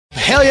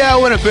Hell Yeah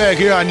Winnipeg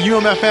here on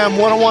UMFM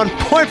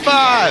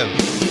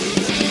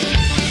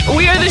 101.5.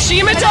 We are the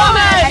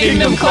Shimatama,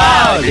 Kingdom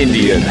Cloud,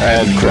 Indian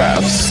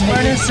Handcrafts.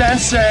 We're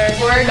Necessary.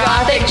 We're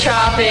Gothic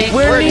Tropic.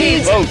 We're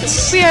Needs.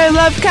 Boats. We are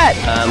Love Cut.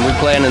 We're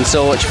playing in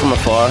So Much From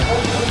Afar.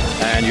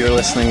 And you're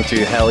listening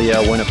to Hell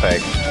Yeah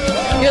Winnipeg.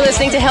 You're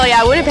listening to Hell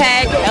Yeah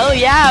Winnipeg. Hell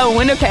yeah,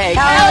 Winnipeg.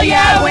 Hell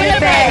yeah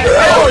Winnipeg.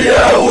 Hell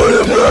Yeah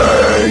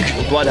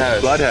Winnipeg.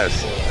 Bloodhouse.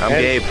 Bloodhouse. I'm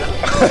Gabe.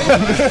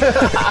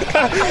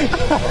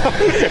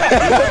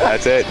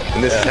 That's it.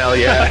 And this is Hell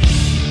Yeah.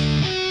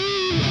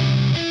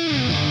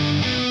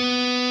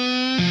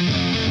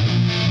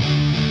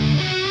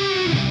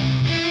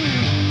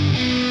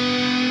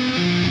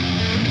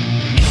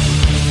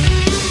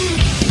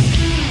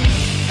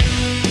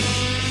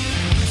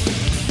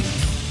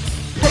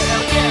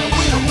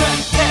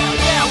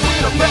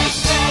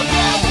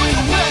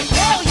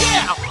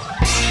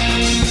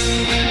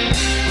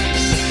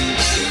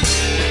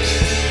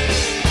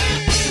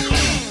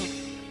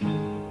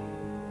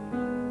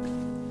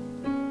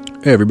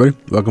 Hey everybody,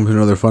 welcome to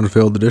another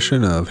fun-filled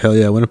edition of Hell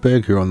Yeah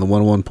Winnipeg here on the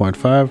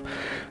 101.5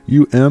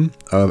 UM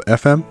of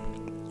FM.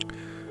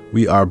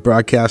 We are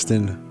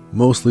broadcasting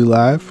mostly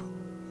live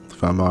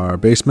from our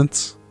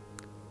basements,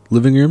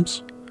 living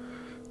rooms,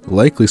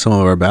 likely some of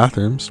our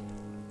bathrooms,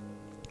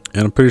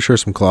 and I'm pretty sure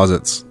some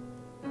closets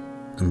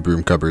and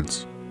broom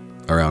cupboards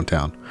around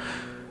town.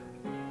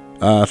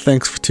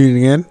 Thanks for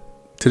tuning in.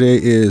 Today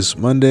is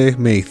Monday,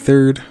 May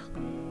 3rd,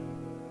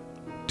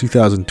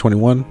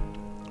 2021.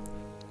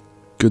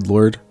 Good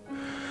Lord.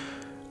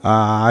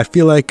 I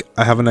feel like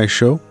I have a nice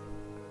show.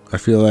 I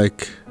feel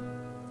like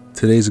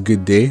today's a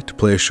good day to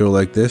play a show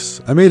like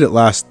this. I made it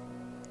last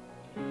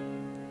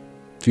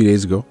few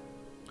days ago.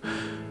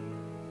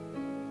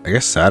 I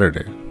guess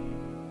Saturday.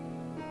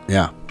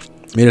 Yeah.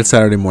 Made it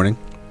Saturday morning.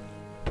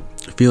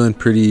 Feeling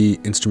pretty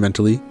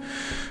instrumentally.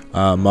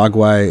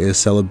 Mogwai is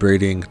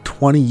celebrating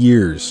 20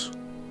 years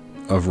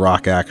of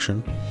rock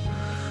action.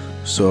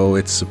 So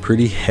it's a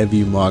pretty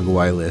heavy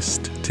Mogwai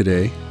list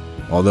today.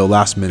 Although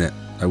last minute,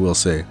 I will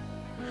say,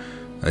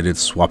 I did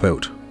swap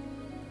out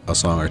a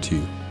song or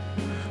two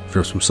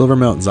for some Silver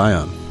Mount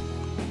Zion,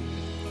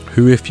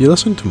 who, if you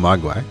listen to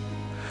Mogwai,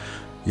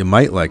 you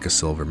might like a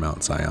Silver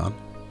Mount Zion.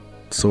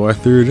 So I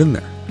threw it in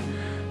there.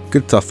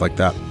 Good stuff like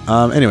that.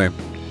 Anyway,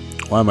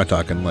 why am I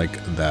talking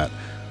like that?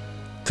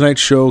 Tonight's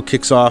show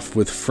kicks off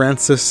with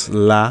Francis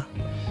La,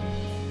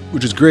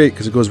 which is great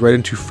because it goes right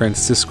into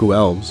Francisco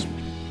Elves,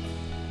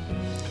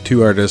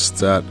 two artists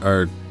that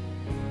are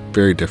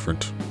very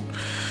different.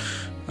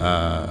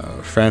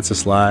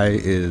 Francis Lai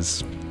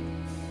is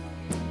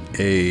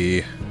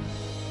a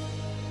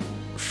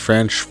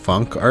French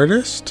funk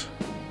artist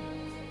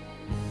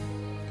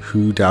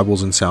who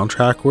dabbles in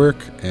soundtrack work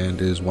and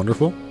is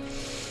wonderful.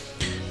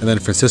 And then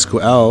Francisco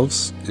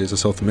Alves is a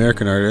South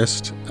American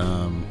artist.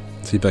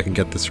 See if I can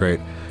get this right.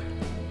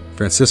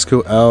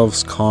 Francisco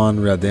Alves con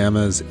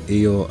Radamas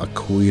Eo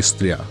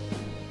Aquistria.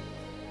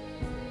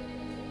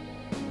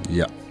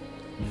 Yeah.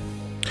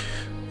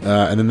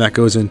 And then that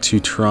goes into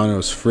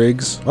Toronto's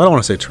Friggs. Well, I don't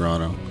want to say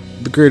Toronto.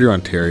 The Greater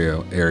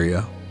Ontario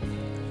area.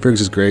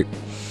 Friggs is great.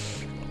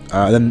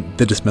 Then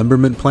The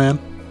Dismemberment Plan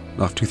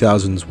off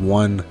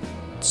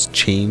 2001's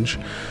Change.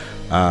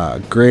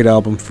 Great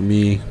album for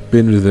me.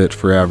 Been with it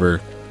forever.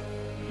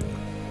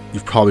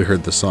 You've probably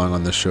heard the song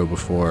on this show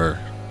before.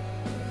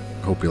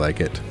 Hope you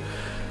like it.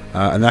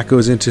 And that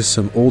goes into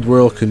some Old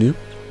Royal Canoe,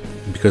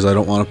 because I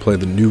don't want to play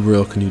the new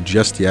Royal Canoe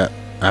just yet.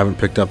 I haven't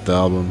picked up the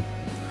album,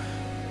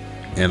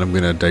 and I'm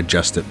going to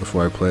digest it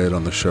before I play it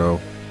on the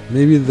show.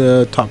 Maybe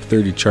the Top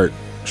 30 chart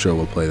show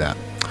will play that.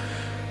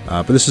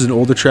 But this is an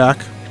older track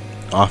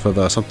off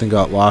of Something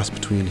Got Lost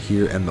Between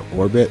Here and the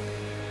Orbit.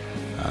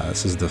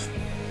 This is the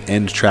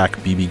end track,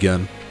 BB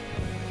Gun.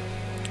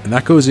 And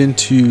that goes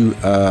into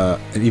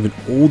an even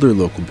older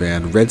local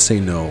band, Red Say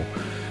No,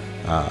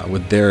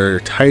 with their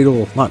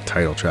not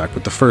title track,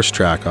 but the first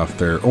track off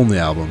their only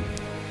album,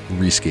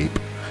 Rescape.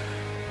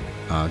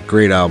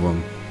 Great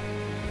album.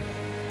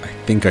 I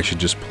think I should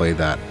just play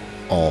that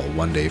all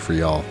one day for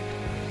y'all.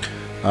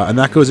 And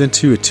that goes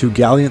into a Two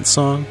Gallant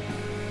song,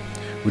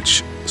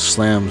 which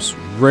slams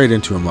right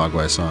into a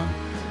Mogwai song.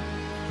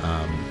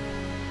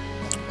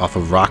 Off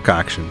of Rock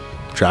Action,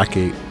 track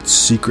 8,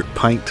 Secret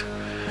Pint.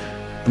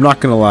 I'm not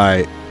gonna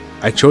lie,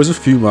 I chose a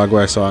few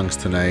Mogwai songs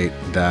tonight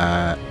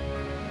that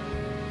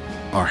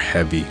are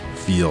heavy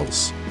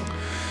feels.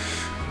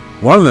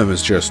 One of them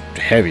is just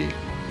heavy,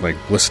 like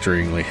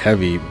blisteringly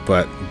heavy,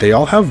 but they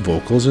all have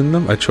vocals in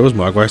them. I chose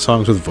Mogwai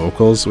songs with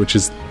vocals, which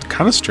is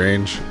kind of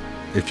strange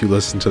if you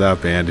listen to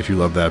that band, if you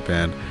love that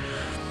band.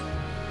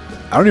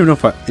 I don't even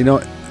know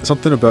if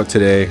something about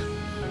today,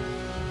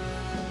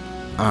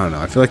 I don't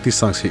know, I feel like these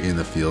songs hit you in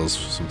the feels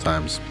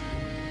sometimes.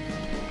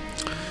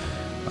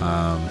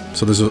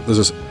 So there's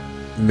this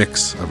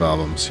mix of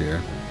albums here.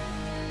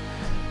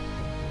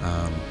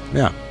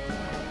 Yeah,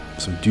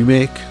 some Do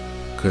Make,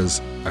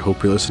 because I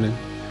hope you're listening.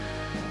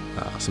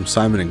 Some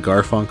Simon and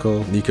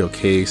Garfunkel, Nico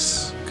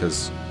Case,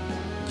 because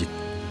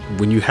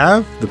when you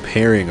have the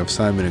pairing of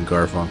Simon and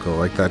Garfunkel,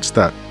 like that's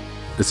that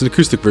it's an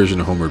acoustic version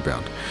of Homeward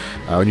Bound.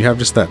 When you have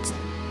just their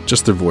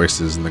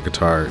voices and the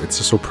guitar, it's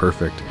just so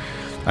perfect.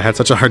 I had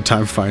such a hard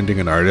time finding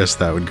an artist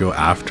that would go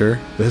after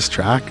this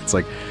track. It's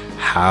like,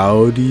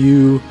 how do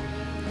you...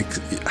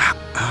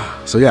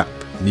 So yeah,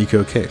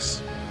 Nico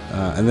Case.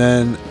 And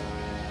then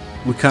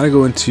we kind of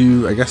go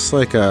into, I guess,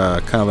 like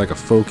a kind of like a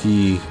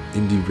folky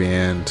indie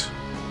band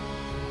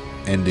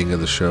ending of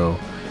the show.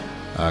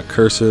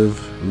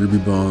 Cursive, Ruby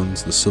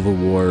Bones, The Civil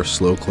War,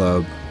 Slow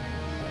Club.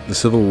 The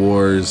Civil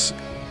Wars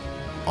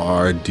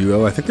are a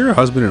duo. I think they're a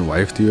husband and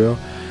wife duo,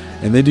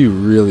 and they do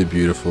really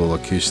beautiful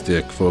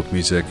acoustic folk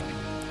music.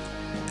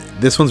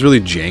 This one's really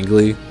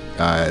jangly.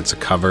 It's a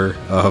cover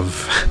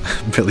of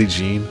Billie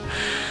Jean.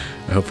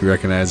 I hope you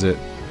recognize it.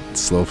 It's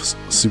slow,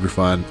 super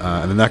fun.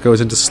 And then that goes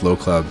into Slow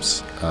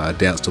Club's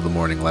Dance Till the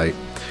Morning Light.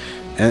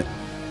 And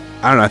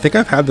I don't know, I think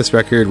I've had this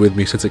record with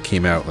me since it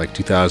came out, like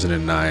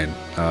 2009.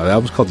 The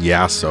album's called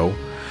Yeah So.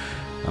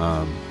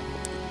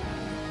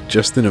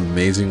 Just an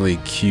amazingly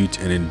cute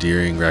and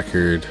endearing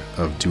record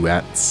of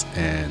duets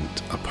and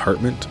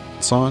apartment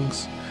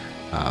songs,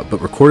 but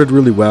recorded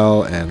really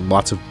well, and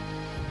lots of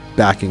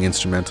backing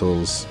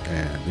instrumentals,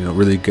 and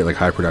really good, like,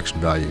 high production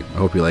value. I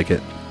hope you like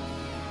it.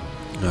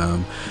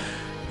 And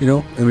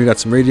we got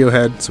some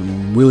Radiohead,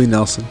 some Willie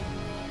Nelson,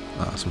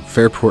 some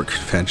Fairport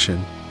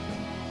Convention,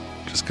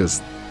 just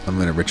because I'm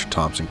in a Richard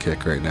Thompson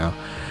kick right now.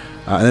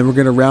 And then we're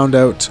going to round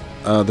out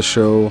the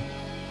show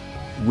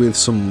with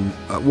some,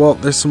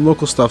 there's some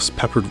local stuff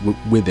peppered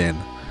within.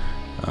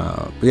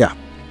 But yeah,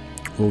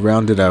 we'll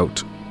round it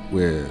out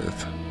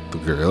with the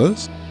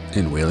Gorillaz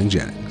and Wailing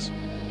Jennings.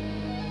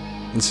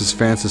 This is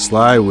Francis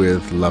Sly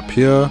with La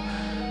Pure,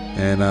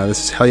 and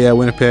this is Hell Yeah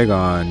Winnipeg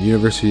on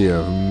University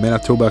of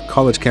Manitoba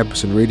College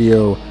Campus and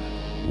Radio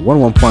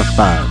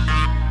 101.5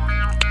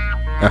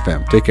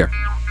 FM. Take care.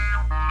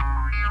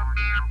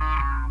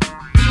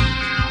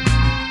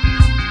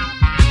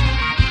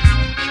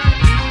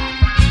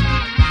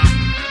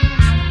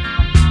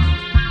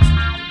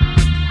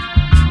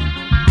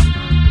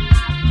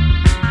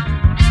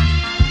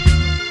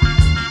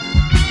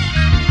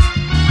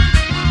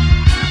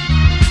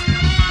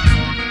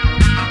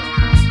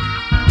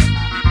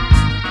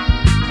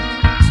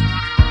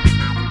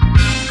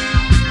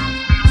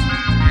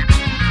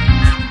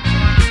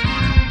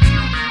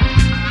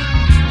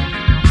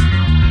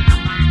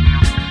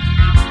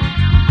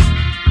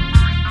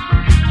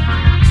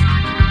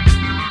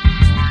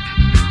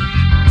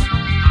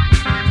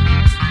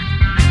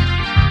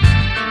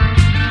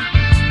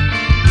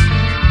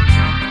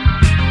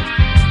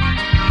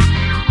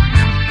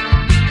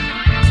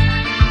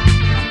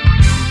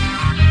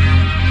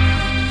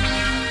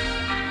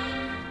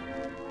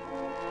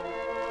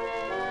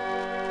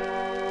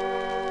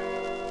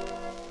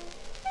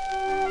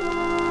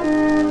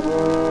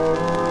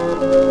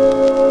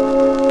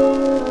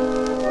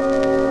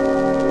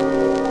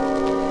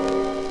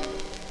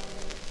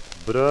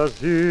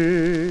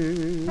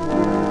 Brasil,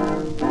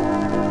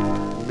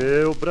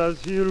 meu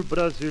Brasil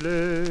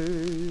brasileiro,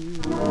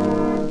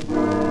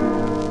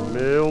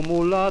 meu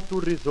mulato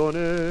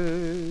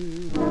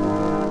risoneiro,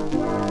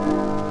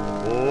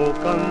 vou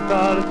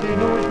cantar-te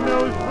nos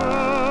meus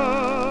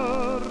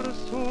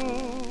versos.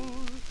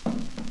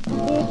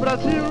 O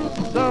Brasil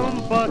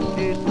samba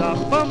que dá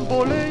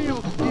bamboleio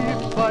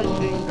e faz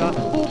gingar.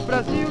 O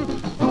Brasil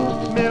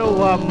do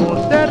meu amor,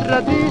 terra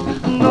de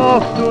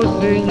Nosso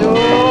Senhor.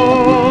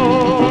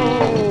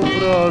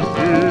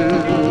 Brasil,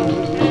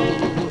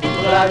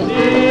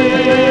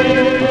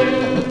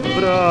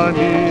 pra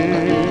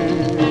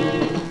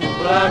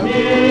mim,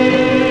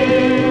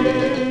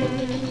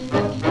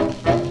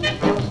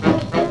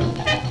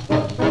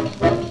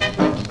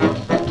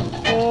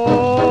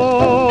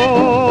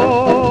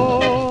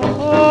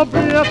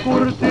 abre a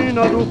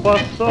cortina do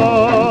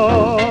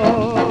passado,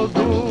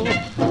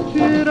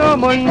 tira a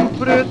mãe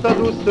preta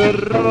do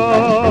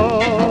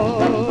cerrado,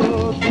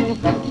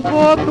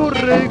 bota o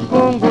rei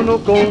Congo no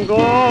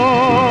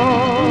Congado.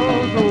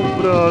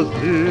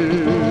 Brasil,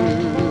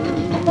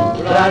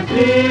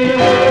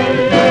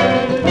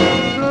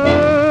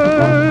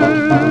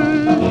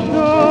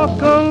 deixa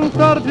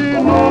cantar de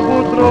novo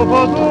o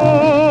trovador,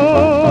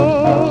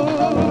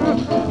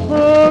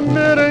 a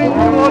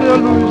merengue a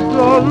luz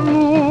da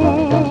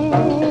lua,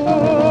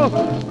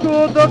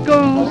 toda a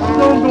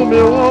canção do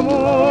meu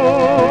amor.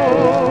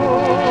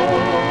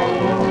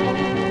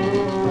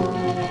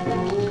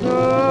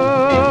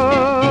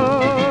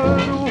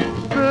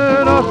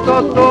 Essa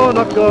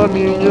dona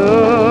caminhando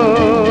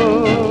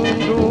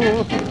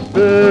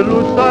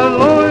pelos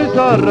salões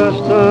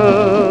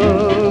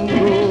arrastando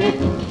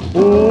o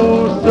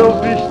seu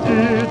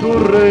vestido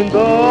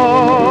rendado.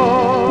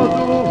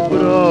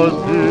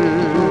 Brasil,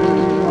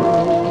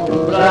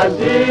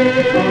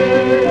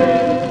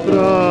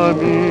 pra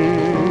mim.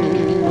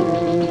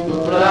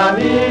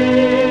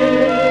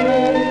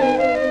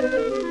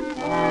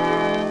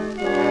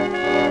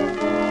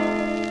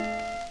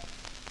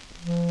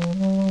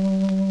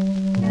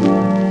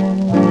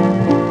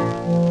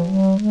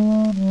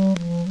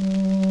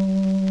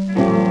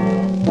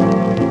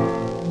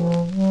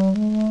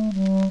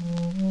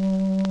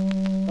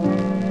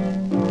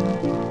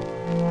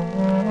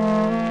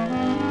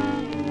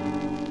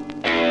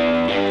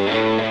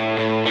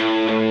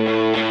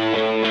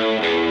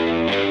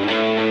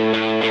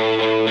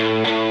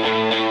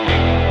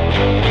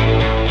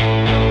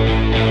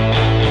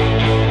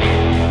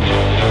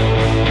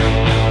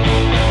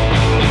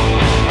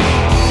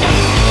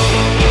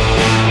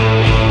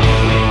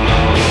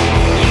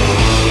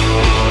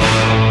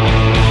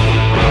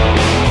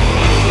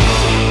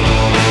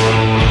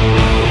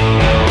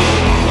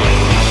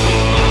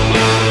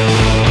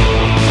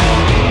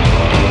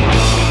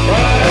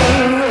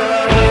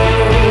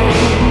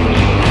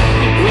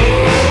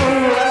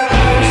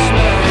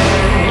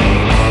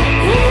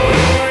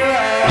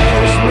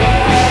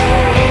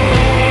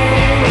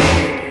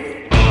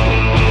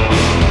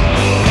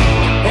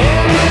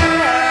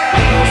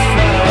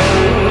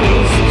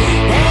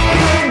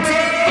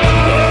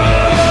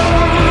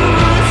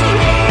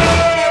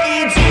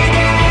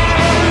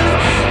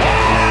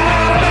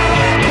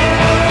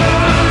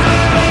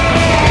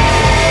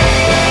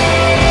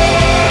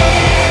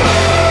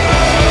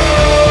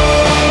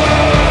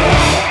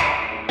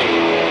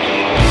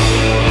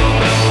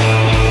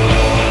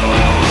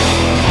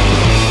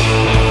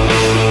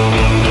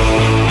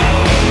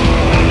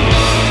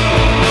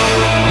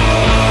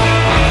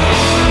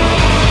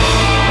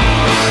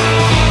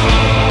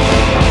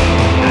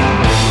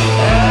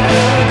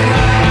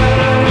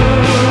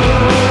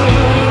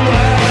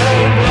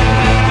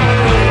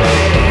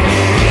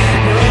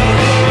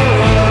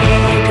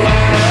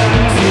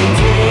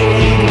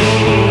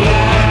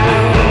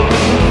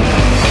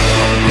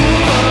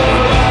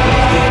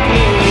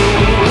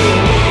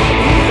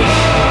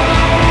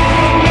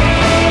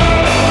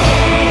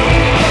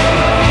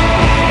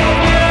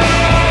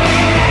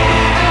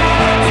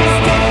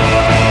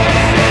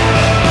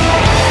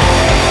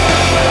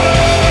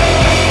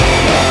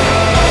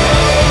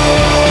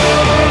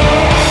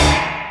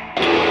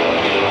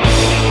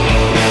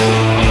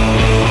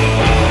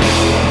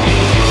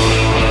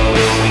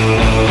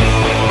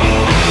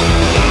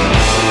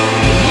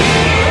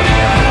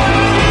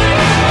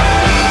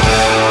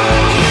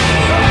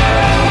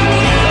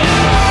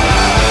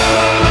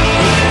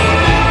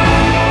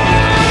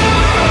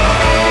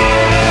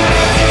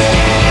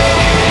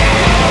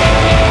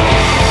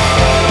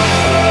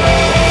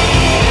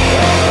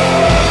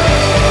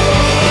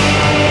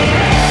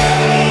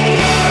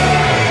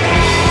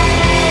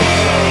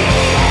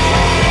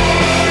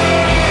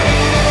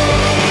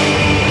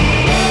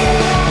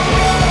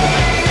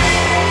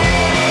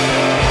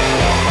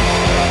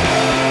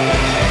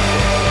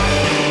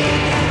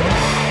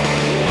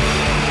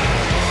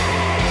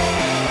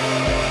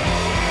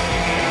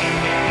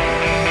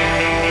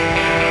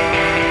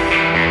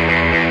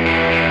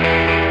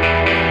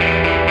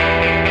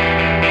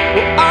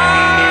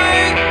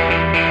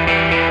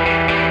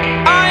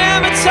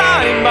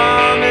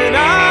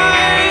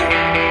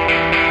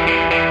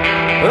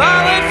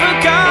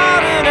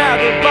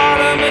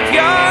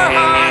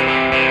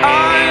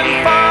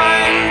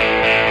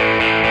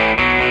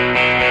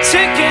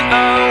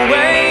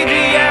 away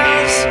the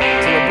years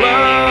till I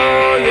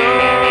blow your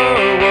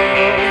world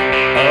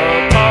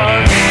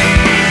apart.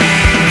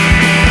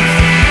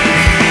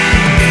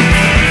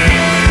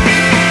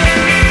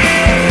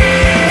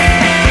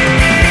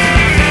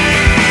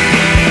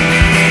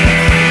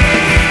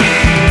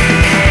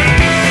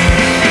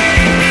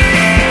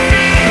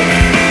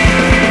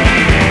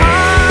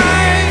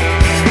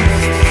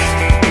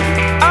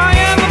 I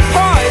am a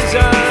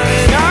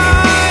poison.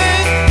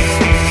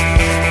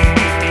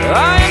 I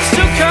am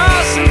still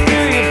coursing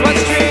through your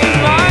bloodstream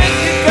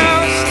like a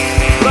ghost,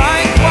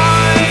 like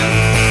wine,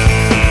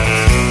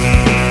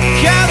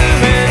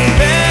 gathering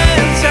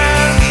vintage to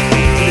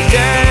the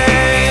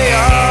day I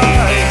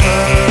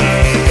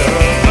heard the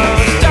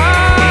most.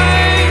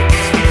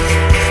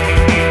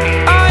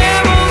 I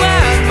am a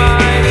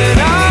landmine and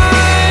I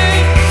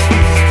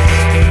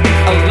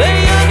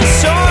lay under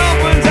soil,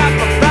 burned out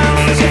my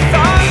bounds. You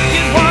thought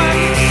you'd won.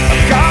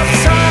 I've got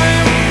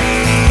time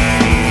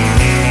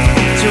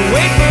to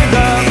wait for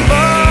the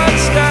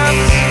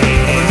footsteps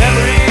of a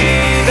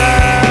memory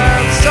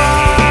that's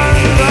on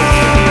the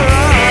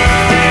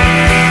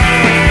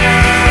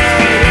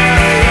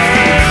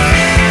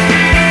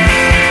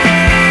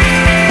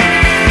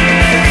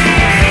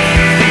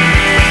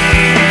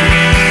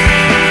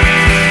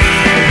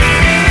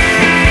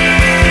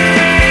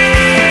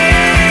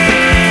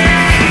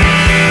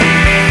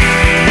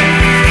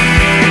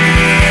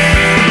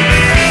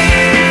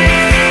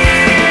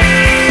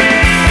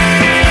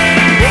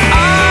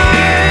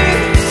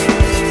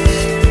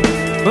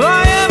Well,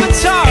 I am a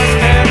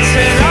torment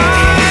and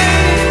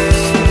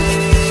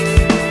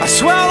I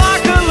swell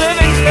like a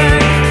living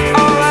thing,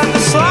 all at the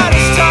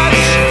slightest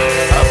touch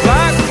of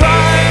black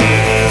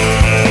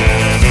flame,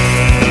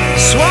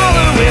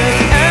 swallowing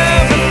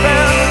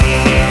everything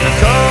in a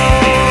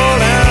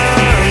cold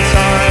and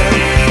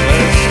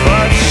timeless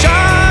but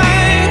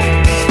shine.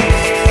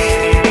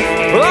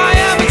 Well, I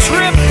am a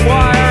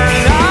tripwire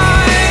and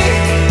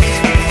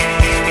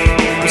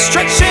I'm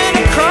stretching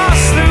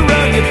across the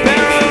road, you're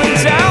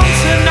barreling down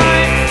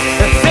tonight,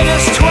 the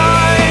thinnest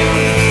twine,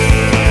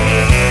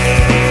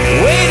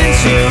 waiting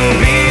to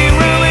be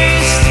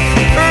released,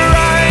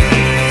 right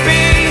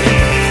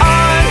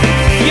beyond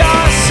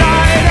your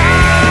side. I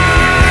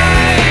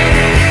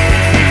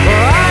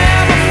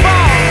am a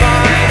fault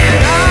line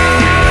and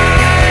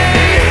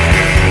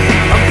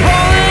I'm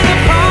pulling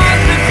apart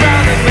the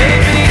ground that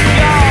maybe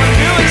you're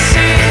doing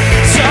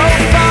so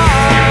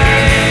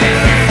fine.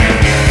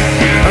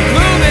 I'm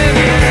moving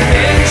in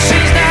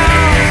inches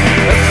now,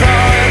 a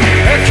crawling,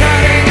 a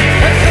cutting,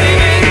 a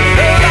cleaving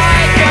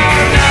like a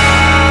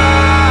knife.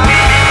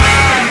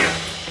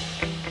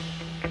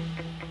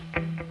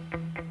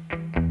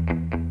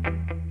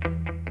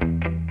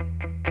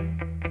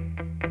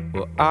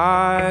 Well,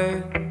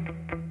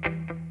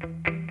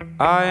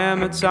 I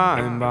am a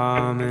time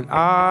bomb and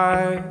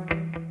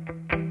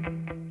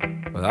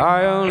well,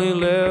 I only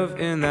live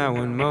in that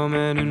one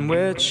moment in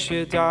which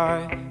you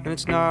die, and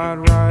it's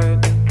not right.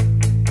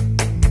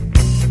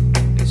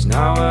 It's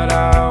not what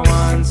I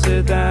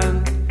wanted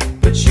then,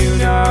 but you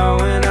know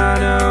and I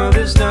know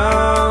there's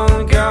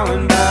no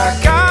going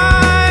back.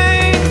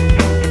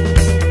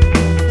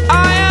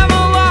 I am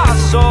a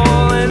lost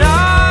soul and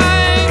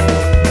I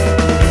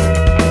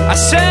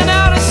send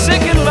out a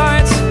sickened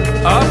light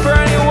up for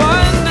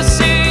anyone to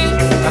see.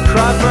 I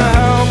cry for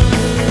help,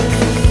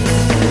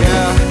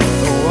 yeah,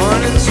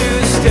 wanting to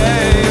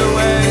stay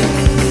away,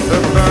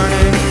 but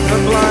burning,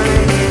 but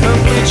blinding, but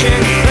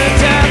bleaching, the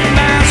death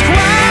mask.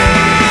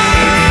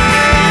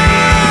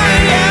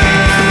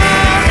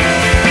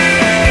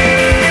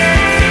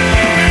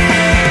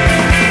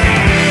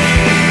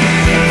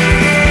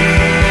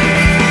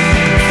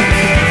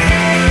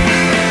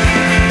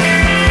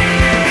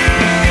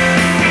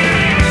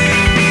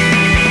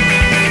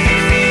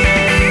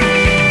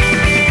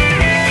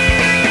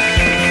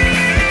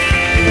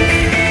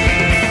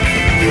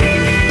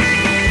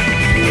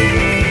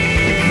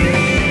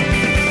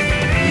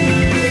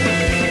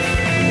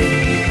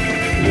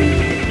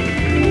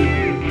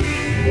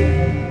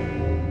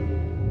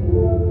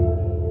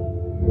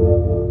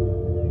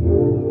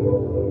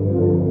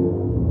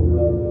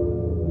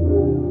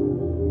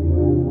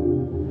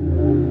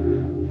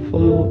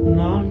 Floating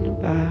on your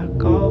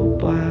back, all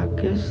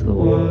black as the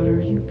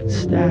water. You could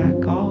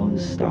stack all the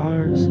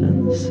stars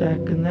in the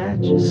second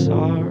that you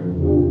saw her.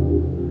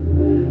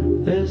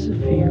 There's a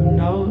few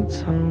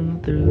notes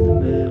hung through the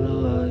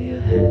middle of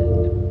your head.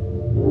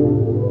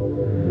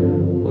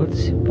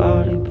 What's your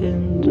body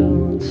been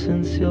doing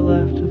since you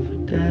left her for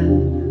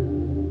dead?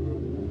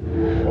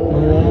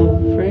 My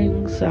love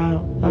rings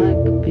out like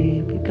a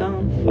BB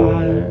gun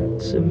fire.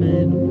 It's a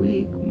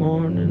midweek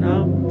morning,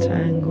 I'm a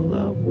tangled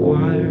up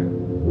wire.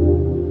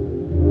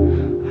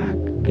 I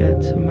could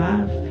get to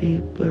my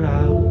feet, but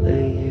I'll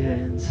lay here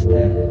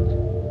instead.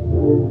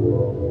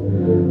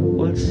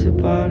 What's your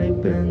body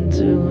been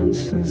doing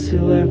since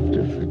you left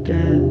her for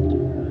dead?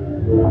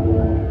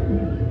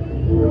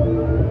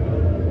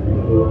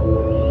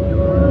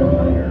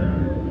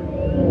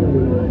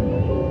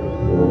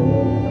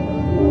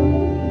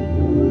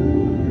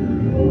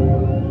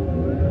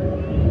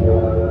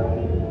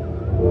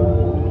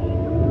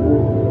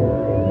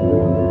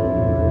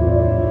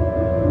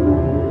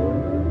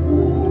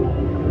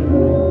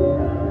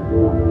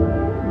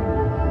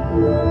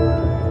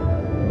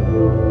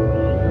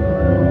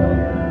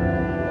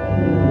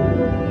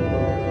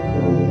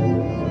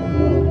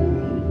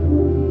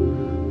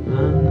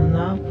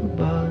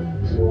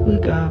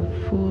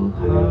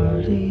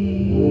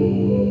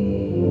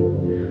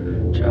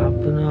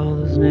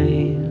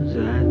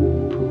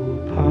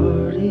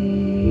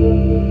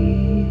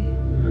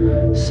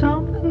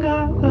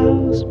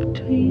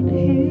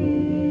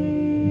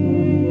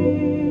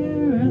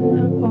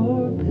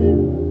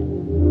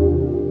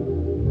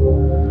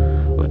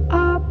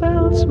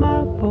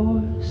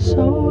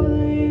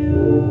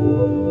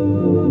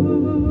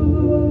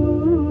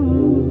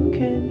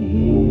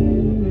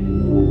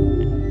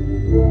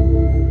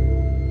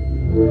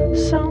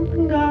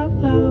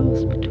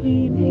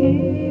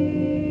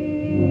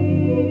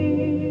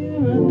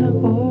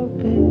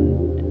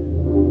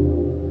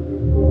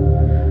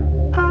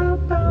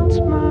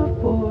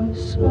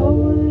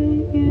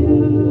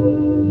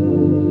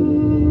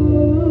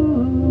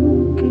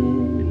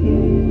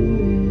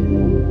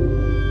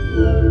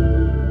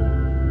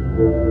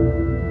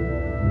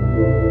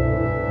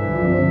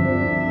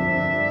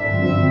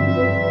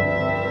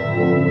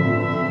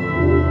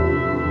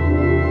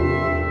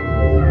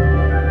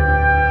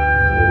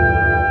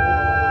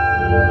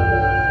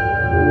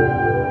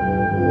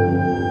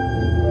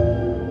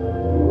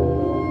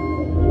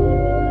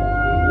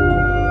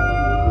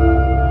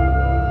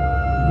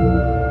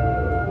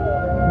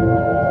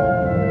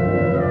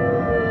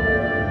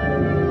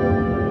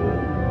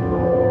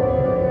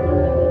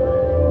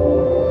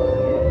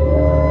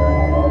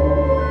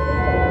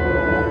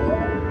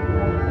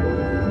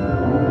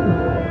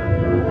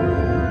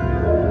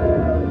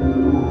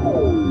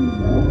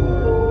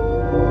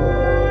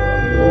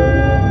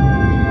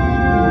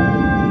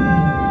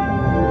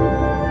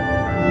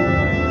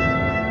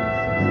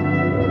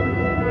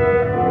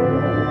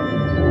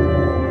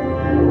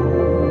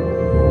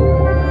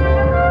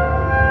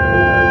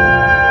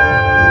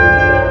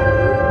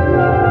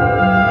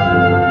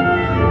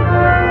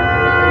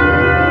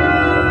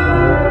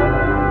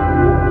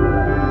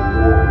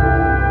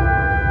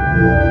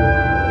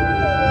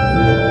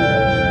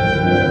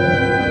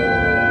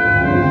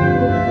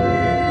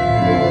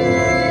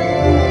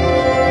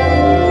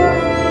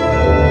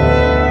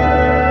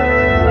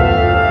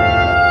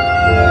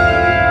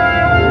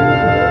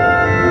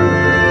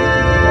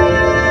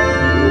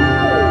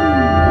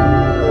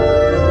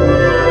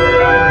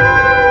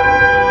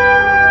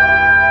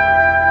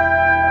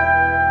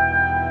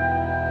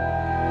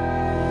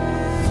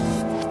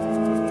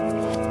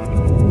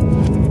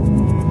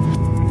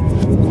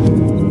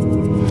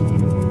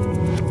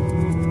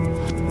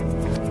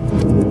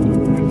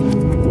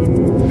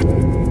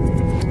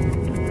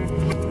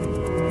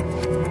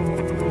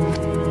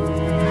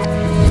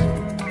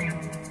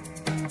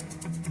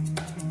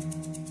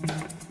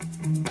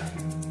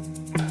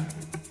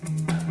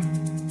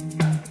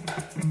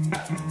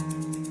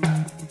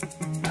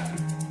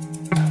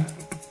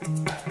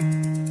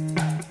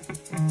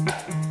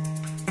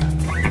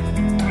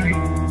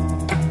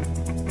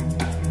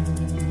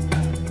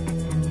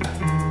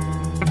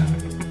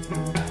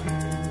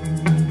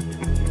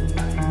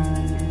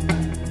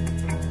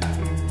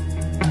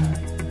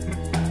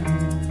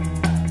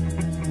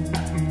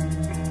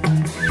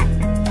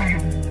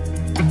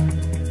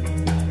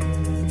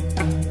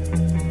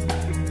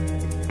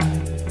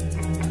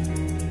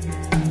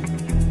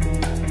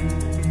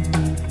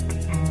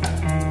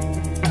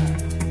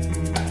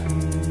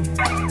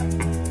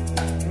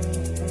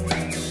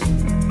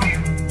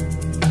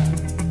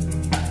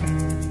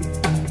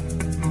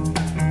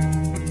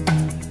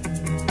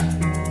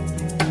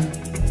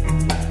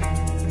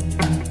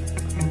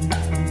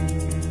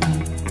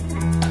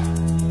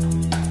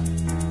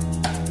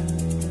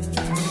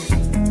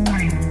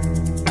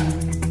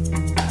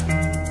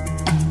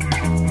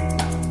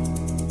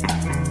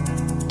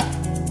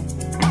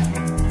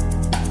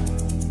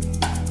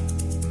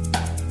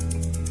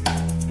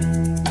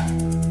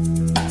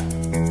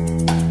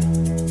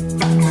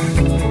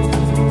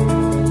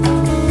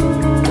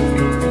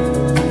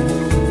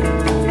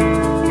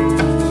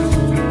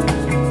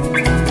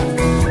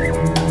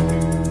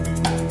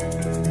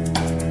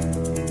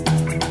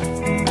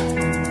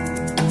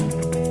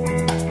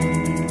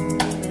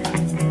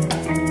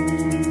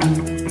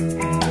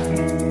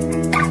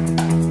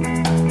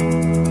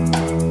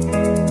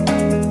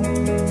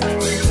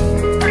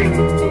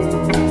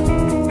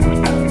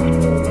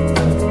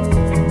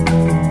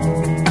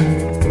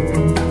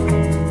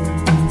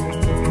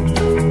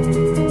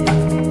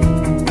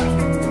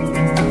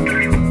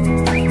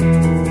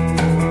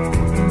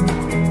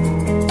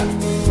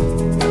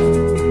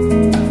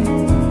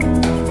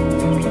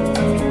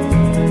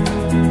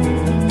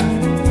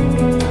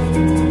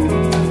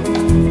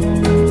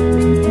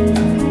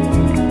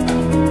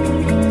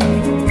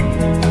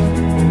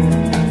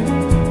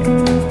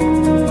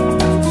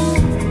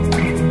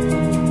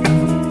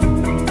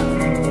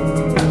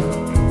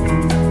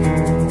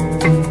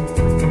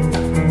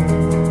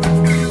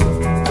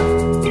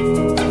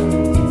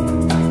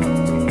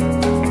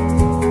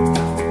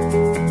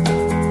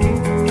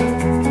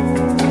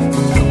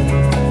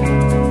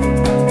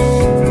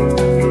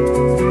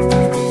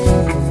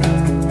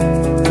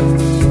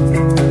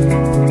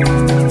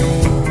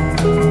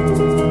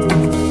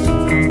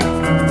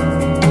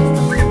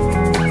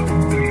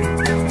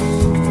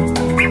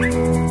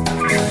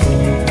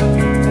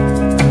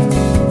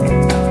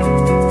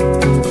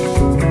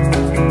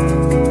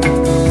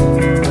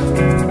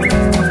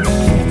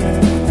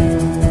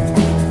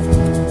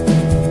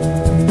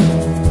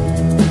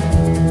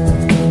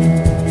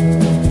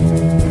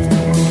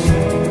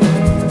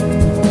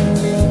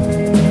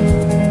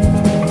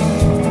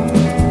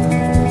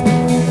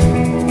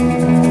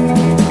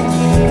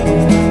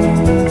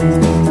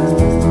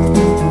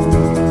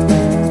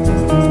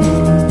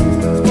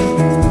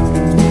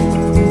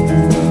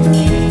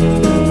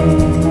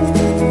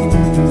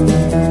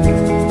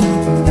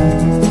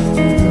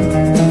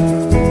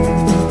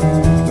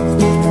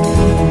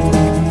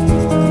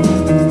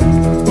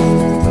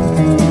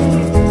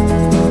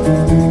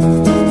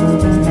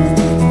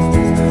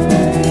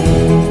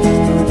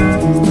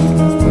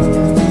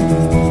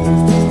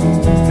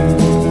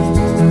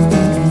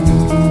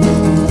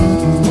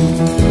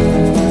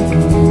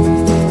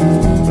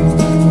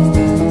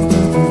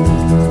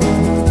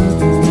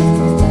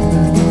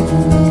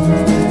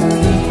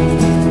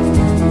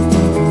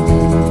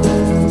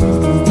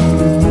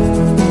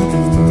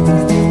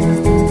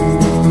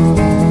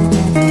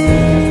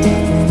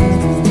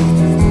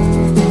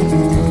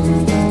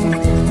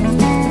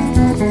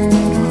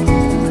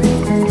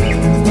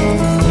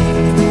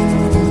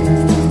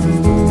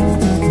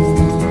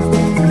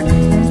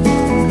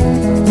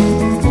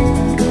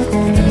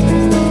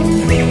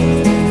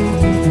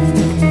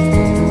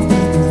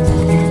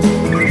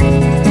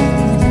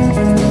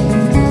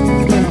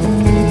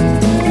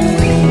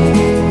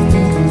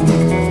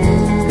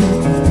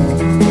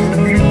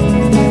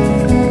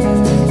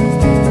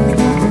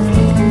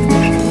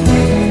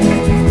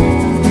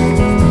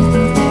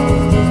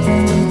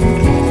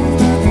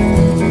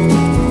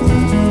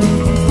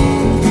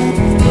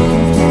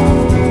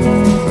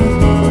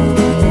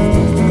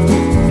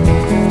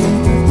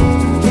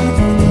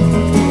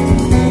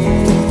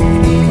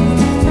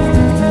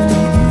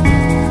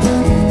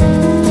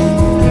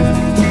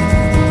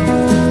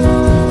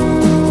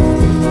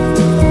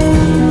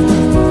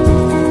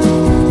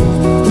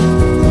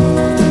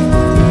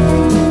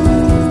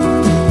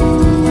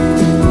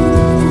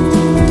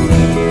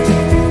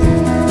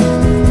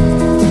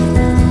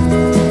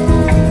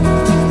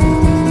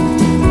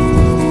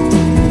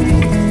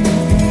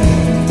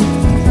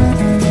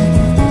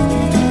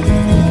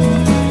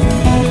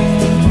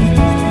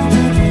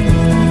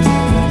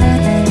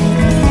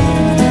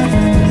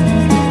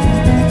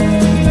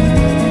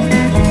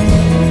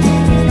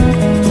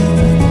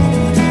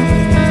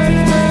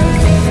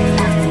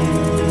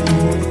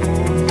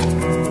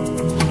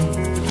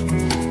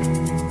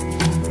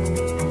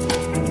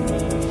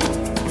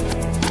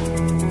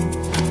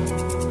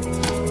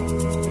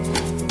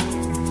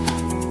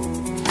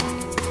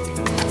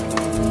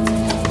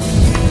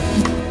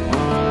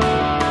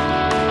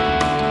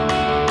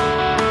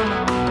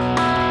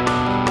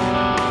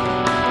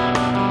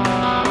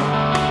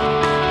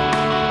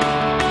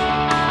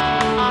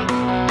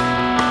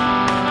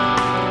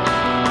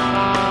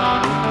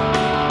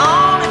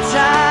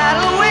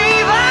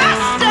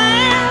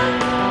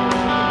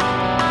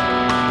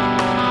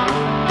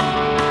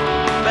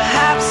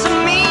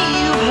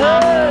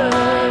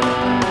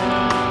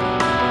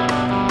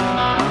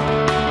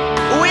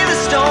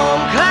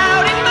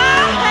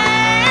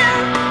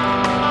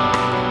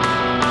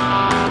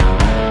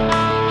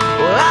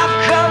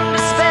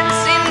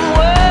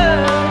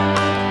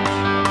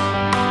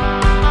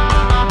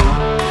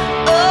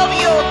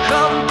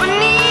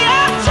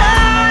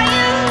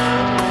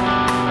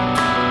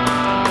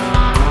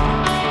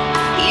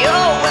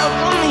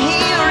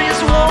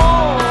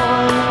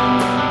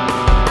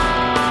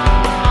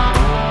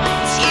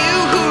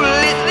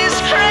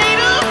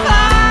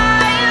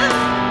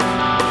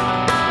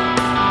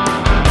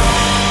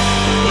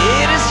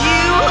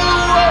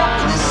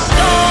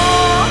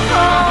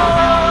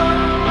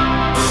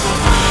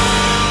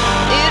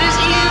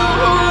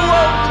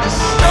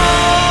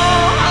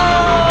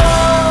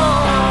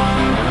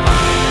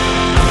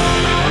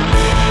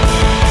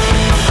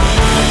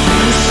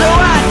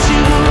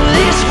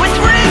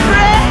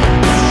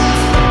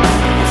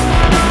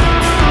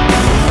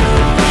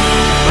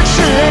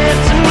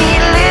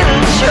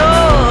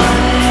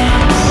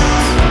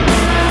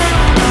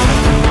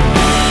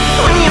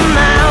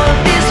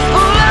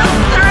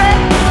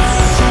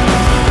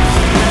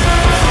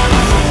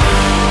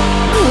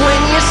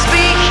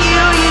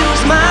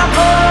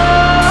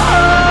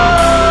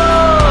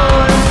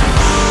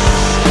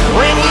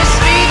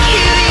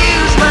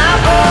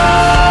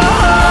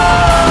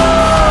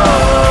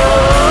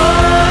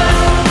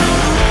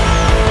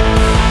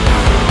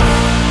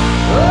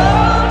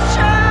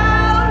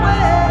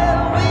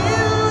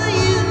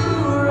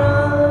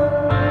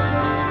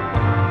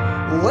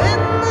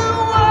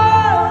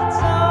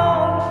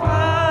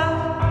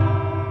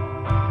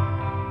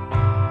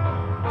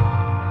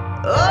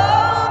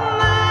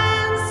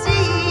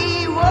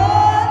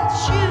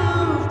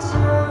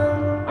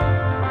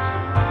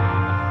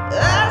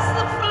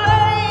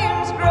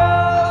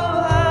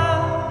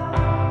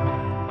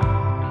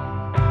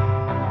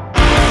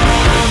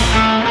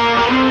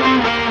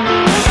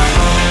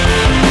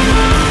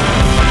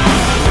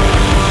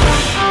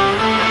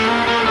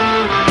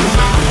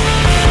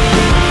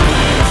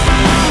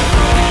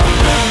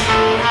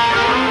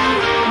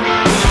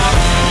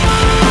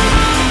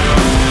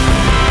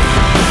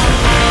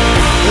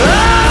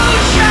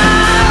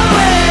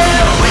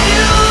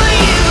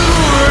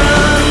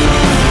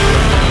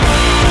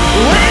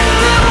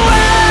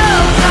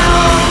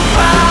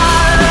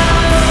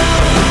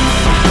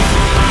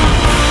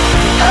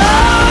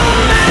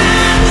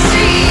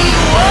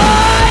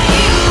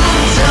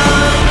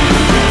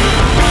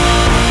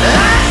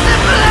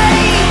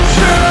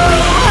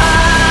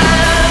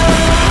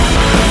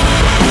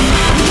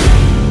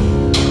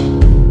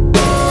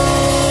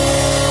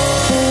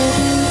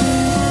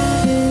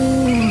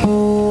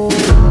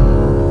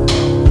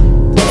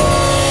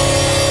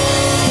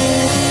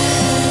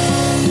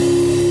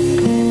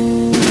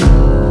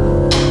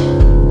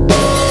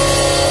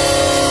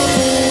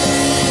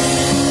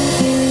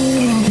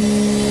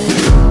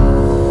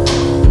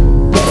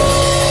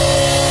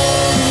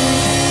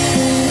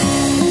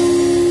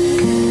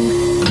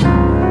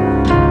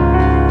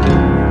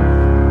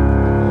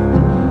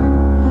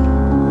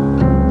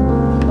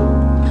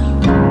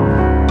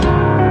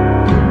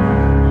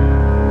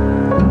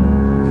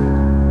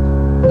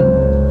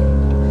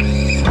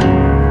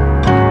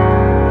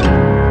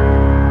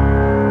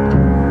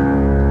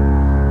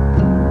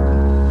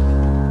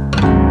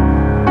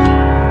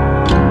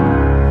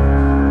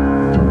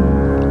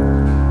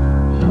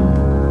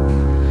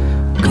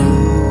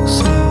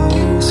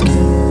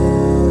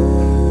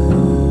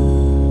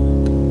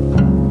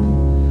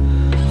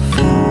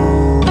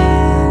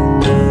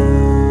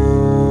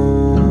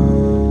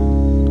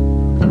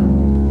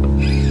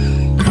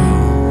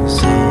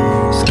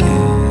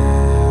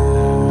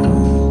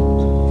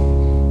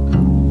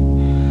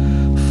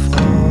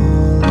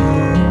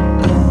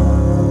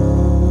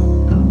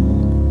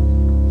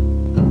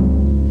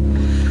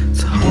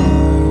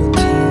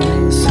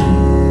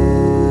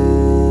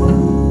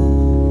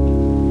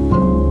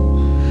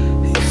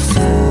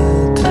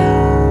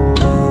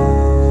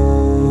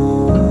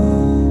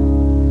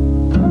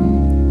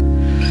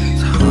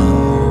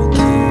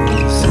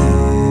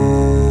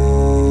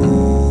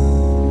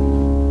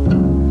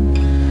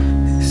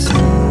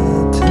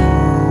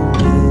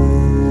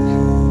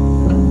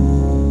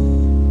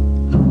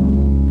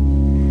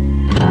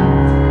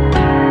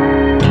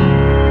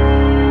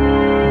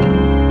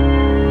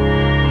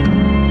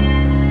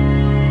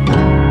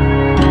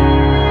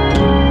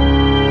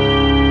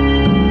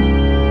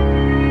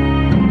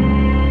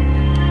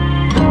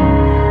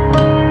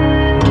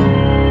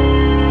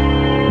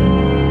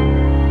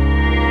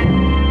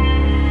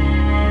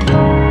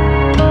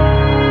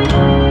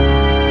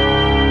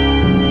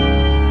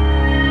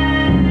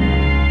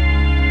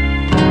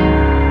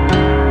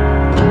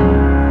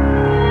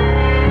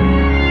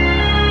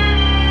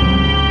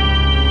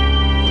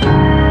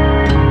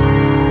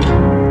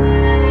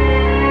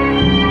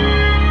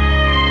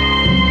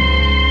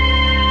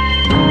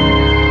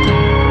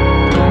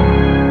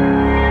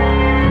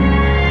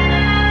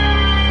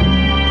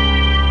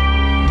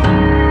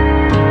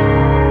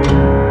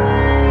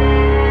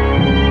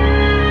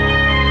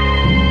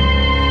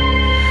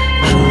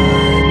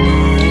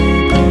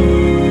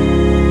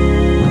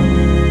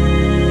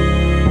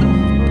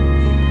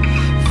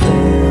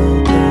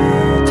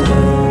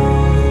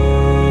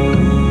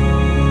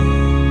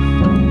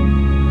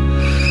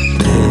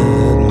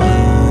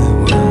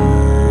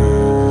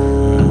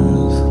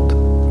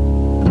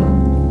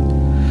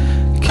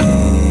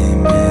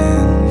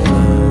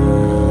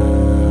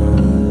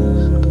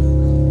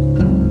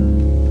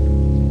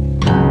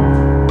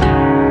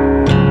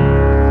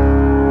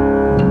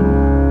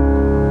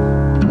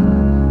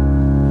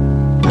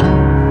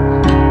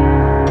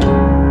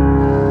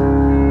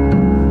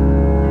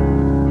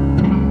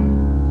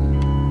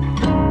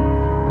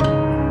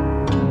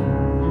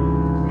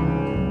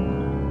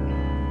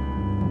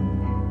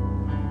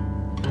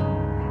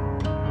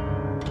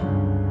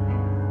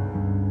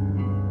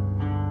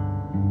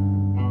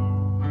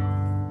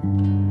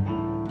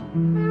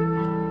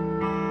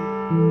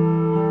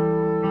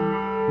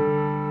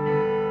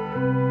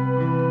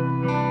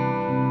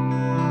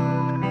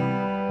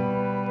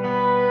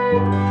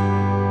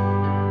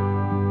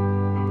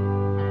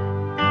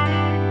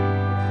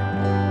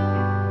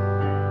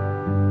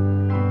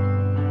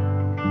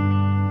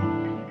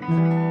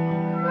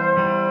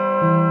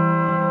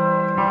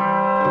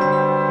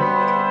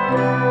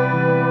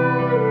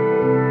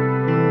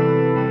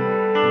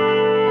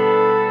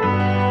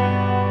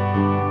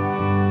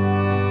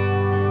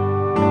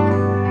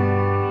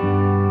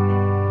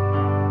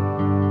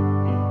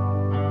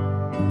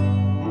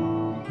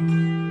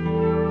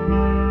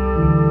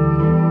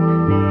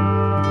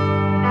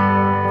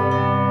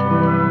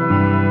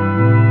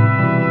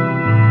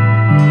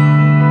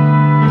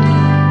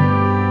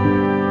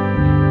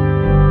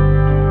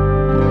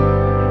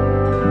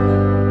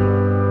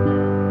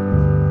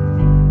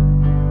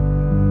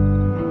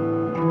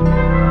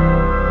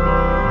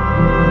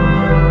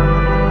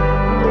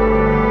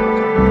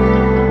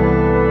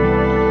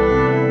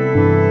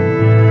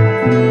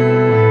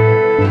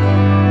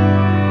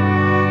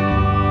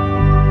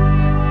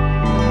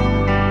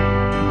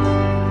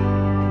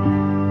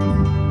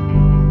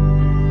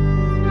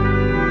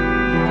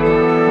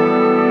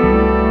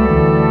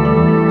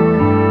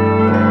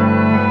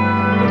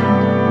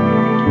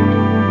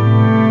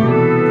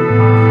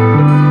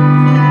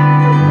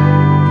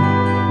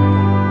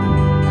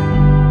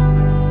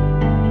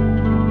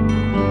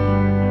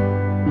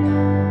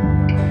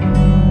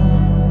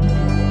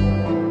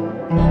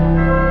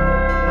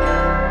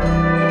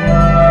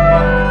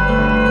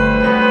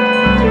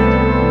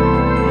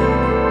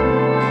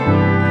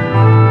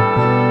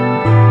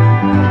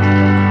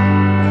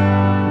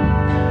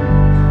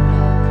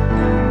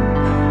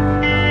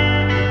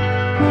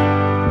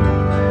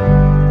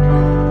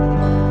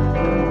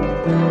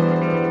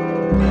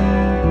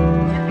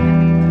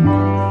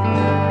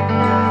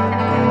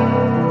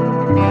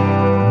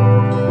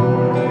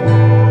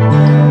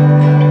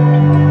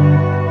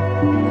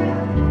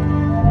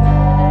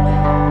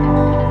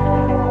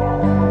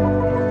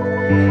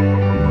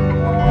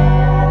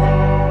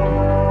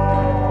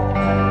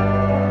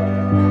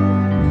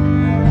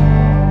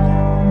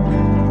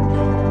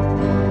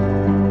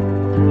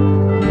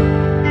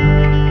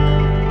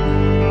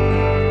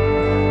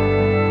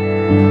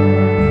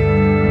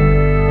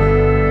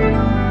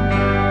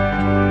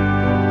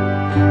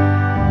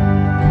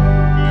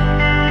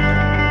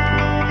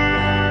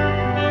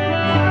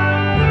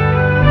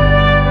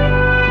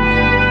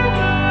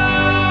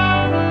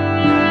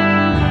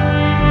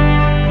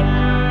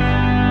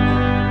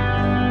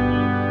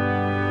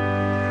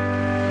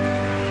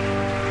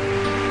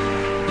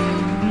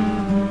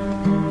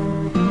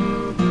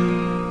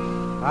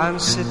 I'm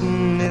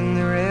sitting in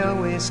the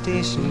railway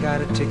station,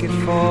 got a ticket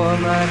for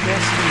my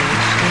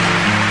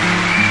destination.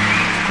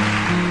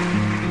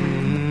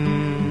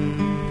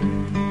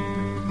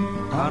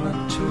 On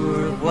a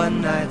tour of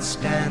one-night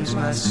stands,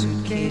 my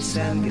suitcase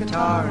and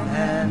guitar in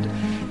hand,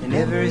 and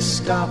every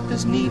stop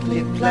is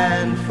neatly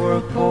planned for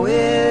a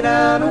poet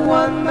and a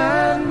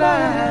one-man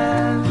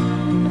band.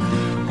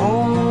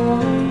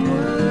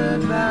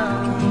 Homeward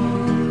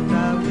bound,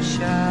 I wish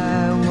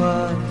I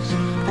was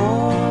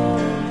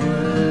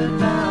homeward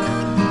bound.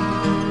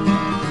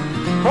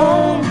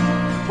 Home,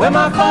 where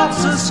my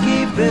thoughts are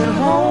escaping,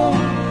 home,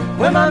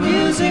 where my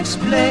music's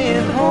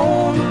playing,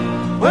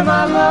 home, where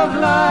my love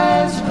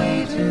lies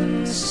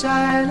waiting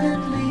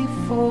silently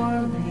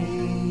for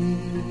me.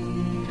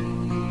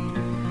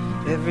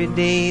 Every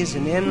day's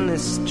an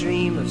endless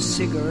stream of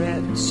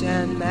cigarettes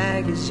and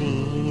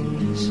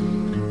magazines.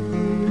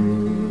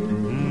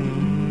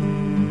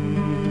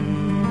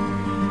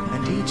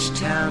 And each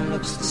town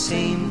looks the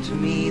same to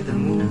me, the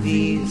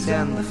movies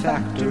and the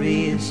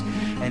factories.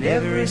 And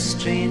every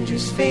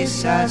stranger's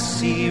face I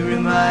see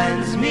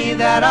reminds me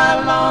that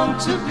I long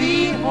to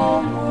be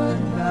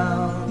homeward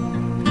bound.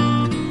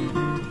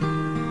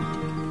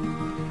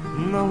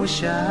 I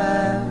wish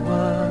I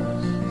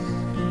was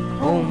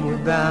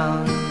homeward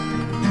bound.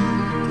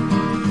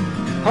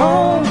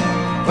 Home,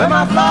 where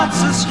my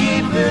thoughts are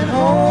escaping,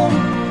 home,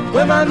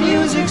 where my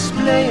music's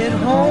playing,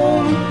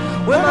 home,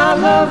 where my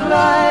love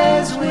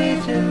lies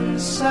waiting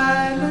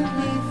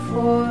silently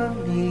for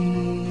me.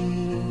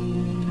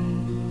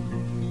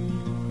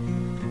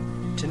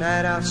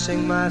 Tonight I'll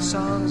sing my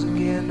songs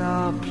again,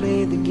 I'll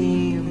play the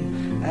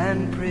game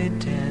and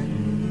pretend.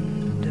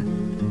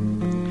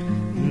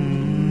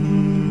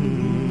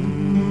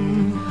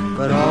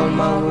 But all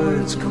my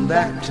words come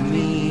back to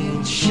me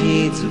in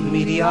shades of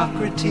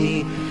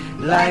mediocrity,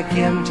 like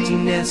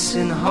emptiness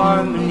in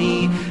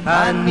harmony.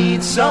 I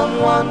need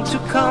someone to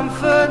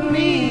comfort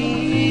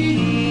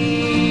me.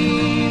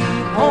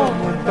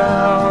 Homeward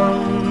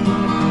bound,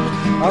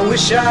 I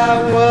wish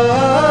I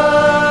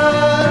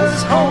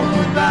was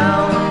homeward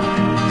bound.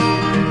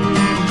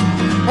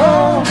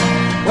 Home,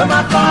 where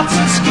my thoughts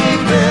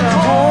escaping,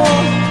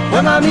 home,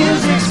 where my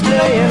music's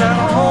playing,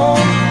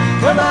 home,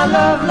 where my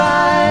love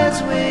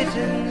lies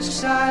waiting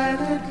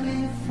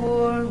silently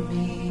for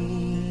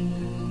me.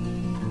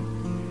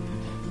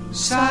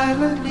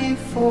 Silently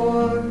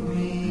for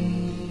me.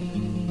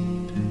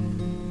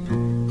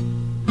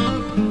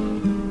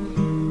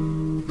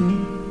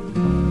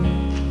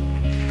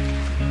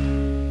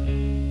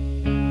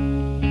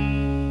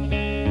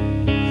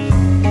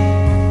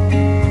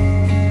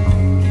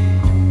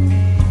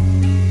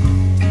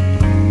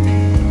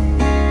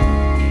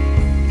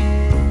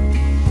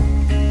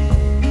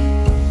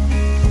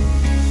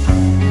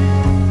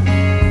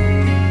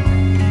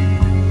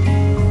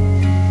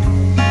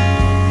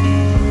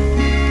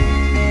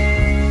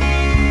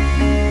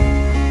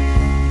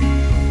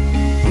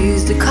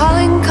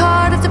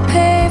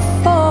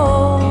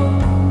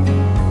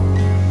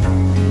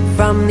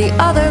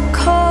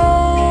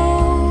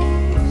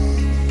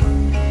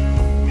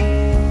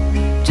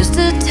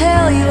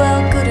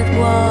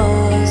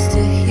 was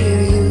to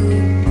hear you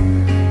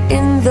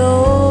in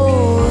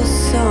those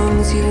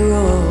songs you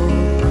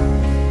wrote.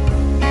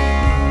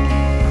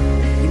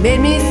 You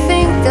made me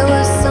think there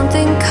was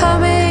something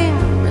coming,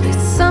 really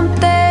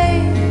something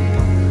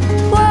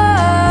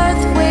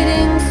worth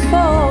waiting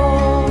for.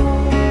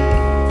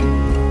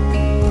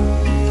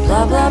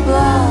 Blah, blah,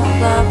 blah,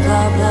 blah,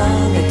 blah, blah,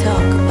 they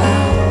talk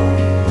about.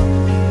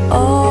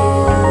 Oh.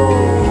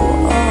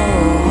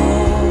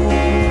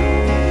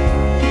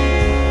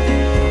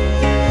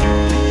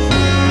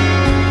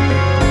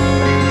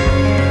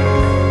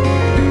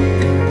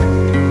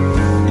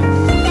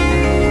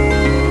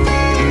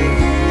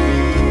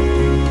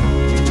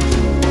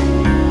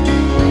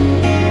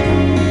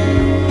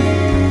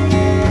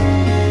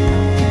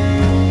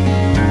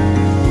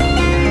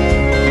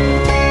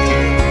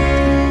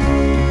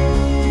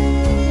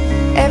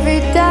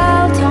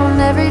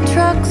 Every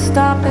truck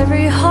stop,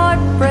 every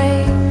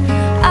heartbreak,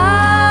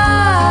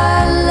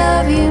 I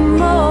love you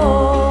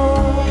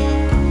more.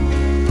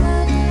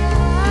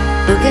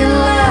 Looking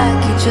like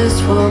you just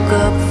woke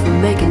up from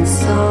making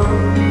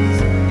songs,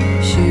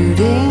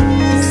 shooting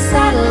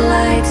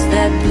satellites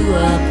that blew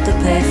up the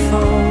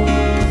payphone,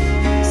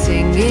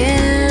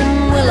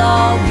 singing we'll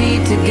all be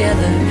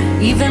together,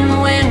 even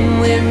when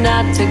we're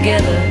not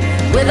together,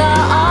 with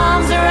our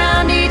arms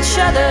around each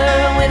other,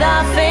 with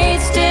our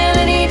faith still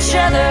in each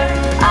other.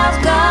 I've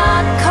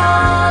got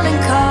calling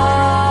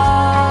cards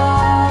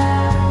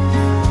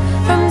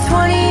from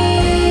 20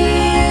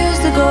 years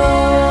ago.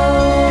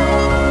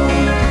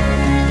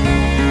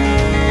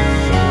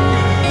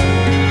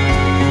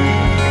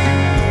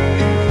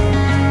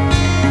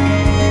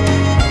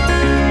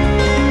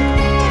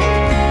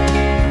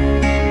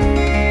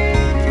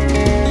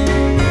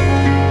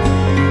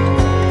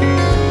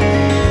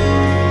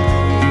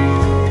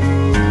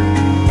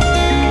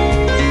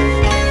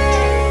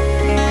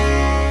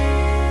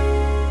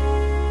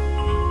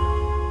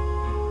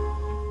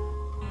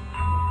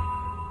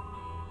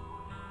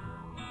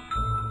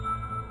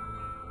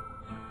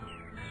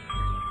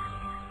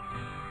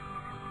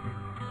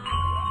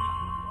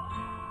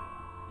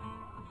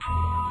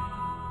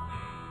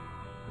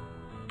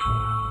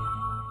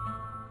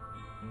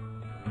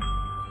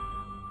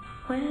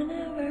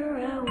 Whenever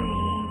I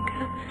wake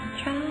up,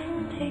 try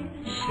and take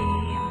the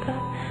shape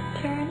up,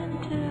 turn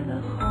into the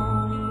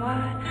whole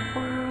wide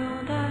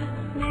world I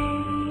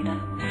made up.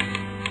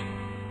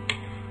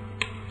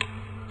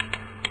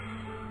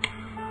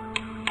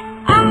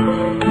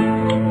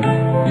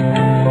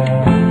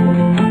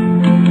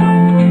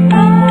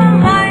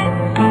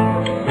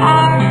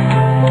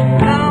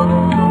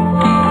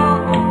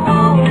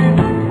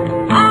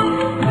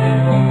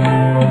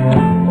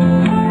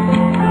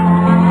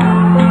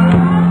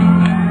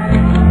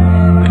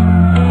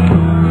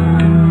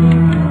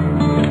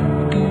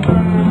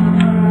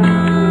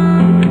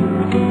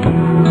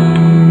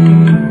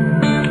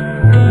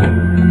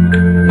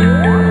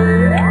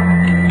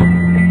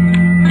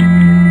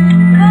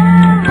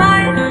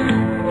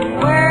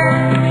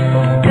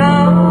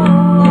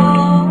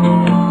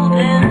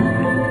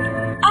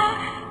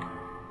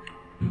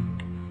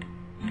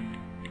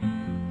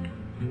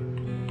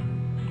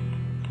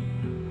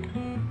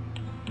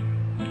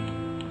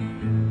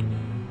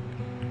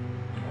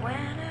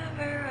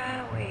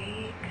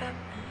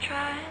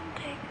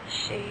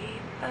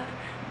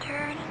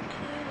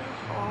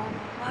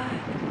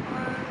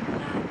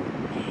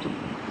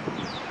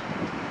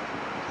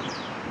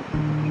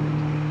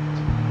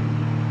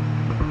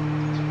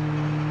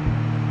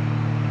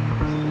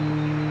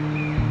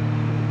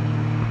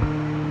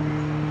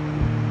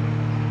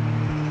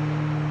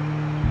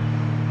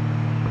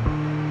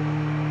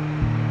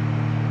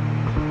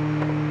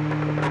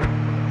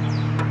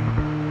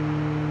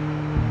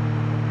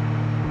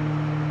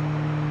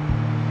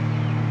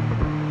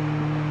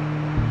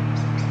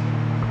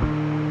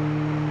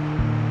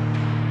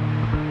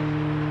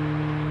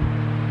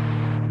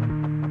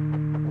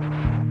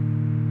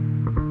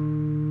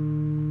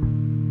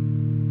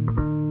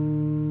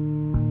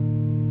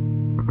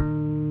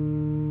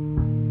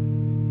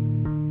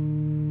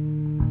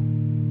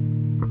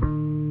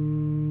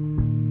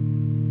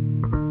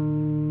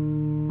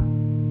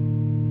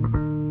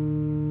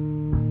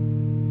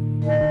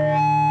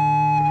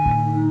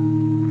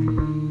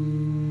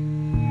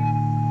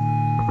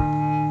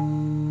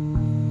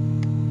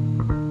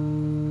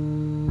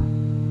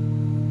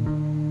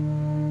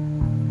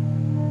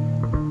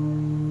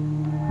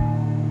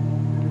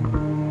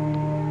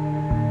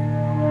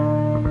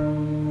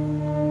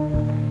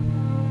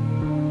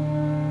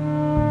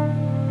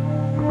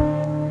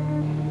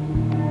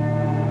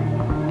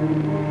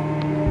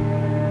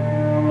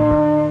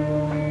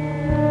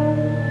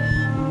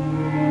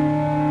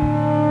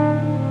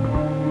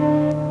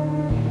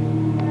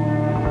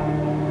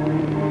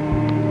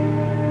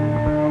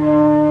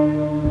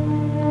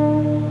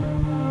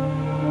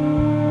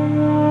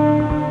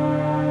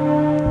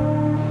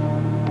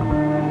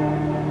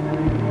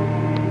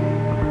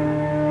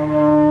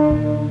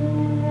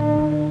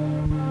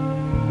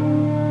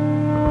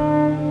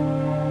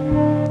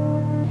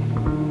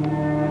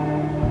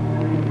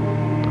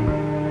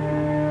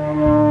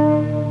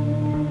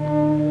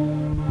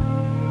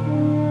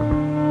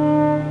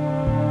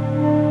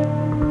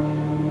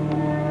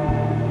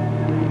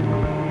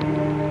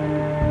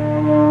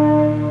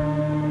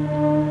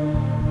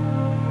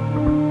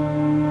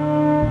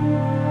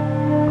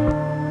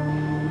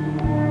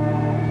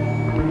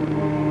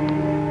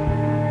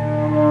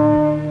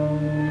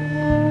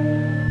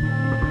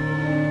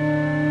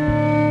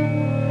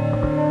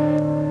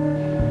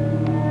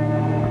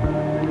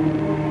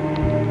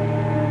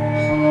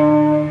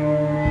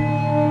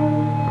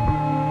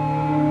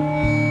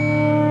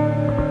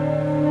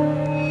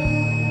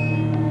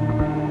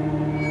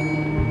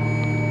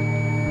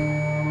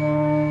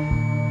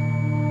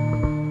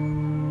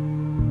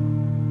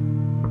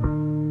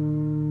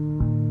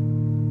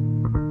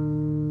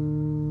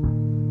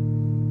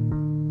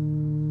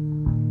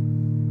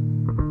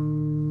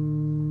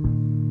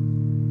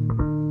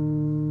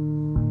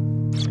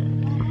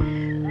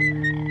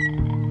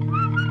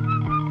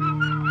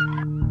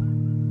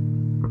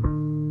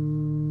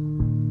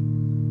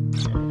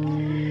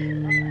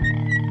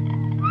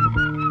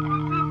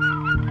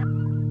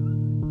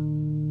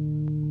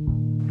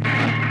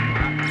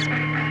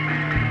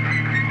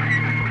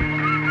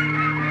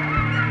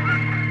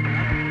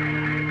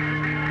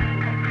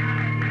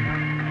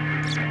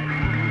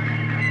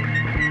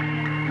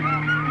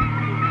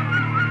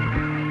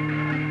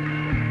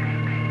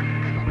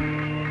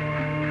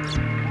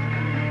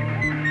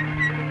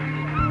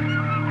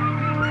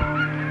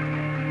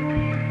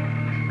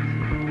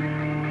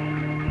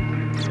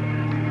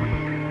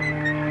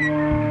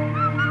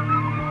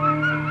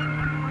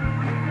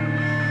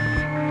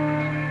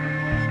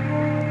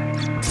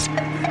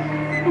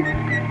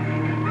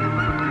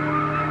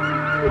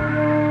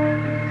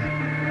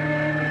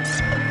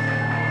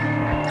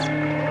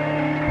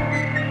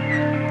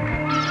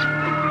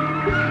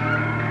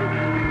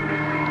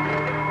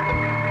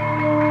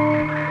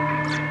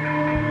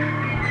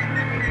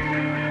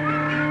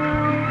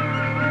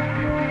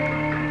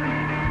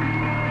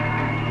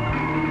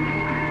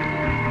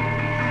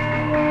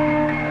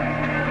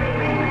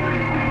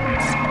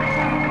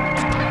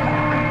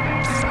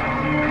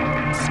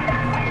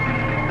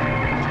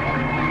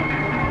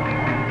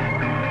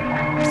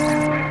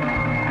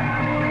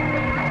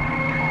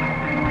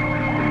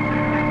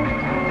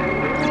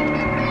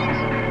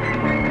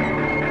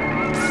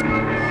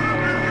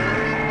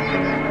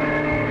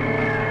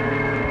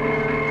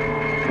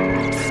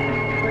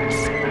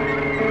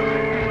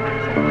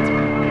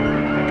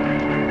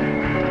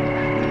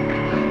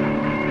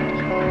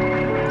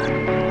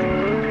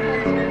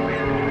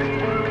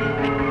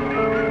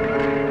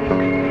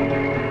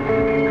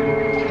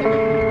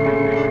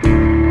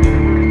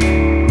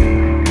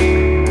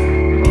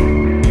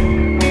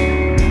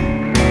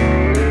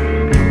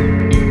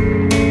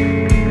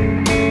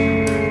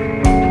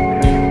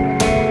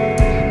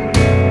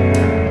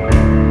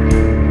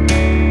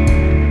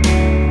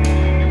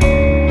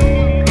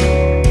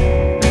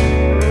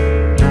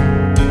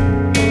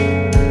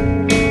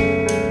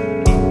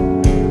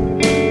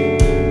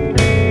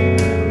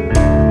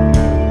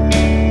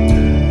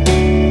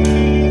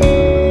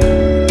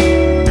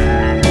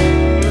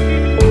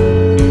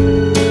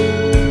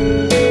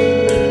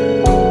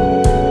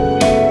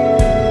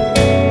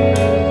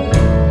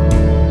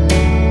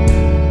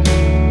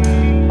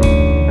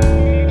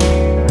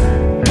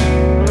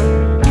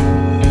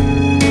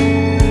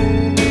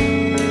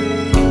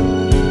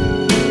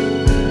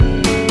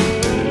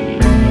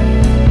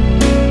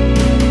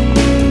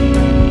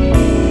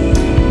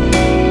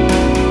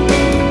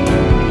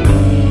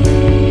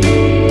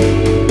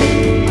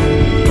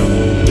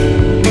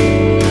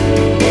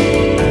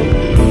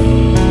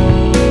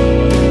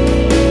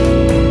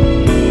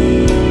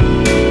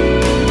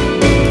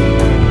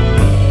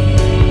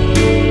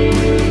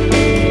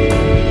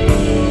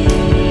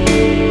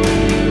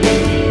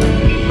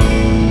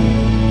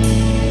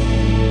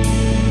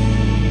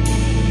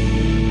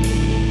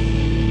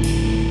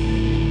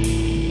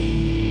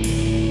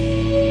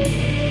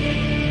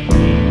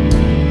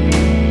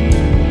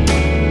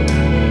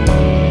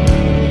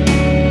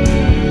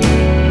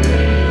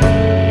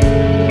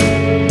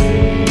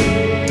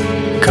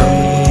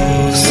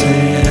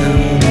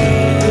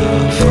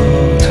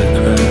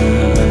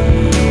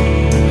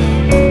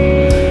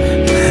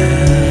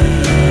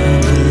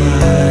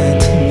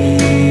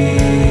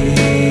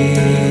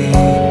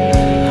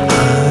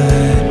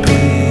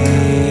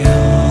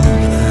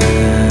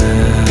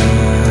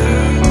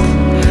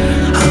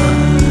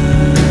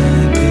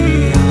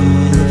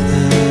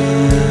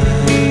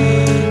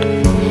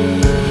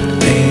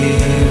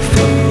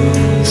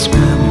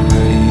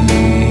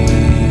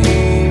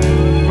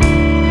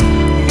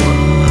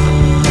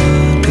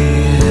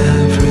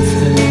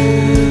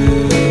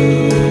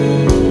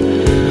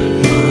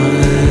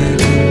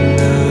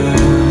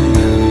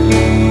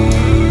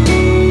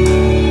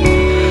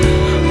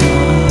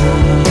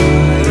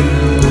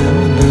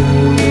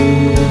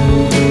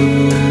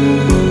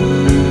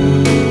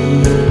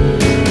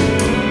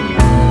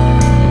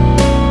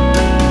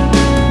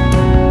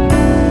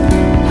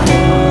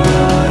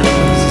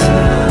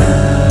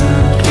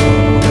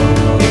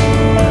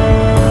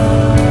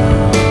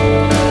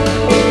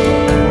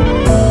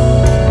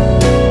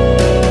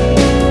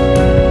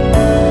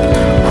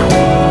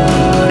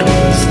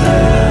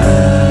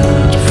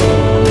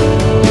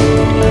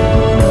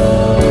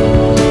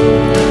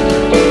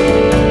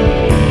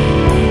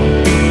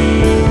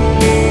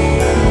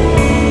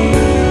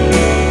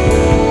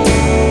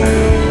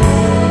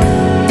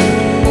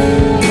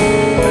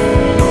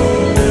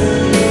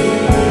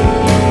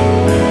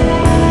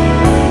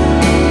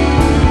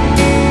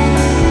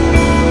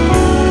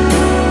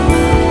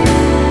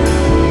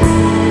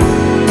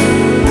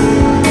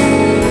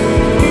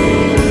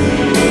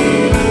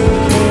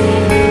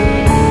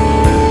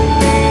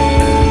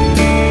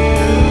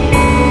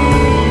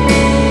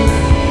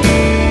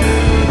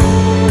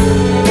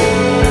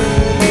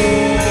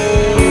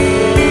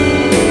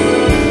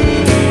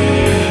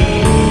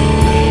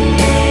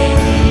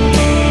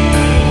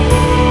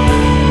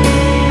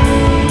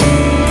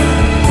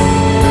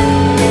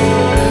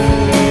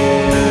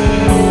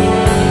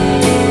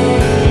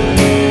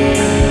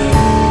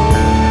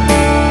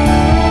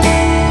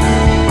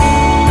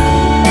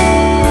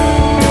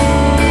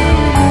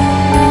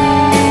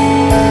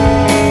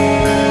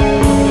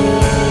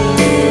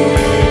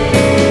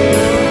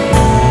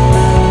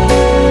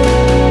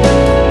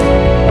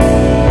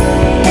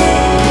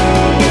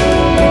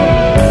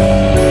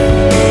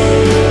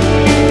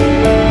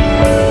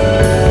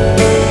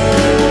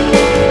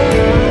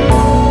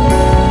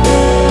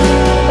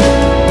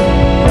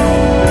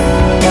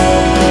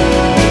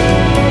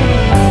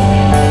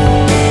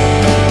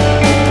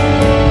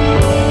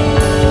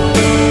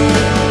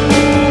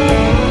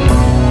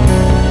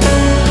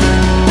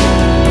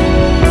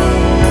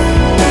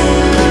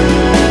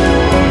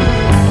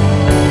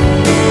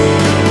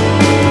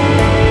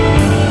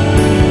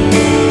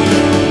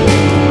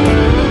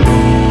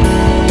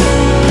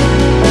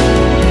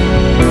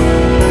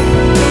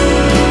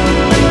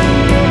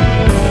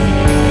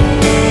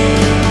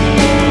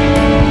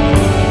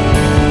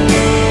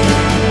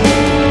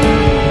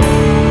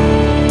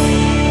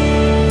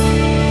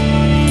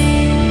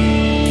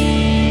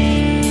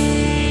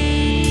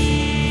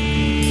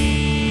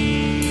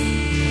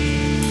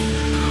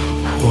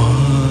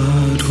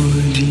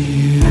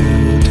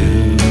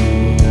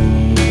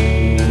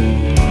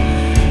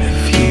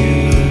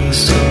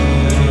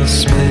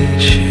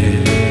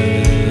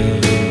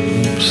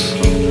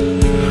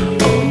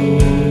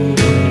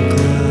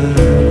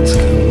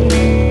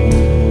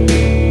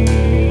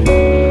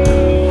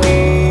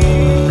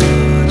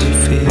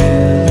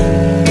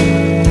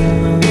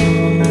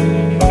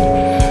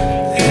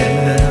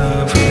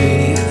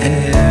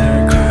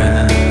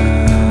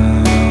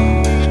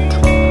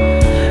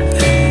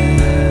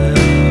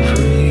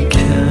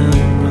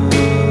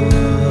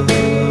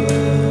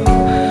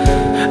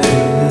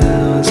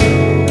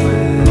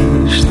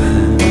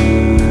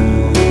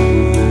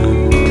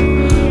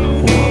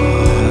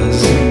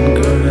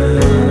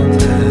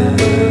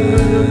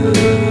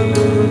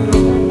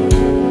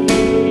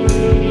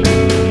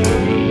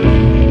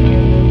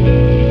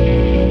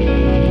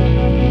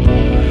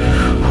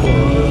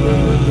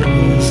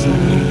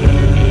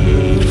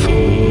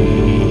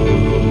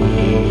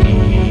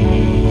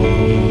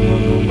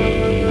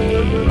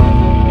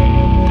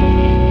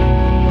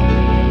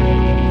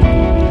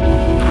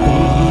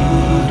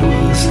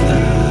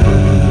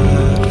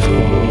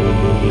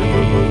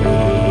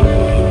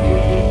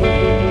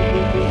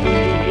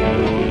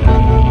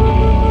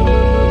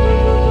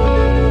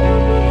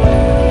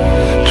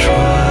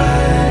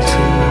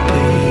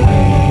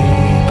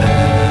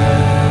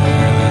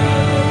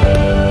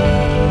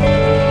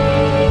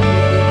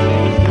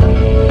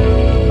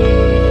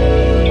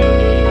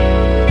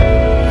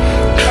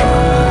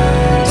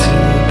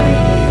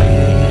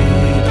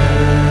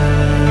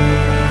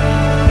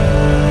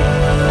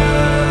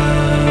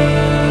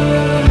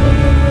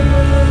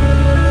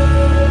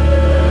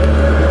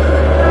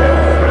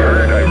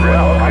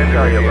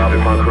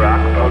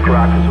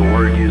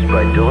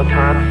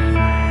 dilettantes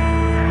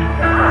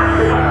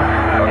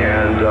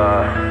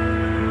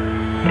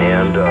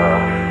and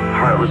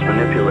heartless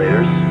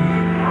manipulators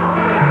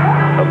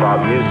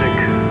about music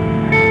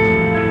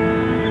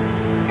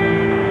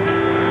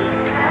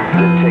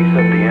that takes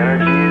up the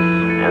energies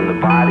and the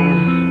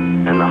bodies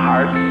and the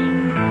hearts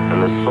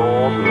and the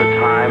souls and the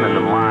time and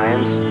the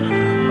minds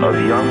of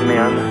young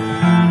men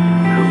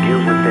who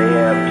give what they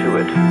have to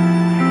it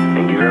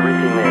and give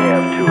everything they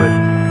have to it.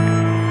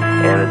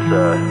 And it's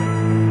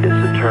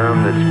a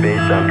term that's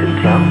based on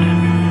contempt.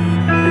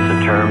 It's a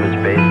term that's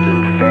based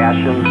in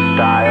fashion,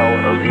 style,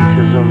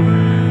 elitism,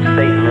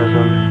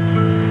 Satanism,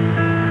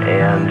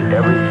 and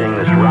everything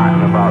that's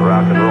rotten about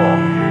rock and roll.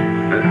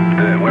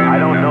 I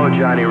don't know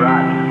Johnny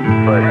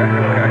Rotten, but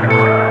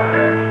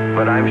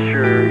I'm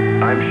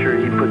sure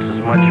he puts as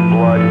much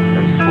blood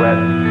and sweat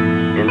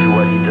into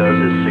what he does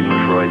as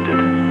Sigmund Freud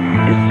did.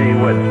 You see,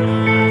 what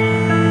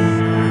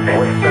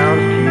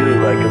sounds to you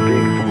like a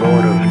big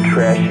load of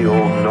trashy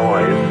old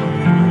noise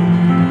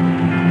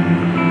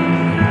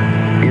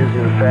is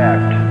in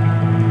fact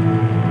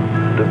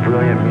the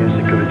brilliant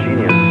music of a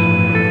genius,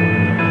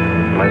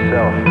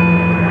 myself.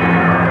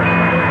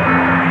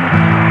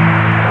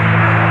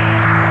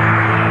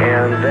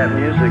 And that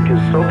music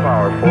is so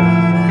powerful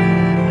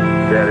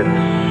that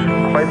it's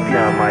quite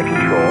beyond my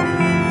control.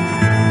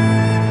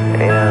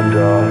 And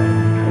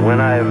when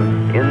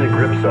I'm in the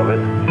grips of it,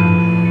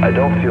 I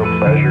don't feel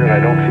pleasure and I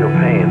don't feel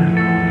pain,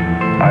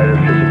 either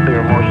physically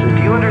or emotionally.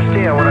 Do you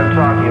understand what I'm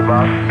talking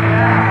about?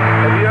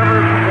 Have you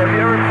ever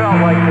felt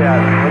like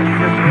that?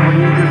 When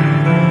you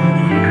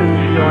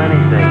couldn't feel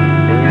anything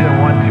and you didn't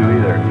want to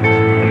either.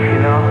 You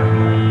know?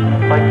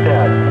 Like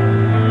that.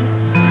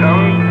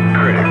 Some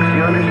critics. Do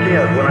you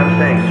understand what I'm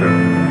saying, sir?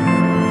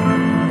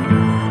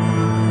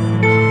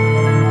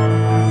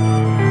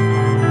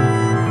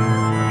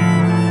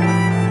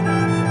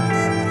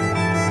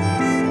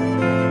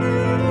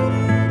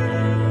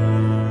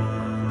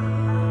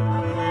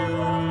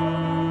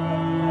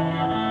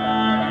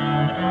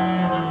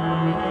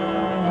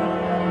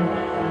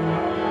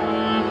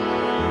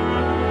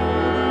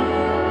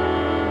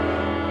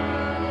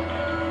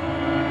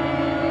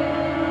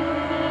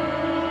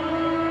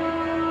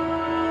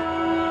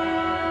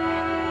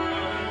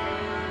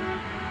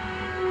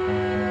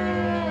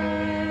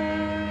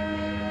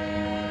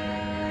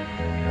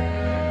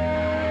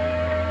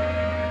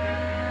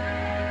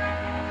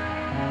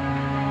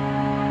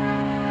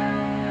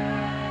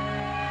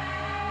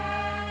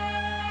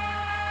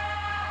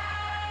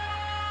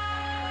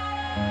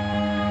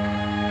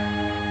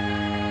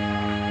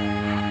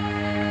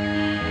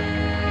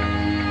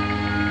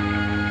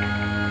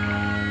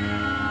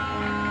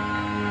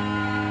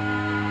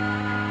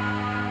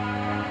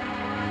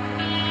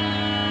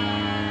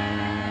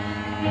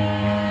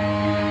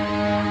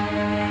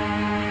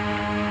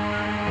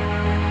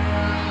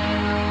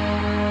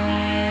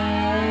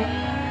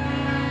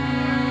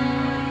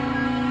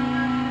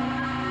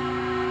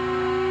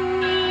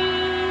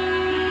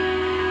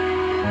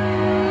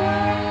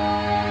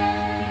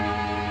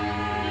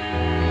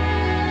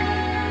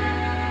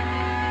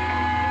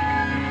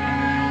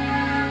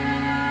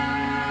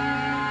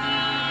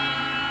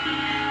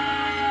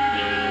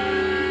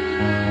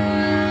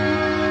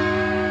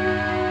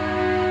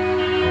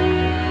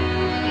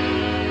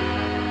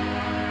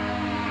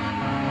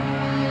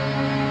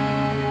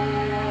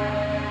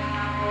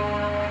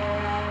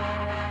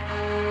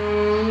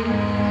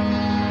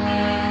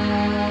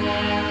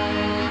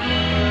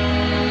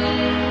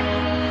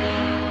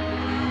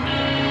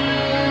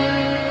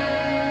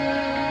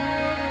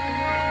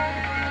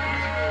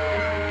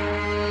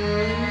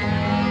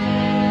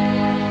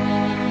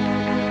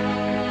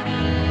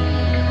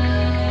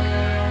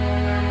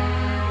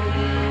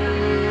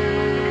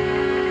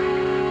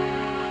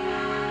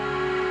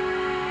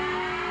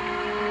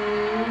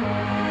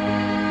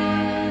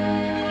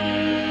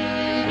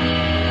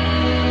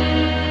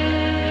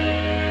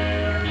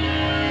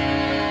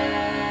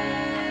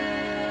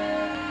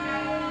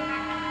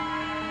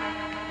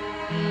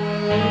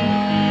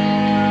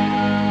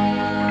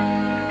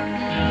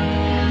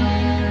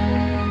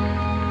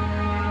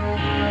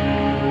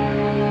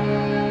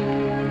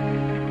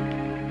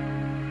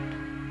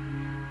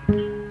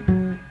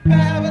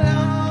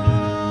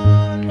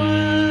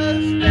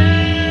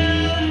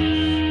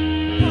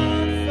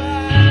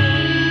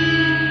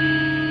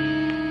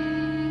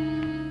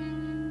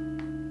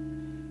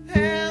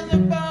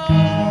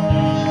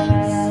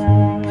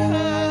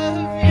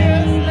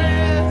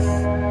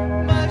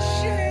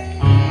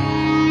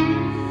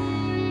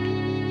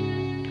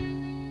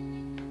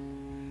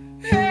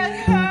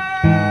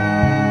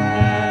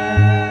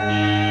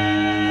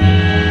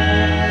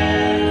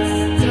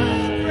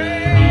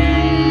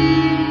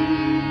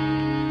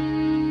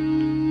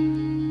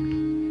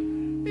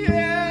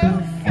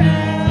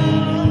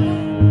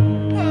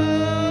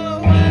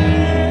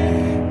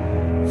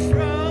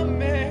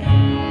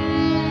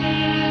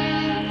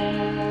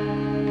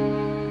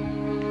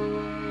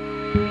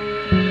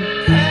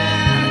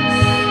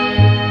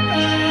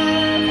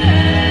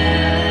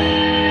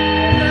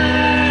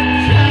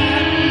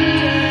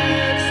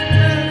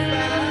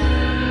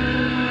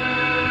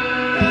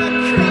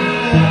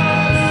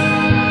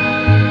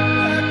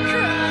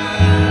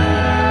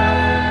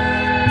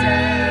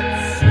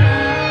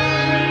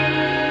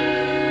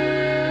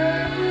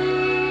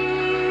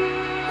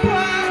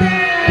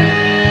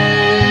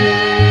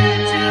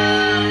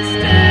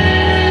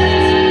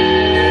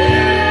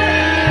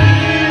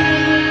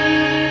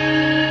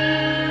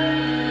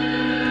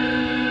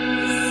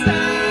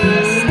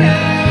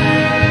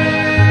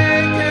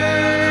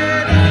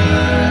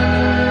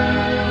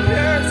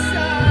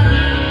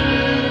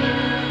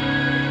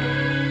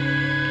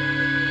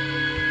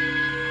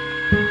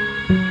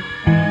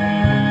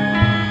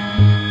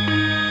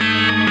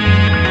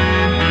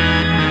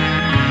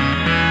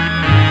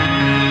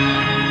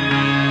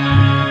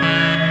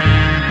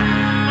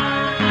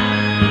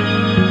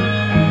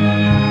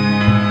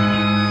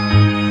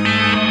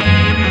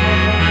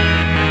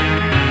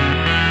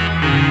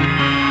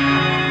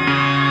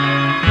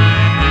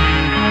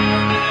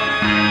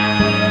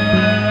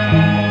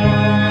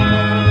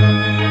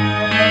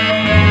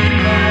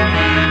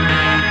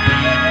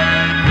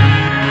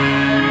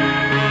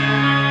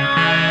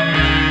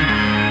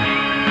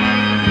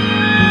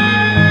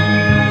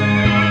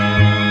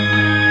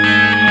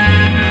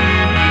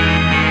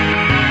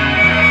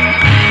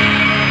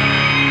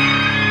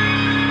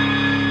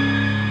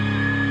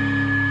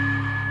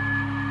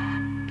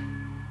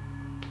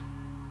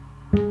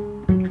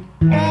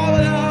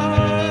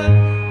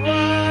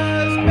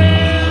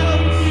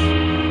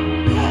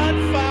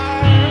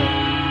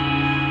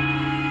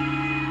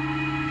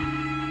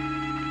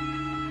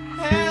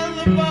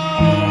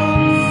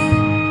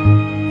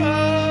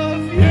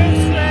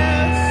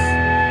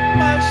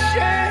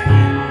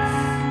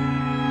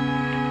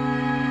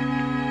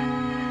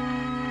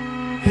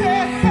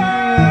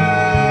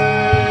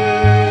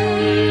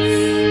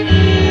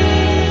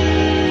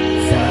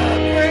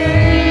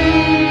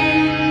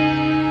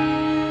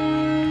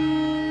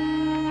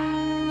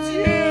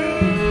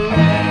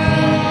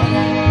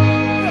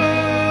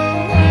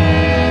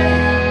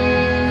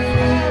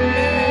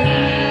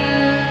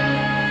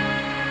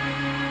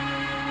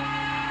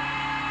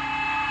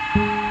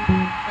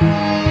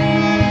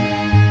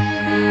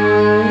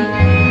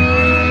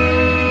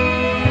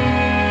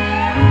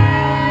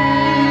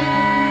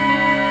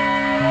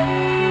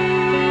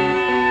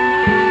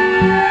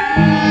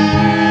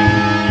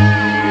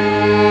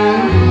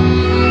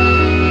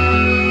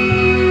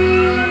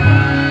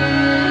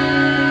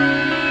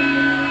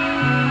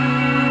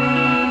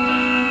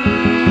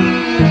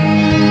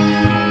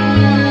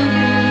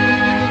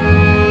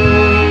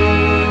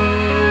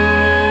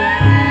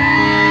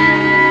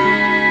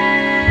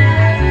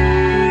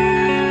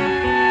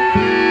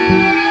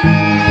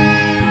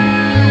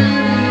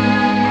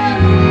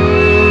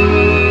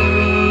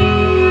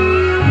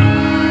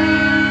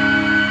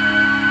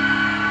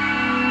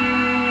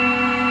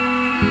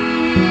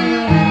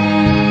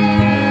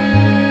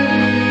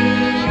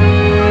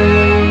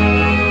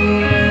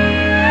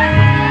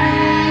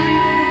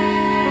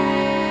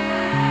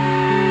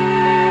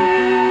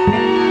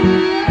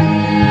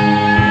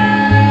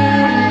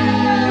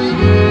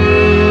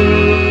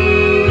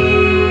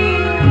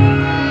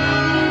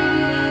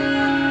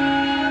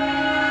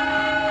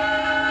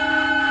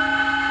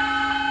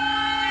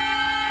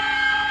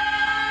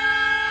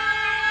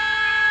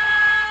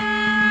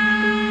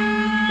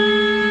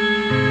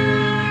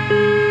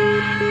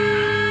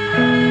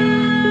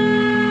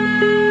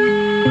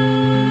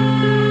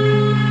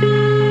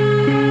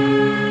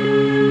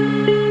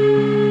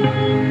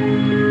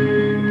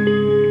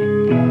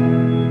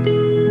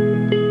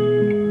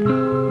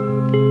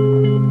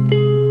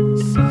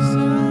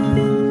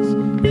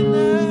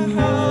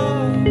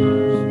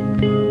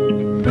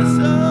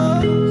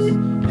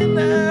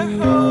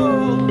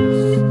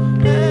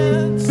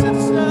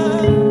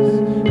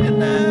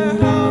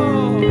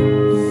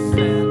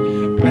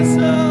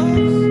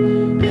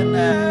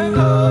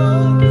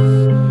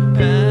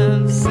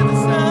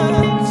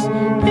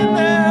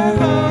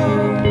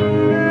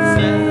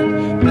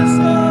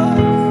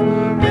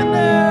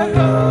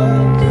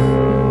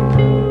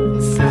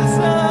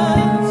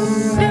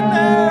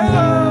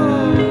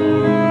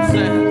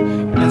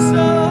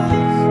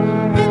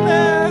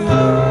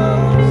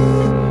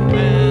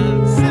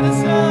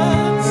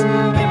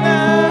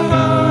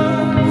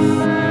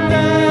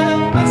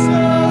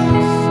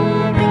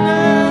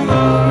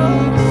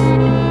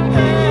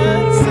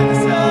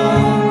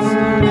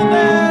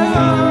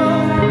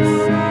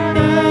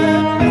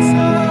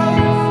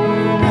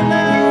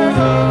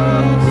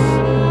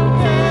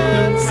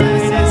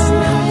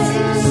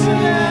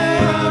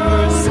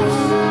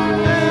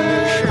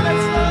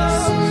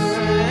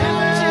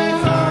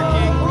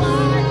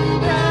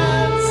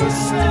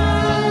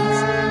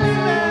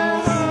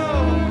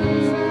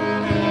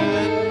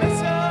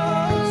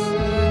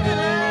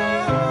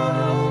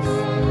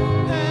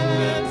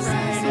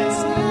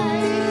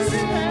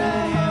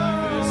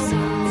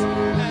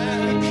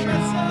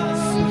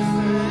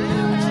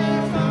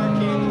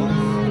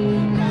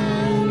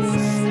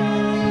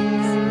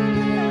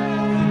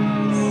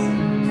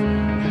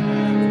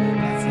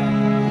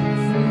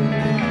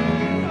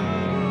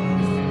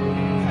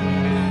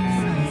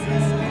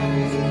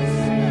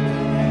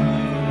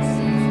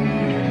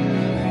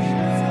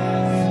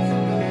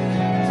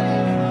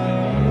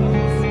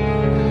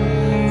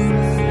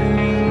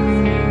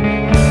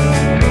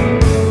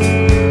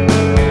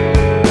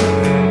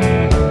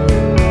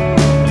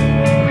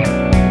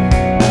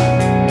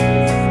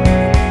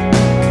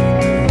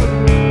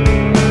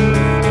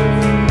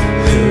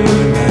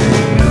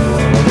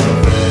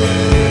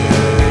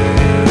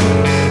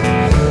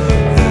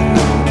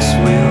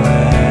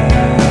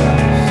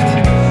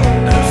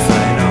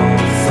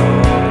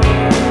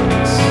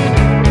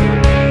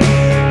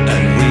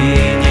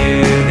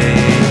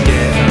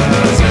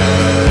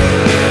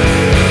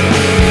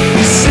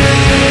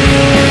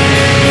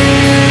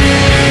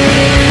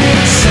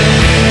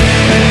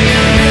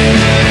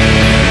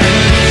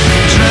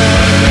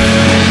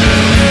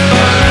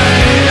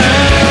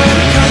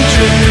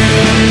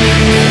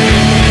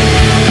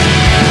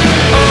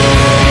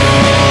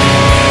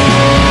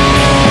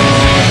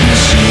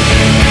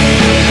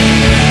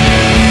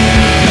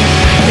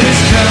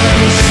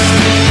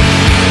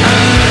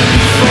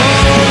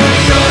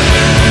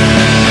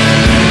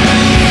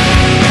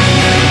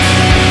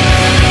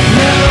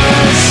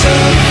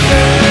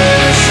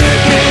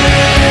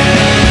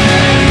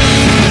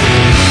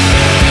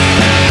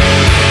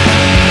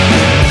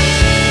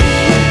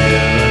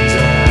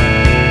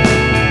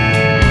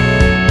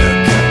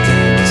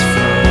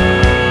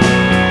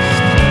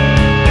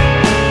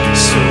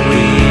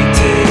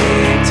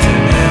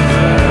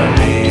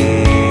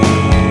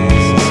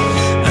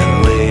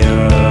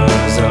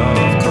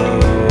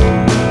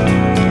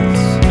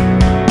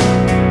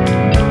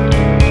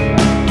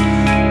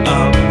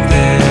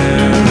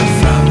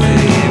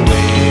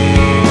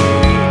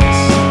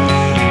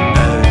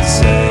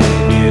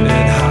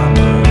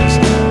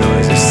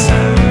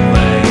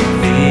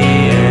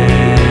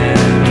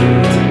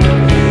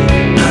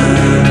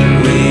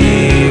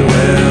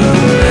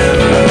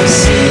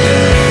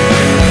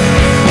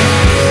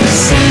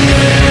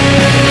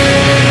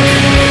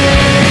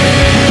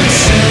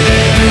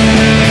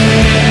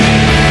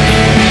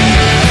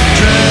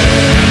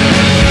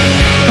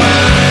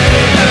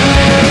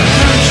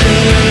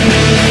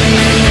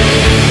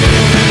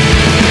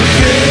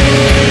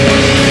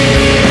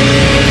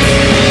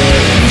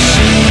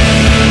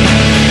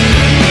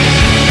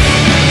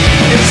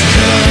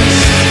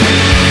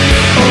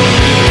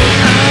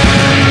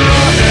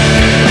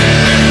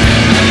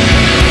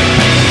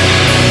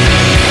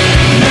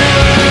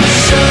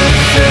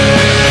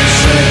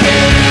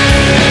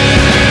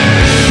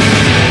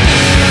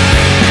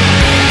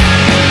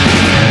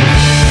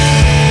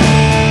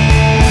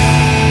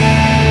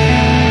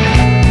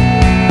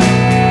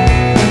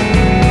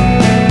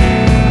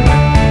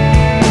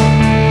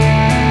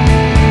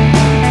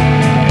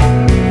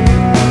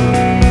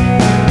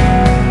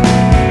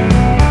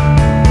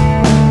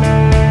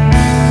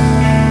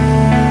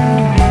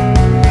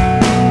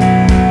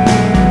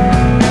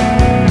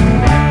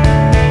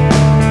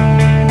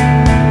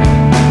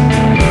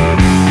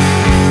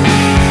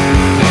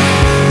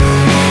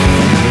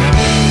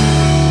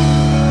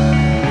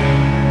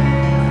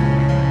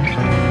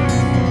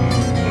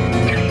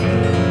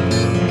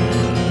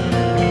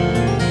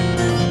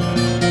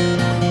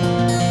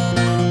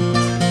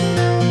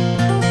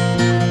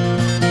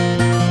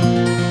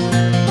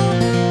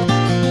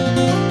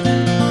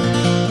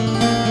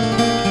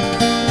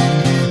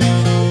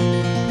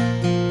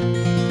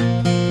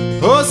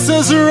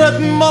 says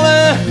Red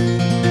Molly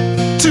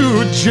to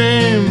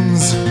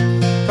James,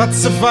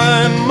 that's a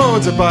fine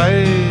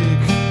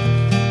motorbike.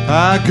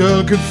 A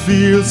girl could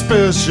feel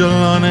special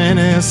on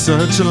any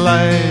such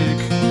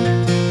like.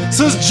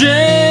 Says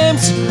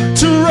James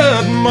to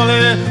Red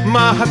Molly,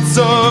 my hat's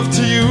off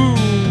to you.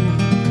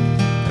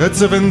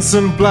 It's a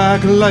Vincent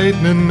Black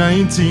Lightning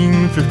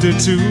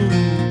 1952.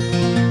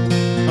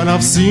 And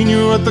I've seen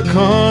you at the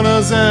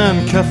corners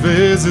and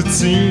cafes, it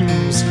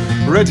seems.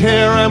 Red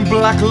hair and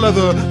black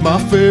leather, my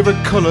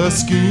favorite color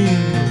scheme.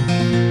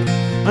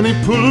 And he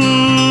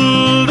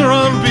pulled her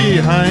on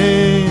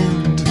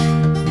behind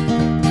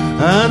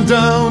and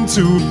down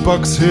to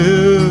Box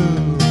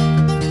Hill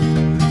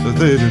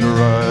they did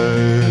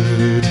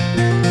ride.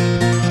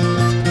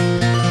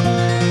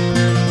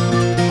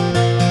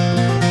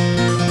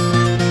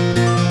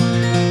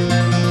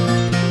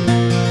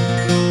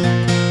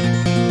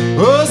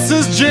 Oh,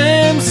 says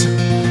James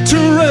to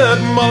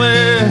Red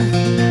Molly,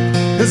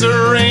 here's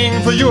a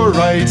ring for your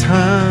right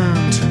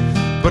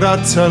hand, but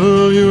I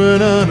tell you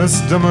in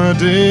earnest, I'm a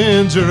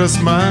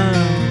dangerous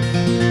man.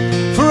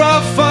 For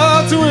I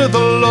fought with the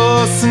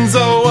law since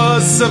I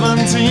was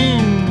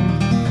 17.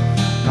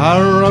 I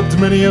robbed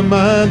many a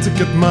man to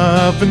get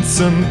my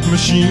Vincent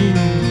machine.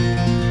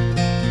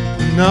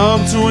 Now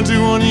I'm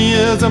 21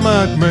 years, I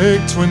might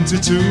make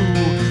 22,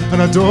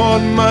 and I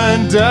don't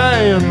mind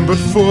dying, but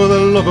for the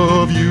love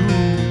of you.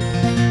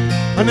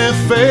 And if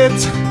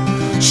fate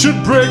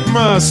should break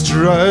my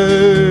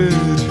stride,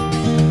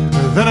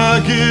 then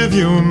I'll give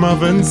you my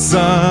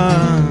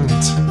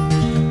Vincent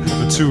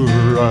to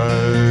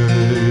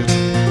ride.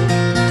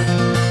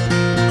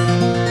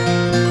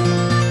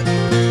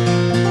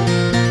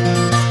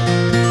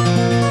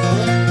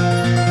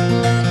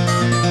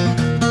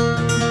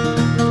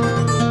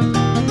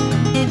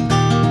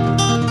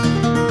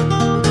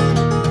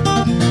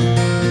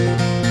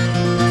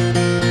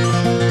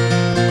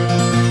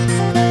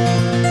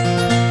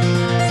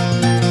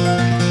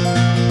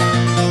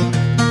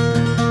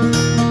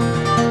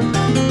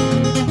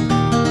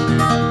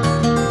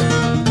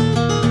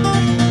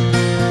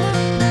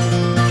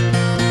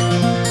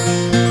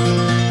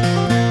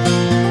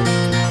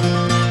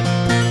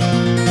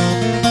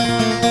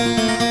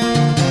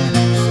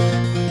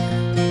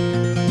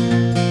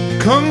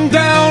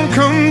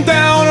 Come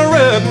down,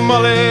 Red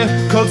Molly,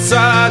 called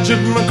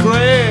Sergeant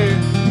McRae,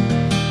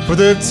 for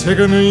they've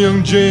taken a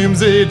young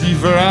James A.D.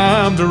 for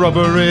armed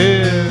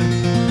robbery.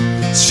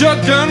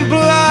 Shotgun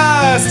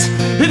blast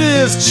hit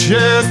his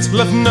chest,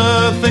 left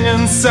nothing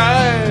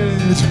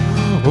inside.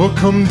 Oh,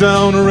 come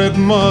down, Red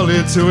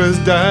Molly, to his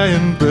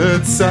dying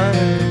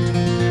bedside.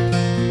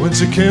 When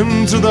she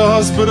came to the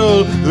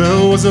hospital,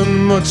 there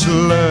wasn't much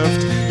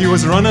left. He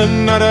was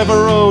running out of a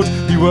road,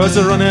 he was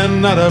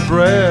running out of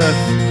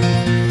breath.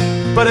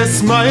 But I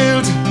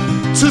smiled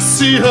to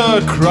see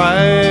her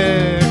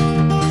cry.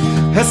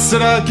 I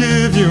said, I'll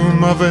give you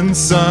my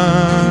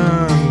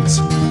Vincent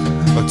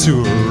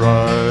to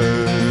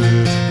ride.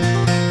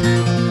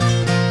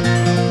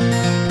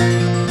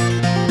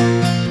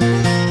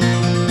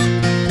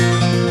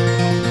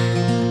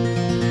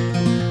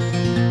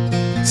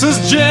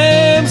 Says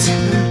James,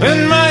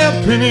 in my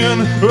opinion,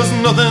 there's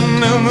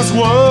nothing in this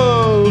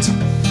world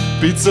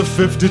beats a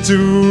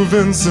 52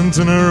 Vincent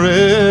and a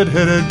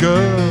red-headed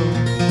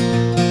girl.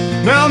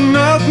 Now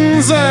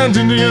mountains and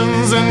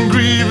Indians and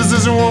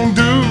Grievases won't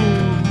do.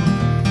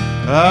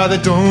 They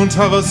don't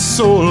have a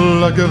soul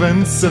like a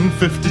Vincent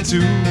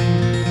 52.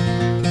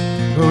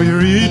 Oh, he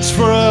reached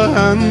for a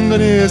hand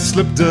and he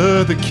slipped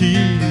her the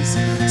keys.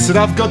 Said,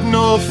 I've got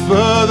no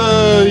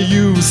further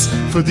use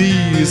for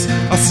these.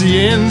 I see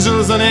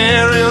angels and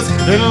aerials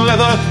in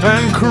leather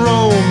and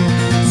chrome,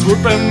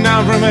 swooping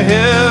down from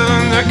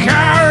heaven to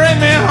carry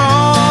me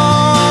home.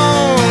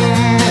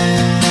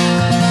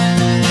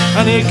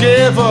 And he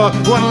gave her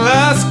one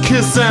last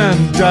kiss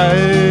and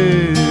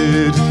died.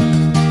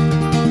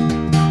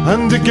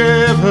 And he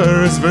gave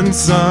her his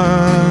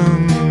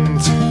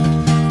Vincent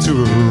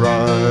to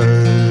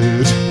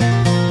ride.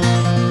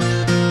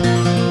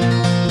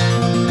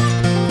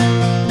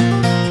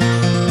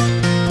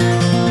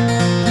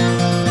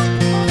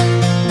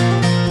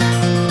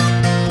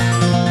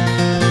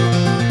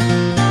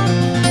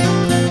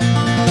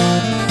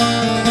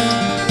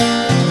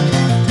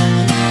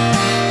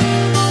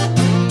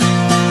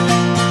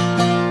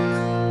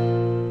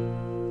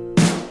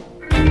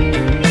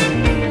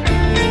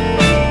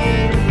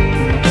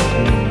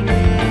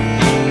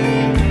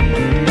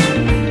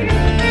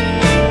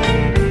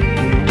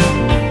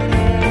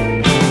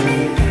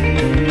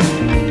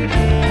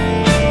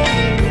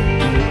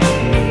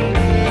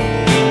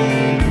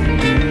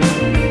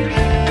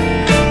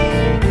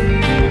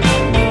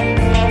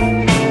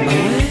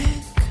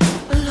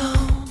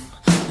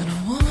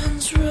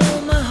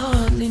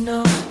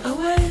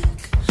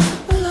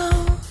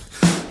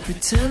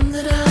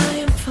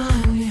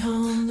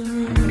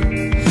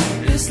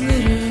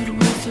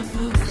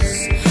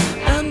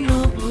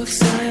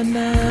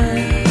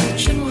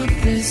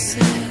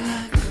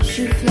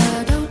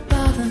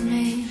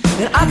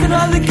 I can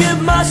hardly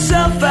get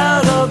myself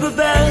out of the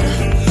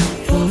bed.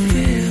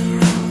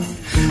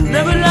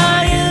 never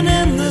lying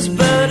in this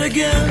bed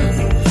again.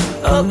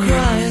 Oh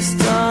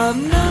Christ,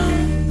 I'm not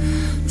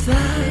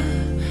that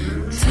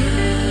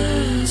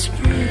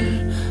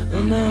desperate.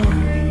 Oh no,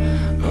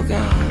 oh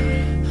God.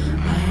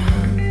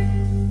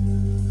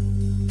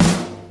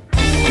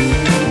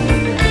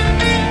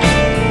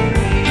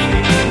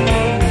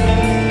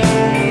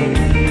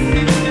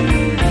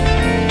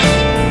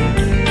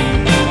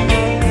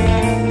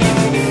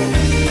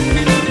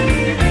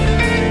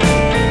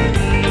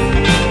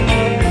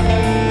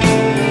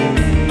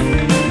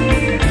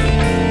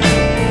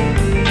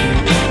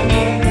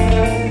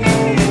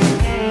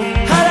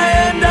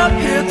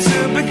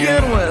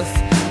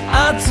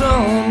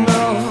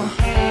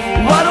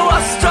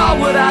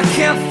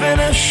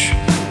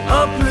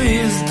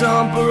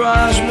 Don't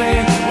barrage me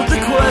with the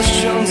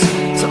questions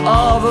to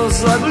all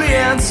those ugly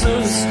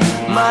answers.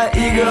 My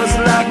ego's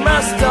like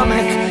my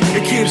stomach,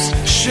 it keeps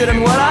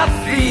shitting what I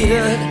feed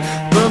it.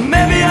 But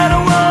maybe I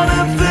don't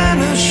wanna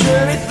finish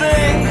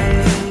anything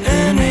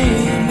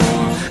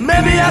anymore.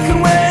 Maybe I can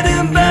wait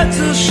in bed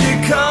till she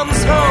comes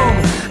home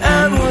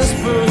and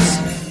whispers,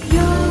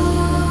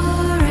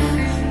 "You're in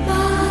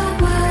my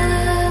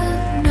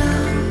web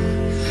now."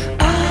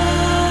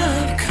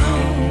 I've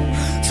come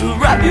to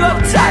wrap you up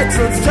tight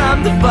till it's time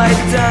to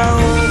bite down.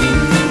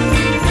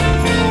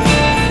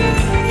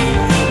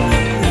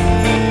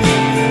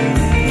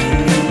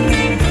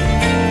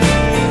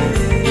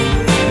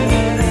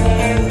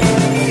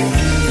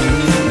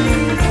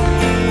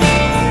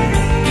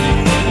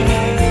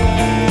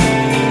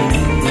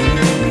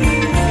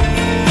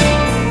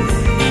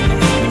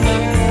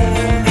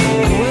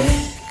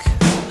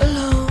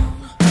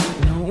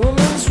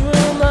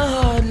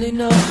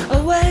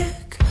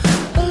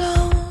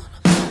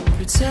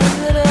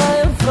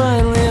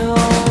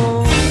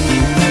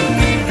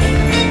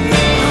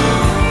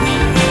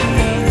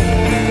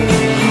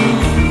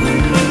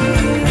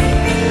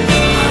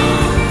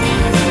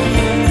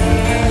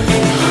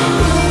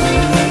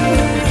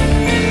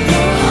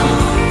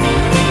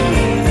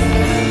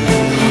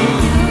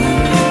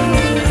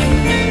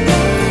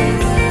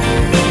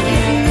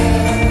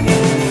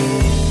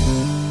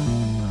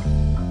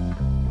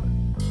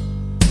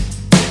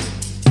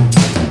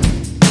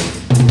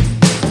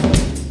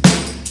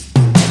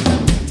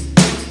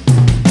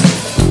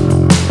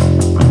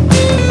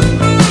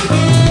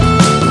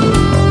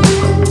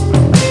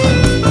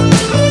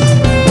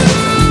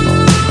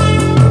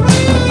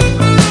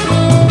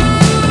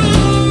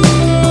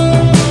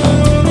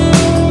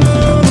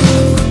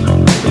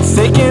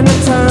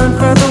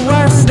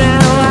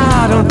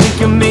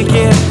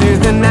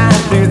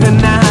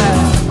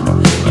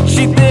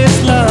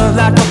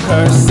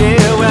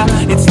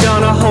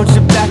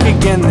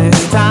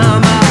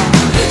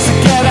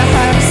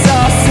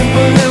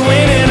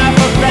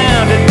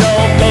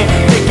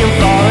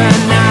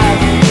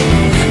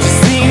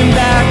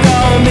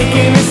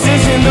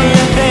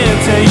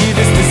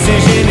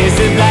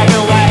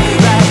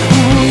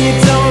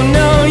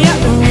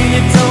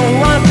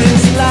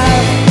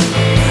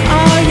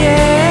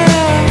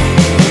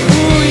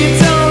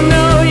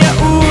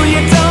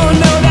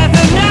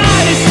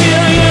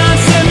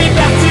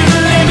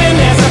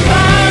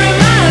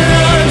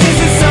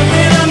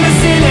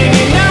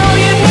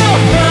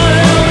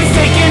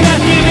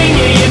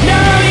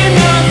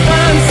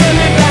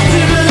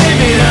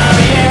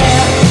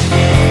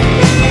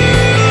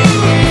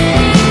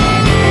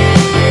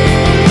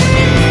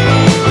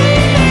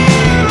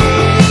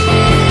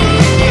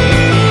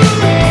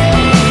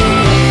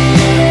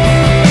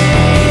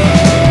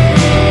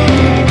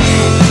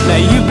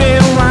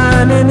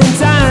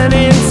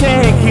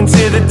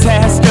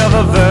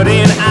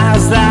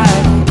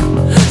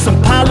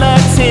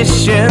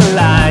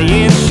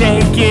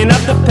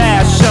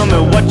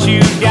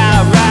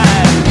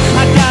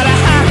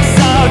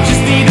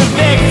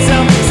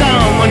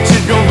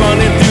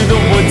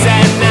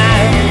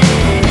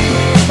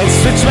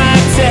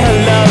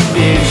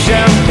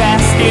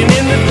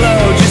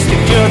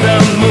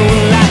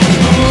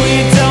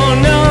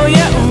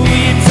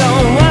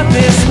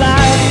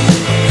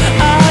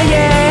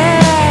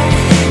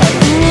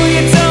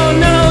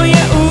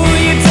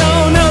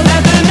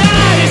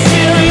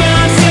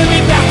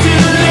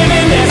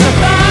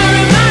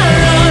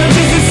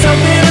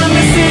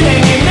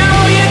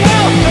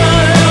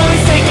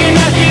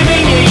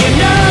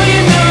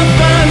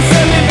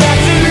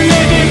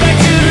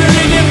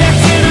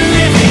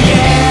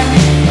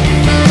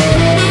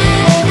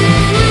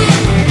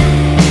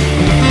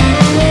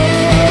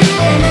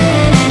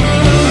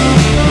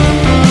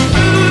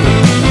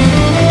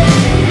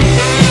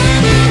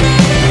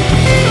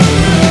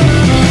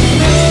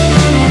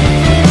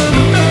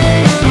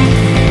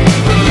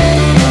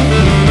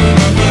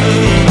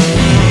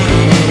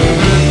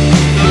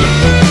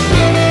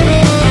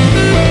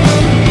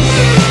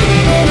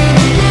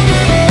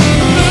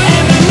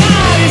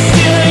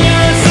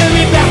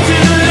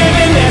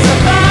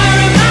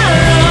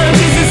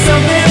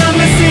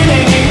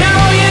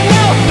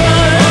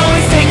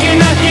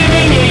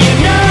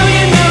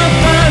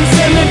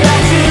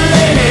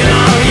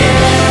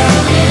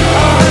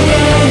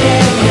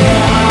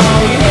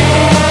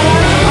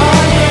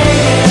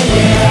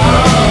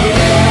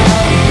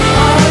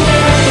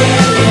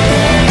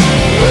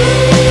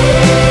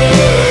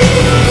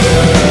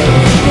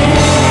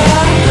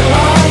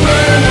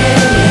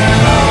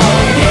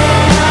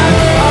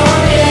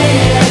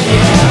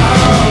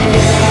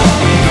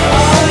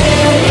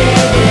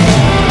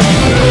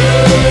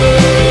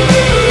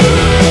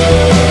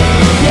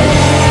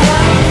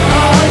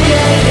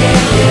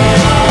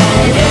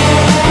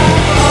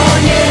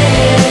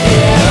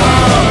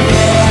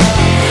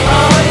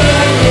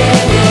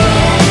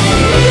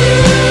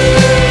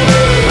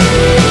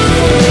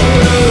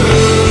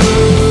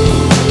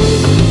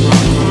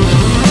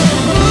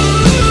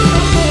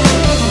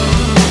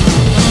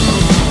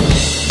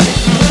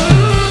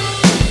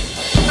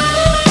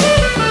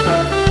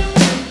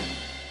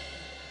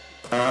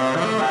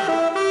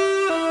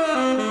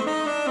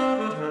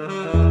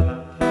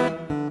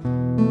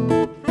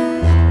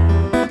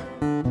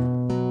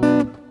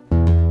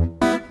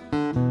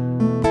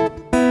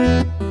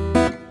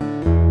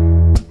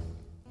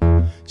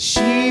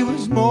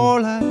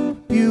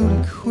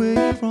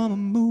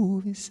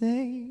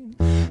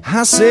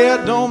 I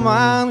said, don't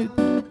mind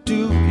it, do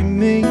you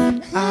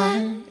mean I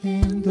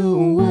am the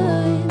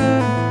one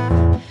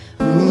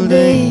who'll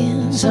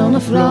dance on the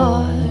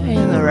floor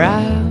in the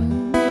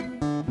round?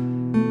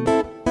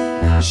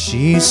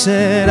 She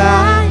said,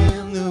 I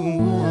am the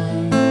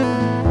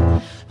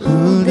one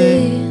who'll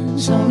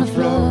dance on the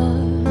floor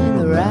in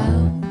the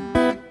round.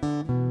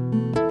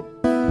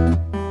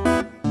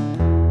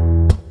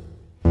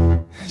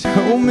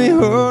 Told me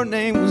her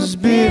name was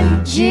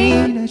Billie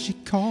Jean as she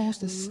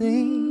caused a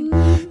scene.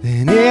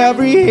 Then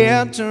every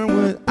head turned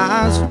with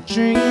eyes of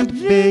dream to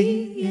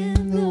be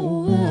in the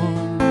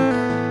one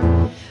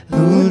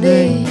who'll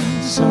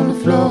dance on the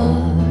floor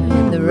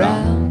in the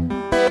round.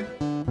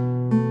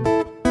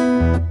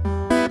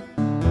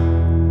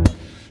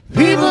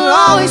 People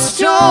always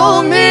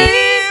told me,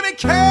 be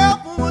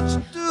careful what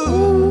you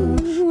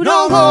do.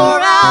 Don't go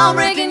around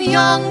breaking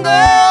young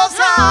girls'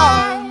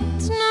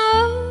 hearts,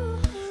 no.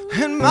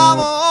 And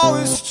Mama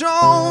always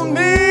told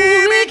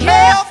me, be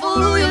careful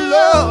who you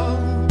love.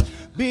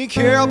 Be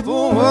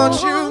careful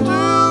what you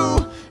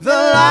do. The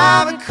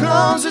lie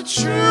becomes a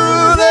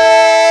truth.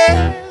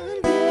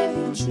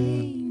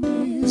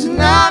 It's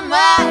not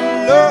my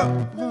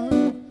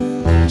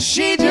love.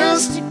 She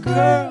just a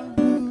girl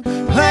who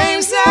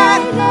claims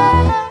that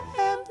I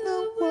am the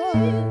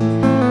one.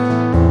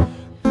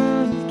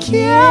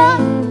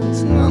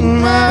 It's not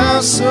my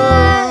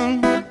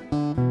son.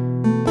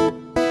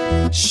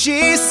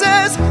 She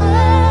says I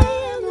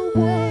am the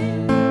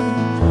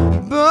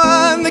one,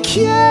 but the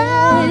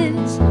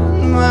kid's not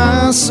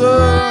my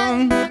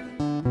son.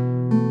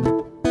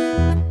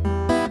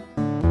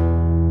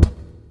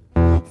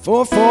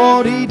 For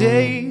 40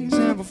 days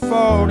and for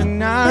 40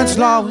 nights,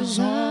 law is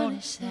all they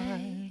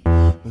say.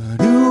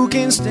 But who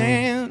can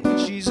stand when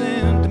she's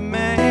in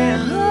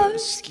demand? Her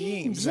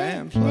schemes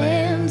and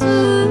plans.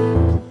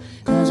 Ooh,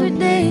 'cause we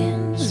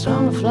danced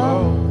on the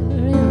floor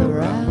in the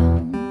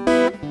round.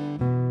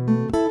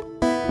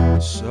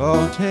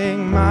 So take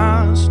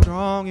my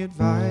strong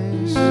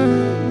advice.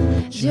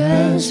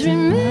 Just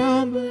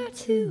remember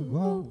to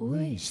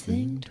always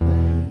think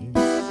twice.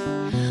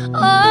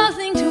 Oh,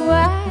 think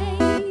twice.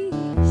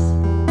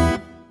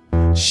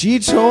 She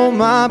told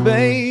my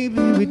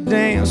baby we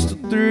danced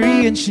till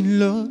 3, and she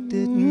looked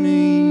at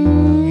me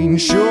and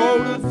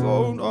showed a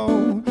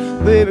photo.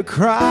 Baby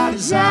cried,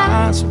 his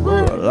eyes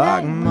were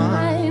like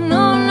mine.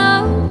 No,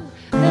 no,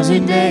 'cause we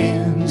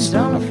danced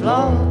on the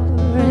floor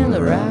in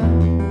the round.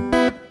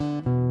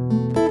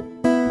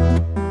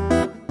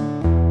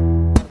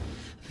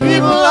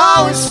 People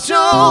always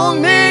told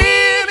me,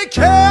 be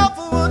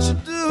careful what you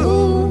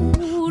do.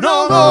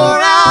 Don't go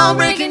around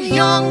breaking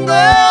young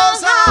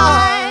girls'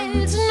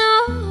 hearts, no.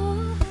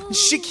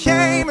 She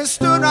came and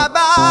stood right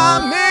by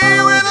me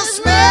with a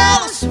smell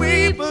of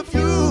sweet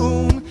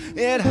perfume.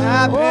 It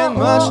happened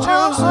much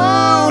too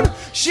soon.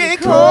 She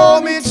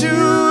called me to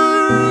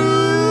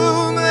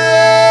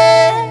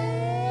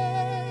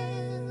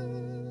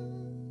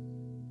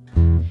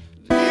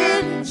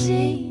Billie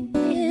Jean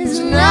is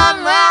not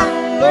my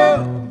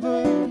lover.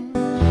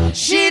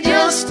 She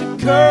just a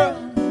girl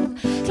who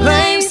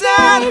claims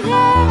that I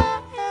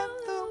am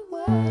the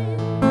one,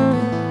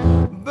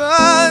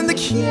 but the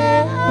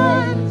kid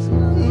is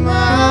not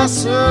my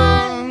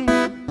son.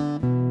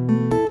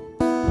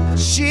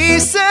 She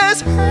says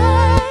I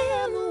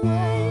am the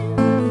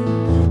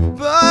one,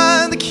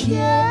 but the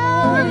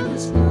kid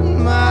is not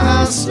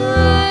my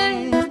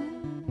son.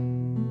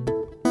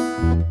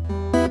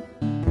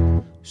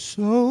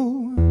 So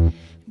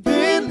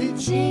Billie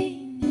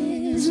Jean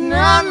is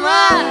not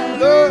my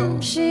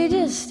love. She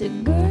just a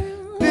girl.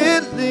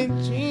 Billie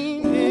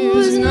Jean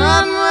is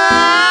not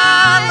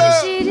my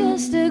love. She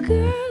just a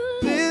girl.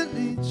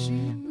 Billie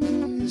Jean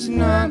is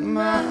not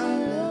my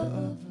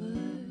lover.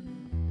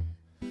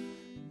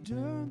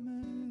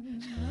 Dermot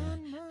is not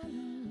my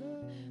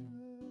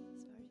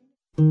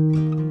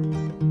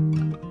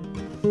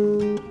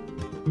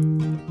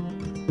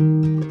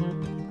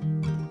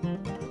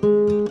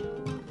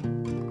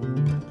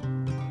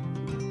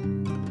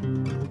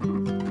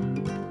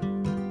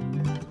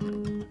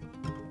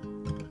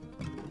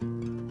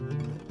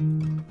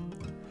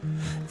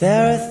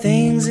There are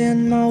things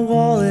in my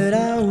wallet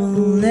I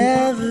will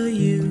never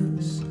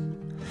use.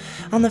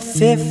 I'm the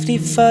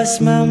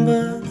 51st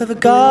member of a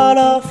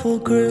god-awful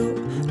group,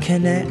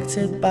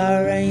 connected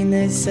by rain.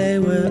 They say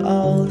we're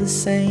all the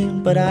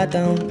same, but I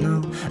don't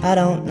know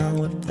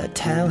if they're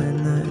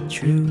telling the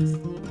truth.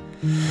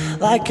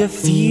 Like a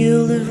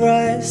field of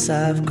rice,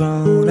 I've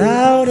grown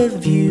out of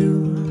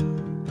view.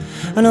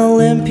 An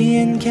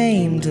Olympian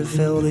came to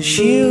fill the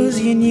shoes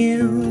you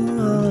knew.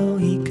 Oh,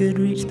 he could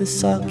reach the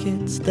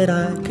sockets that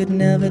I could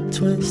never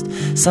twist.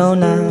 So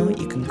now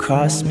you can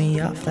cross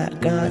me off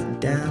that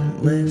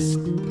goddamn list.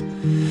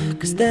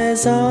 'Cause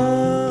there's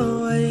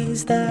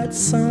always that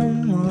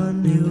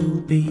someone who'll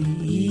be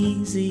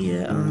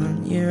easier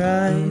on your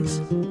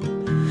eyes.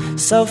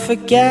 So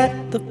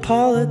forget the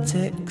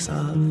politics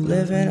of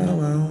living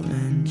alone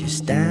and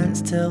just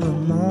dance till the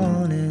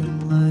morning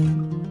light.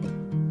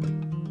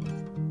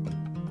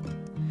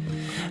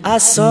 I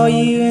saw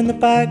you in the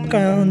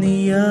background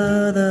the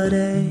other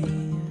day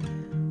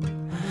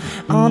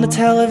on the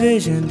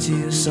television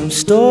to some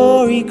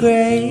story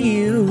grey.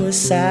 You were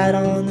sat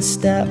on the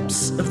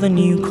steps of the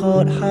new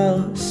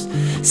courthouse,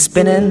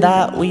 spinning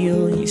that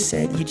wheel. You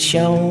said you'd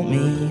show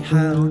me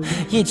how.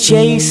 You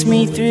chased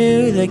me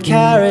through the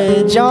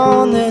carriage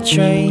on the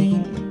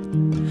train,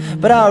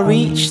 but I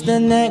reached the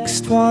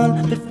next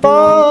one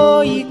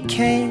before you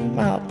came.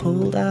 I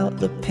pulled out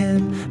the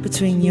pin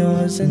between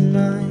yours and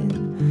mine.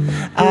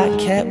 I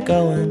kept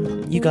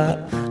going, you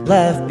got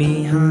left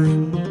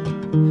behind.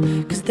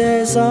 'Cause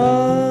there's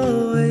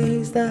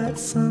always that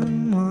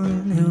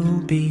someone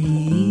who'll be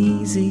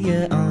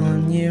easier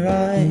on your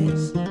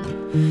eyes.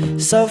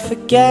 So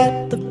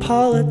forget the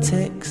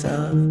politics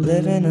of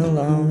living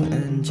alone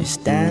and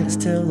just dance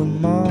till the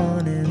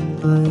morning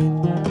light.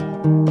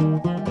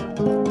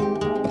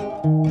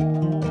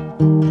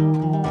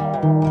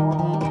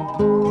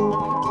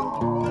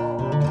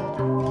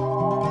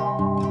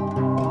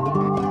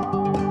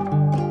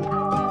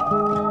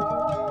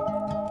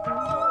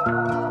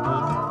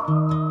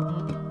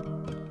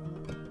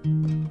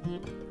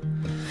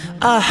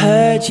 I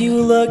heard you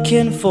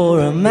looking for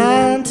a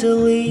man to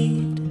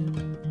lead.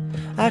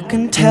 I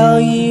can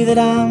tell you that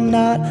I'm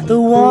not the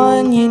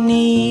one you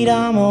need.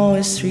 I'm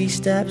always 3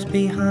 steps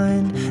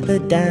behind the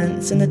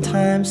dance and the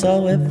time.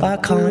 So if I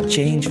can't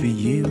change for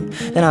you,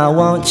 then I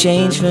won't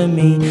change for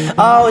me.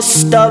 Oh, as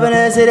stubborn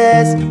as it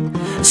is,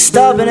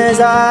 stubborn as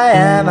I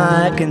am,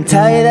 I can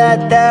tell you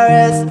that there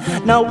is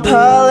no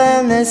pearl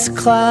in this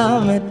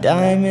clam. A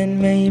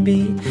diamond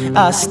maybe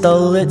I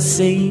stole at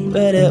sea,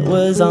 but it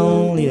was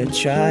only to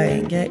try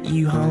and get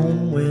you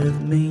home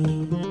with me.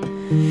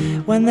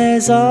 When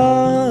there's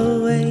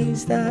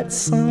always that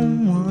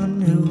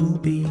someone who'll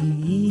be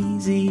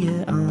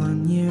easier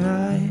on your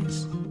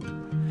eyes.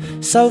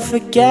 So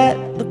forget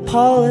the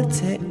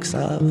politics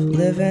of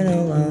living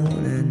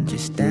alone and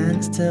just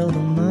dance till the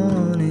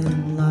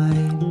morning light.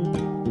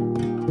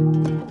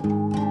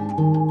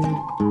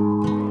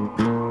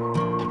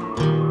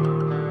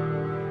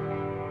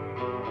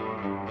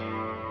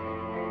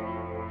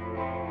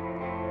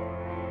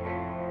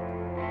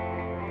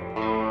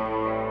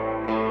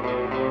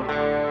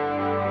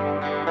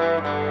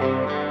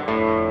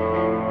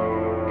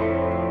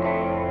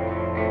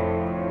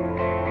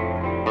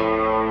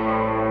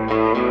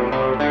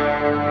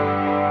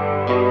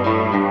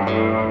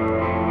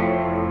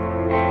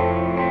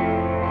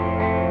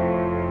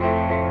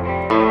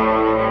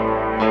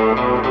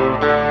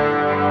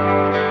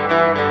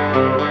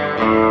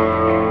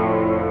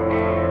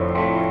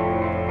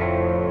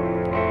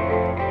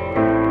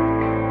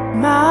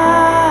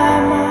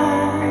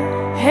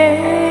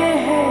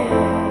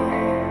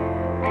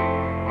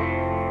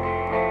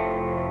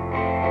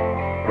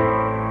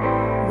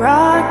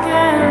 Rock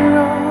and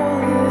roll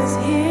is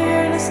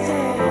here to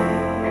stay.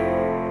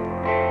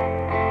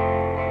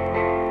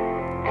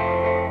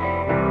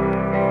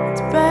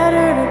 It's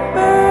better to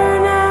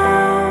burn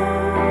out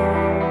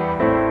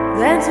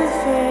than to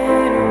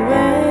fade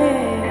away.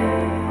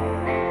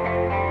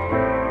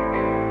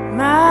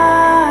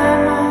 My,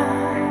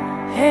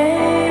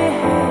 hey,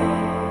 hey.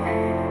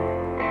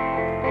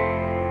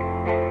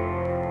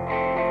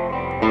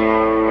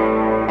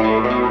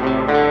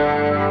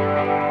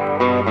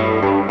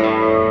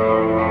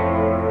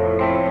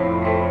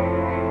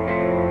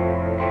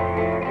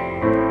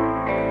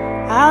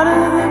 Out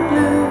of the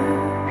blue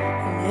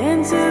and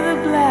into the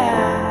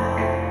black,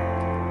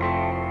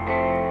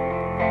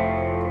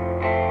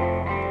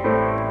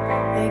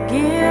 they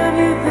give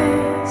you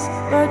this,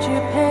 but you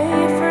pay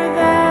for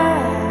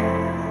that.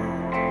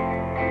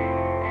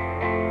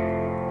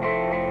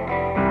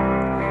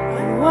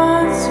 And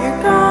once you're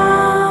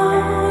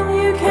gone,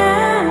 you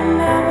can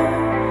never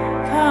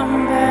come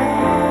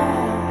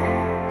back.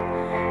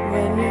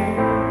 When you're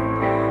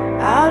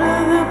out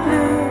of the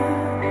blue,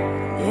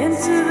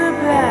 into the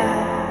black.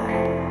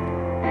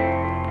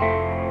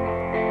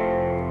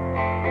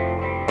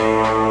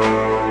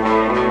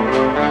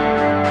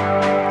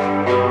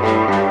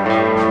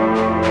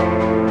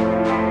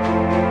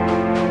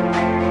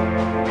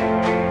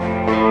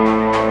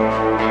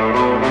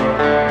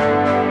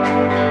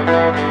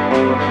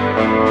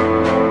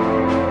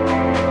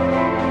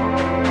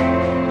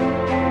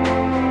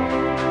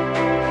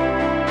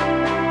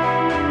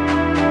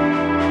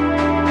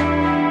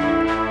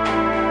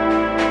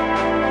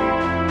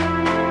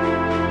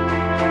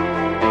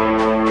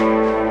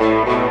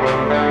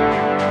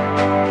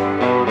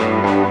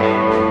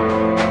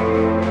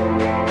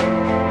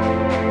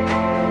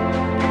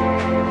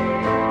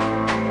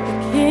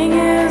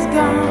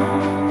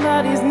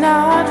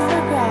 Not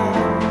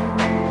forgotten.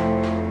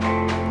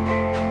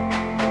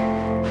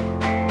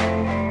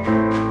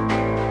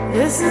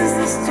 This is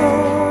the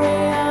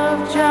story of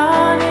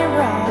Johnny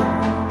Rotten.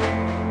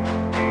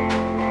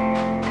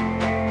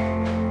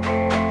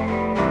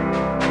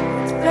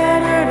 It's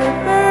better to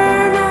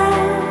burn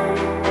out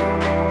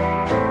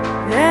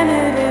than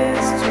it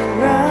is to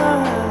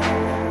rust.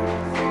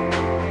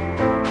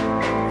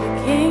 The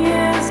king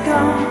is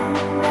gone,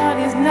 but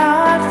he's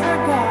not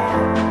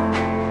forgotten.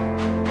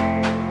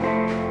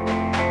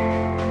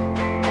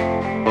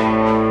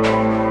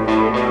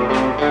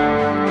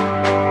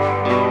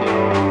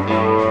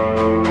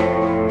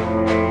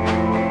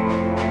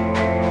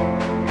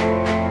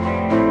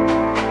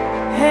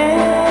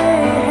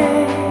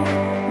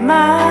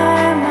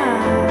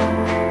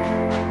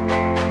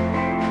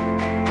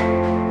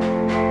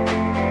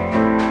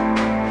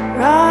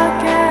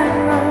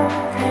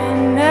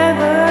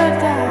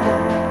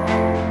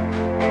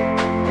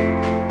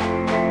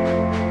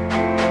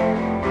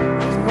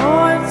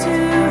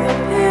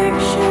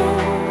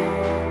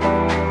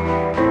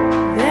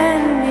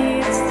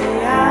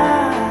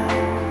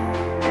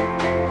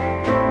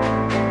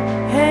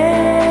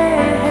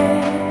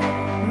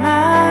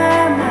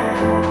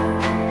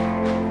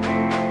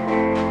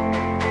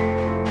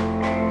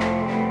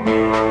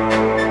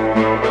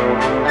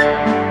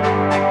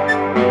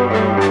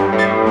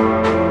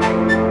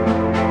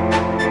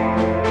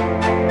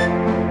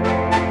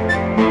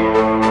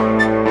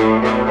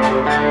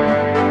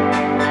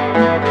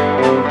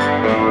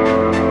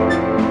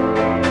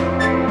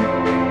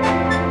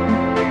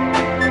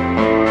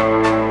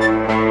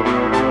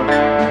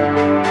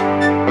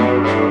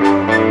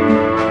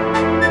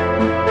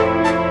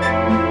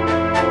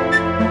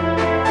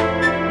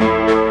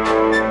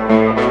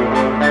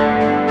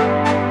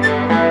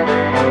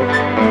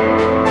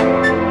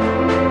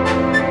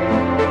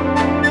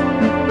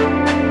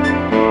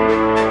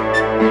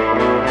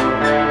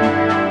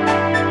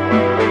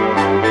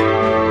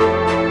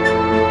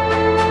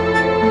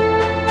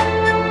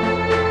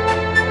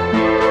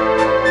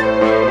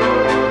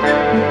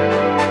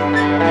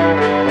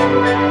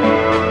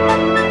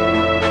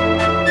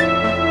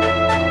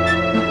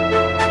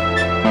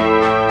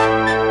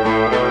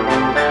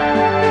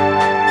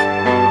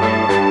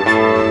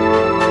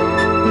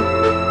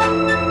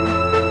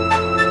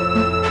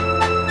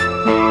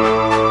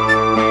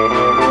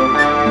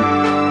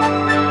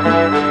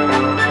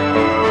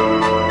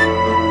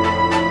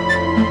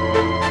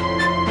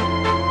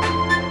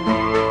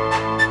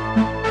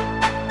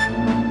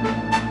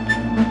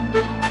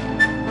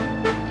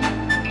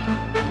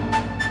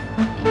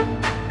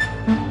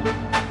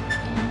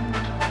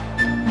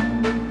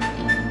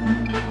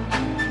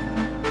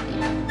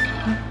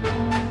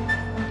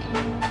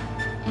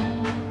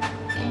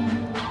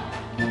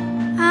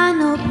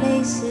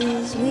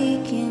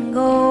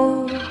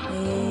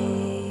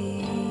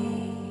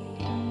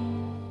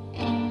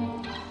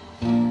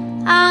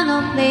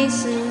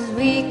 places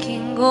we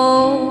can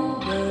go,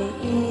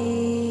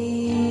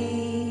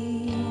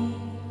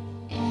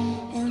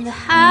 and the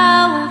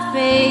how will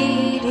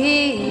fade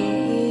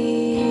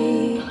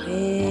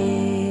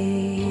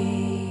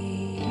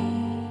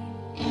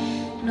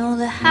no,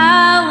 the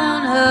how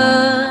won't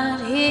hurt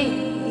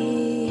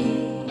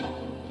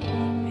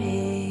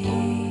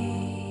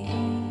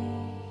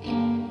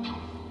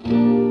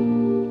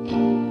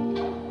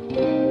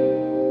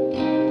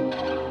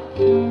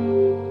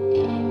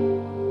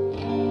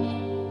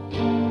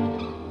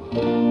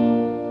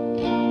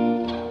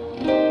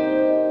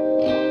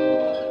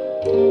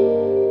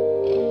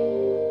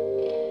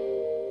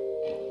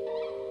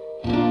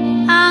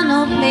I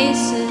know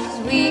places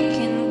we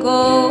can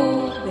go,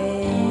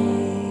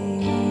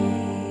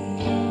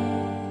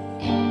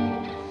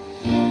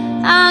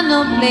 I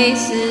know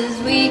places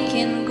we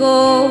can go,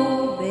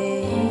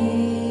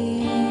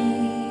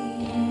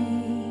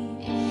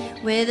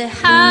 where the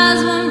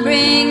highs won't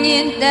bring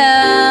you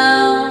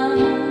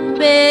down,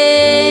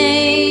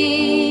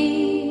 babe.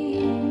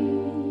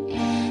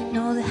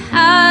 No, the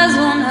highs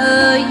won't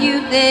hurt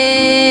you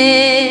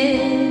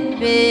there,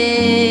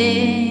 babe.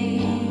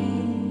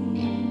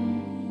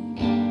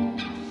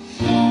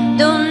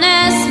 Don't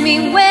ask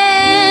me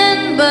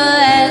when, but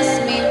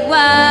ask me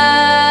why.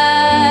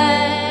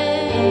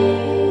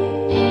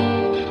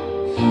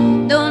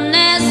 Don't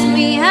ask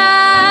me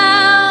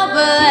how,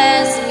 but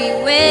ask me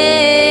where.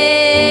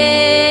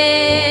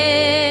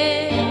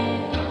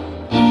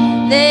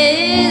 There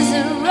is a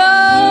road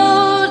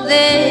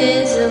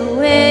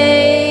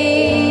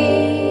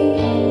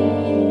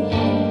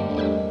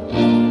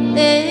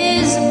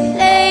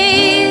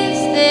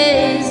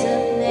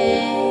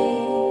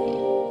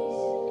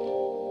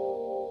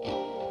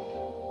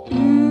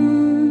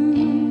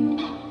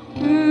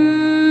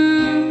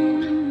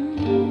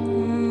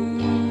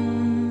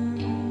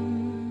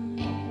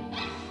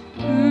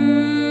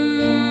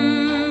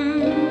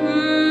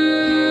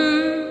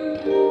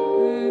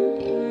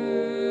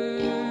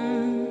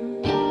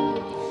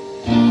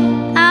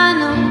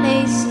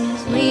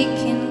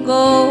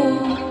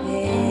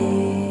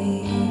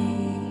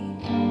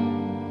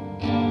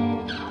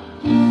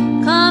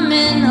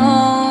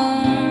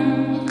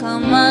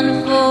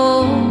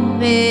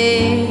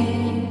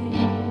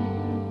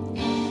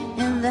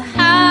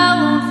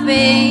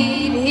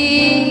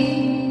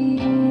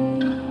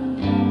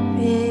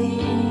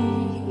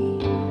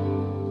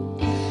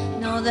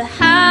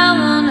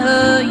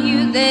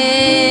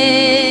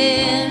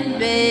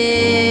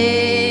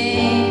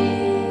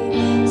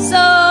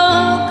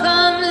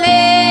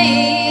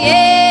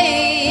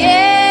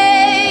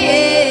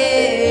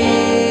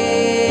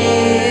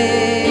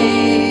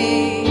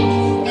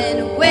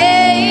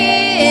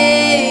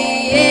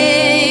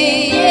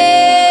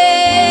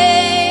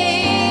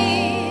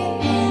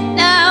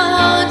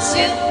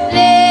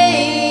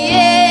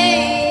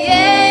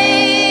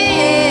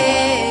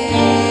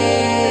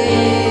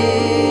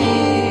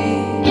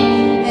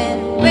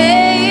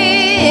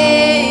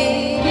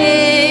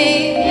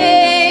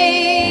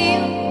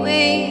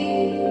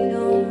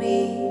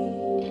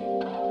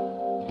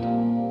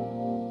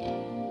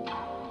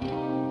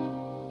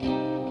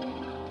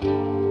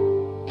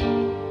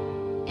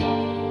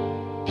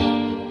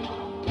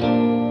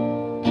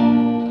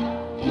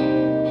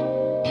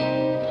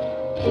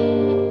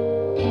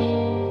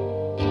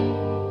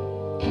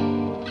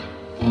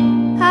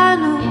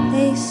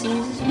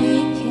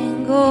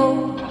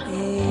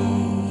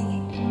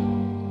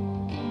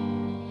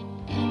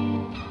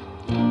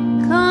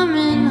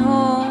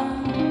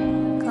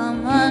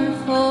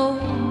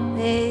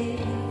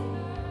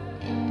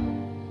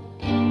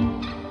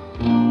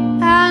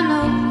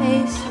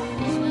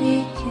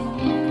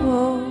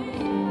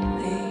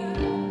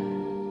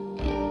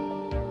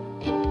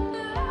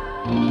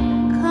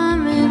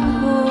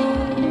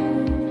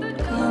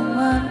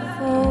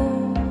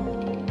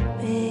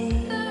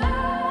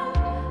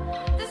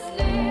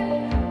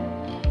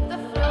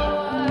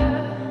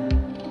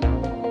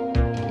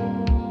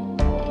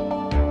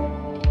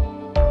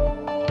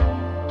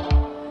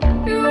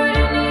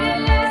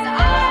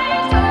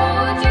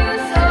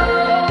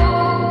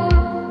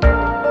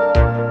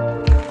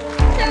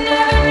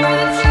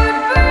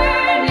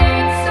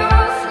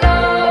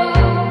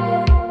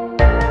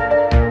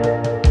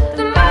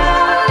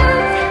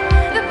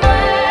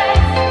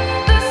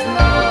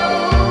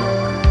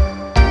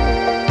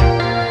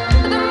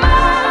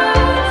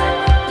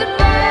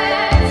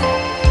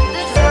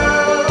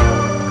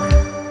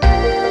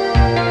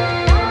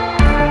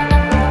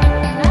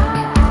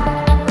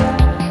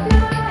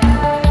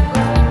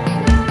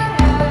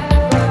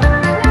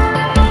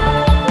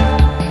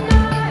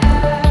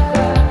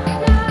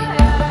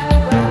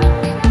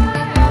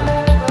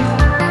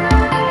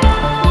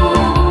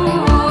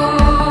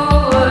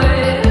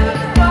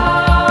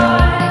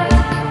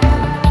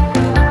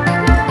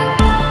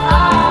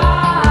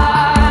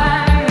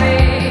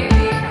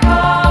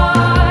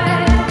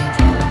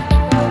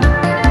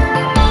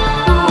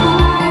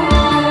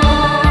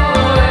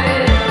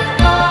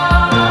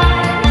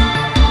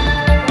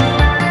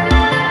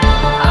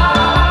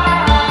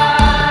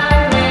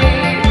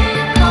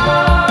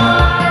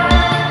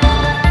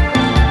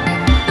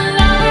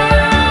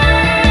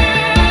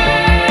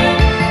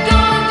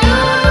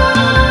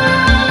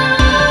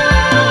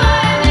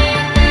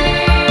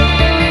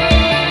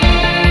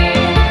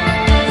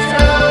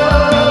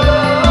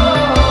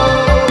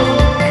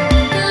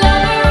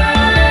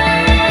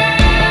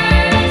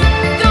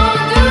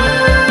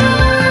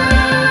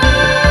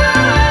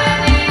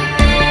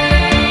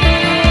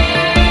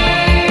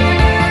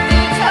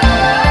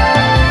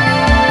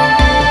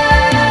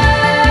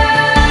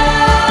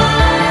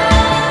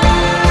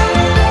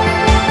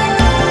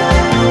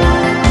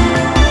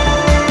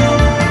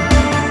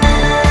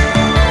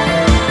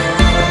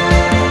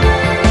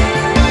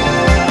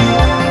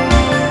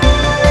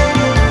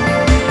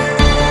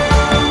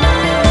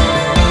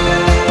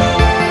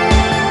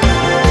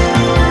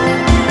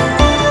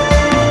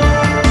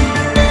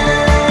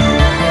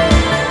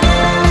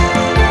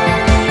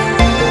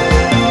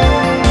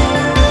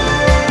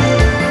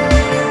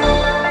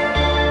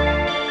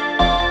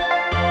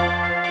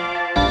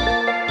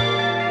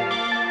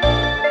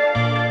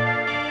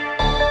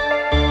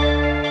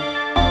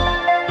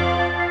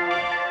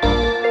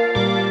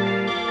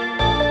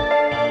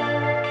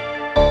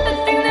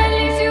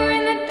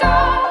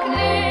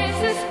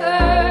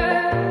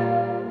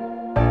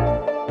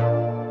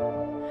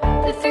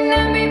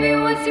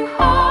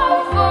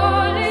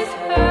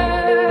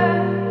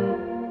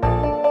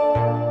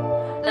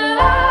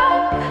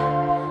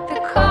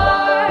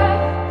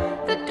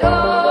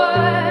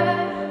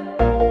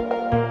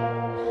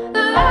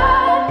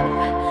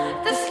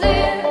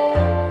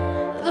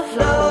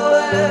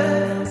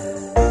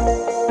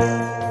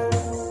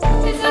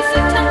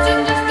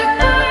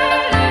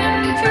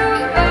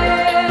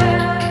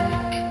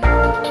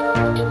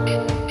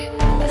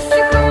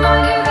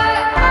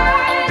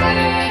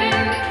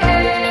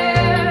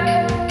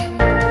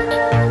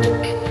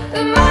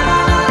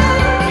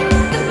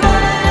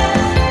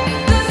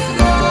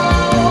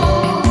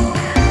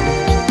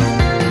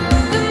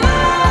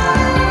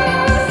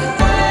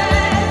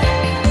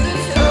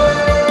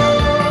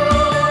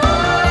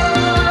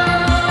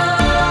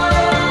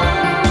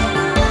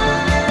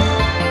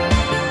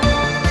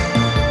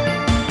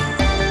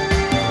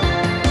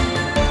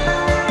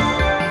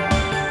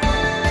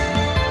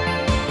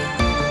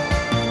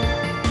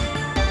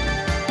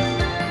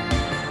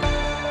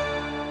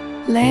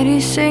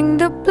sing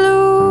the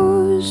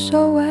blues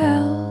so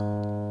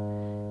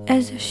well,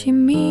 as if she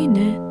mean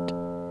it,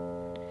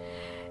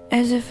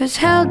 as if it's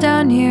hell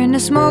down here in the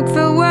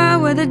smoke-filled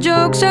world where the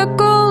jokes are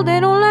gold. They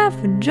don't laugh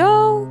at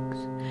jokes,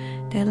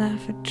 they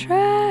laugh at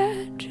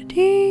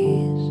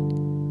tragedies.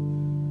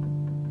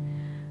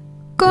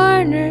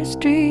 Corner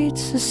street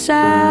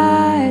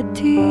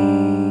societies,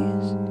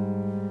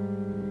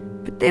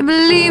 but they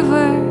believe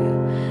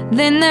her,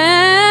 they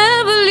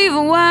never leave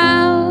her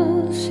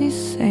while she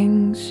sings.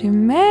 She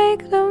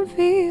make them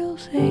feel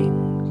things.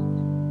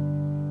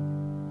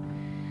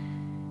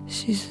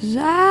 She says,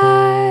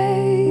 I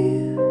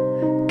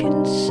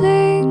can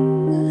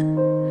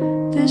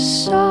sing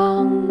this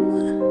song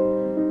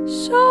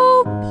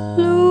so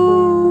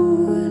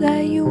blue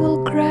that you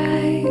will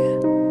cry,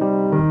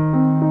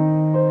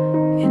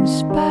 in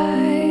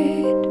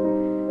spite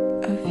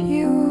of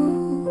you.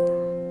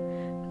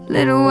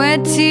 Little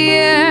wet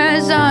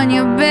tears on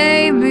your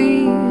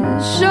baby's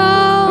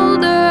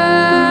shoulder,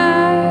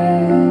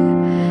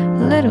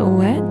 little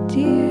wet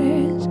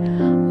tears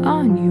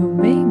on your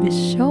baby's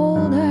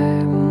shoulder.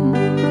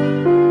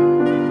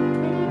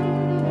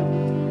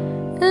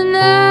 And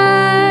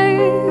I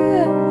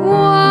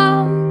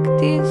walk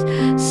these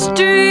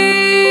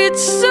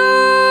streets so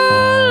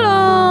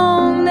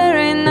long, there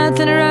ain't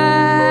nothing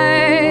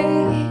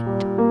right,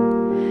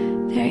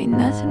 there ain't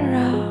nothing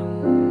wrong,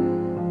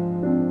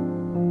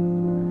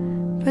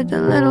 but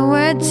the little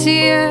wet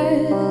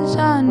tears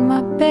on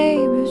my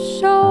baby's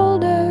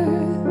shoulder,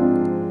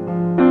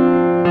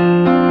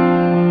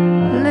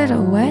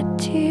 little wet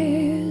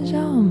tears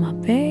on my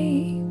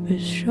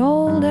baby's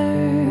shoulder.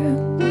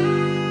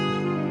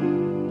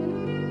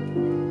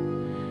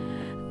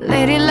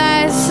 Lady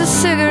lights a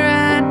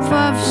cigarette,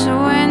 puffs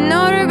away,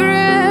 no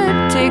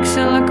regret, takes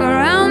a look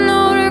around,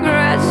 no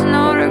regrets,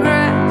 no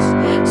regrets,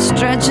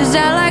 stretches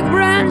out like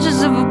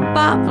branches of a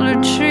poplar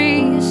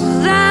tree,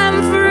 says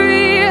I'm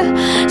free,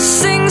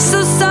 sings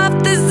so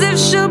soft as if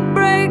she'll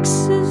break,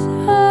 says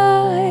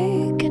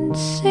I can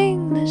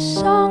sing this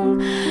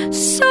song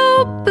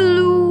so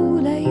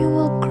blue that you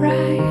will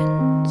cry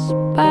in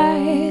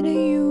spite of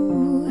you.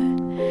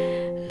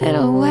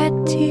 Little wet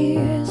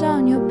tears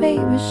on your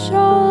baby's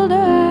shoulder,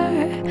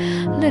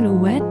 little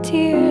wet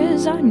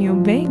tears on your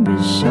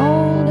baby's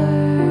shoulder.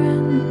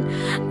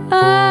 And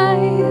I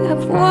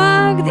have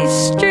walked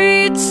these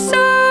streets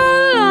so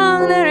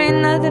long, there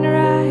ain't nothing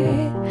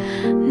right,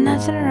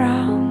 nothing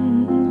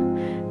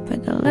wrong,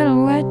 but the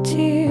little wet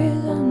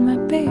tears on my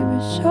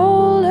baby's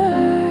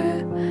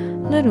shoulder,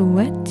 little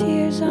wet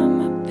tears on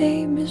my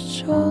baby's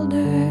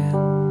shoulder.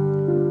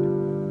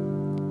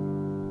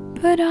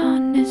 But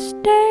on this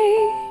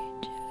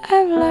stage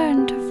I've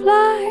learned to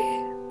fly,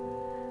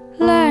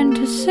 learned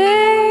to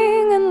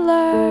sing and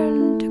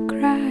learn to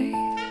cry.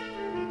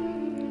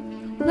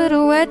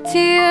 Little wet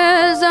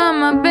tears on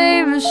my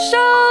baby's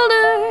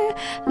shoulder,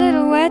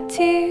 little wet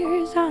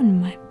tears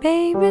on my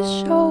baby's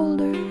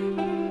shoulder.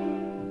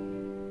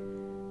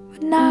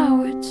 But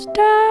now it's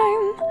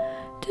time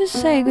to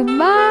say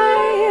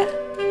goodbye.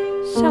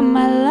 Some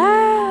might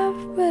laugh,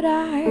 but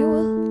I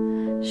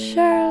will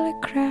surely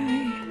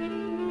cry.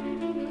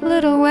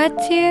 Little wet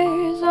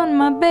tears on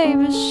my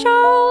baby's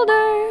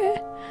shoulder,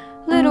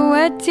 little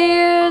wet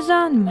tears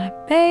on my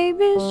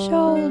baby's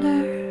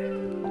shoulder.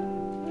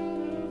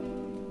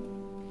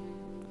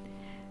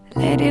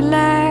 Lady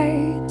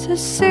lights a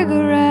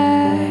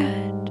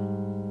cigarette,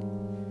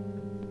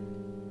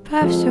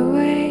 puffs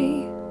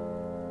away.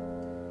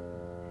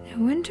 The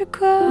winter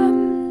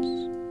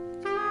comes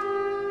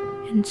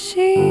and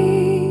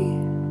she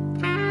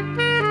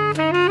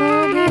forgets.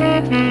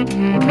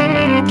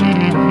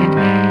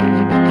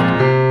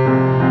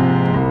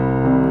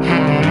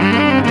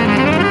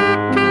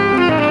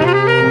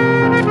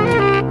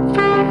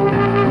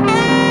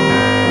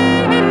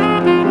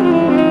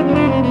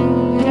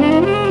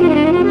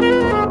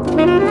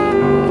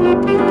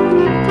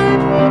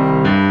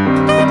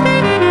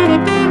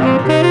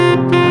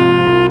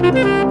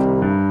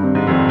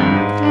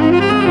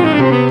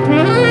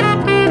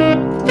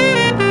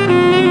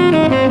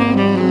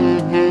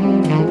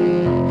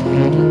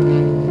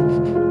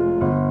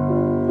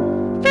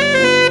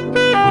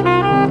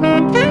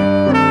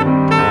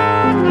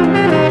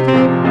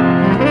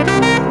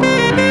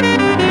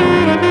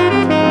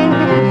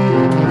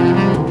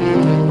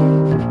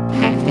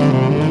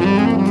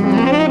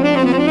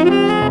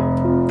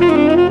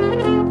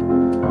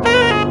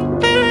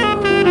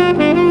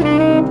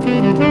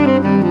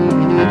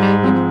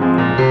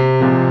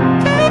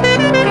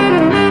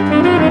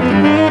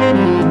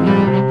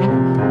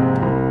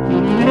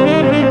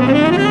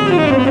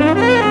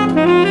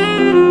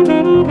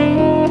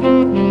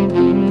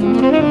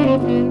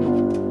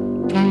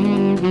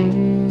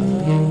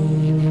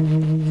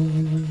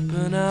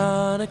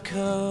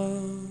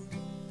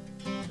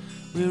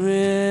 We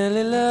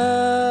really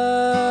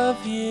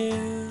love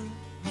you,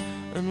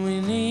 and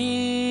we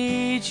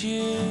need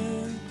you.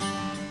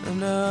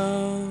 And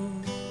oh,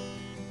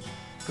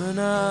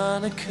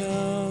 banana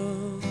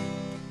coat,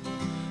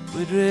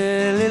 we'd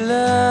really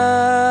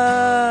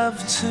love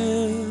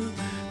to,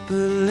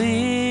 but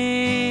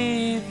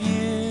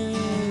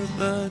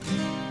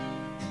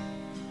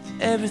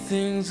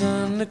everything's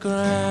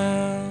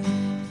underground.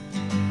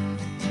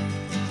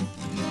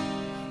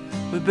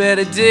 We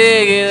better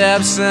dig it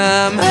up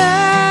somehow.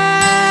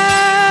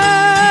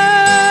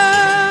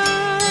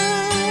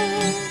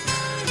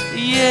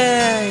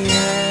 Yeah,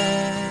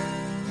 yeah.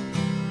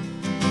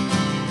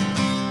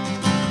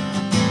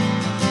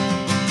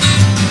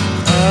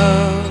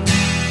 Oh,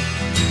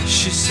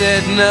 she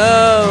said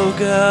no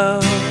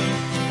go.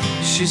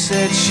 She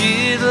said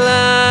she'd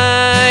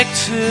like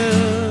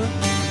to.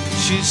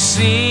 She's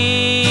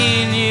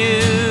seen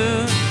you,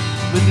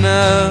 but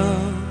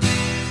no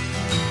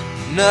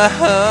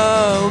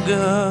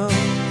go.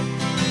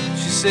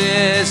 She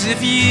says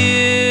if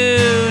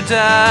you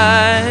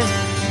die,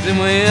 then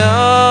we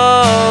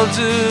all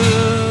do,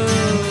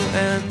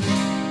 and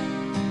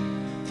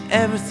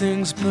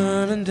everything's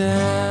burning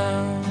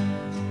down.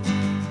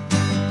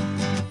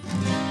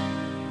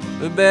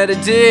 We better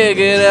dig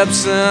it up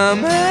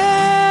somehow.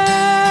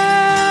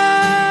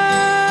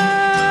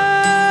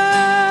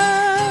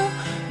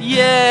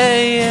 Yeah,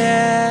 yeah.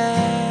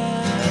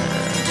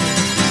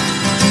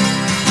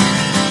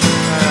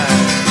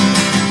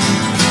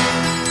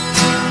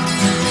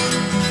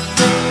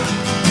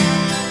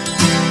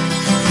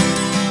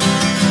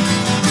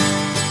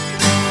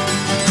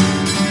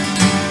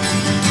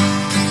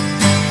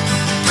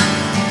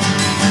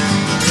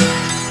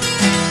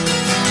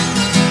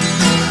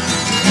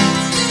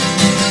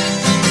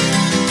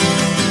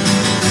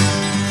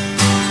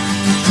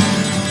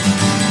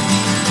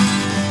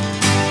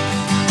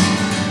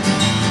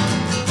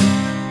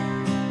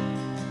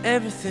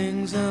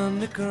 Everything's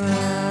underground.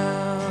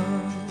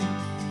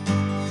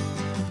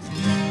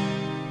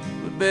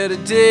 We better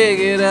dig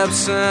it up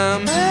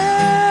somehow.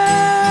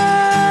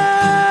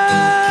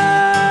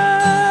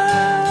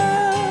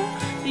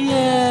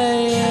 Yeah,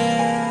 yeah.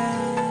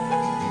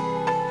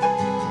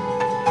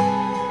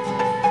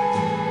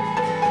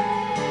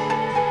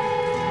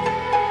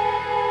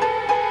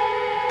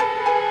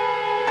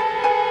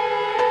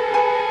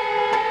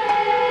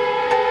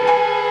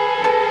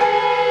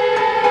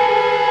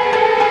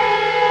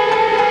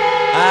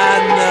 I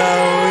know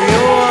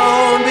you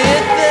won't be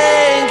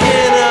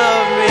thinking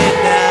of me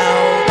now.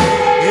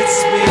 It's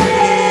been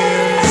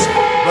years,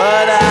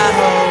 but I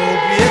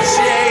hope you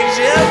change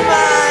your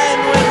mind.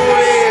 When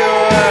we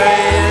were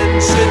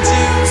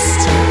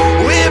introduced,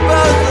 we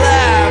both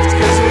laughed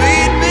 'cause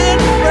we'd been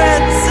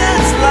friends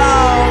since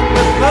long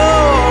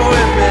before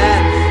we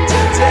met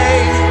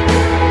today.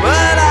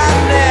 But I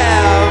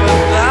never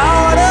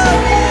thought of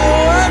you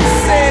a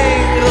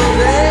single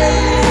day.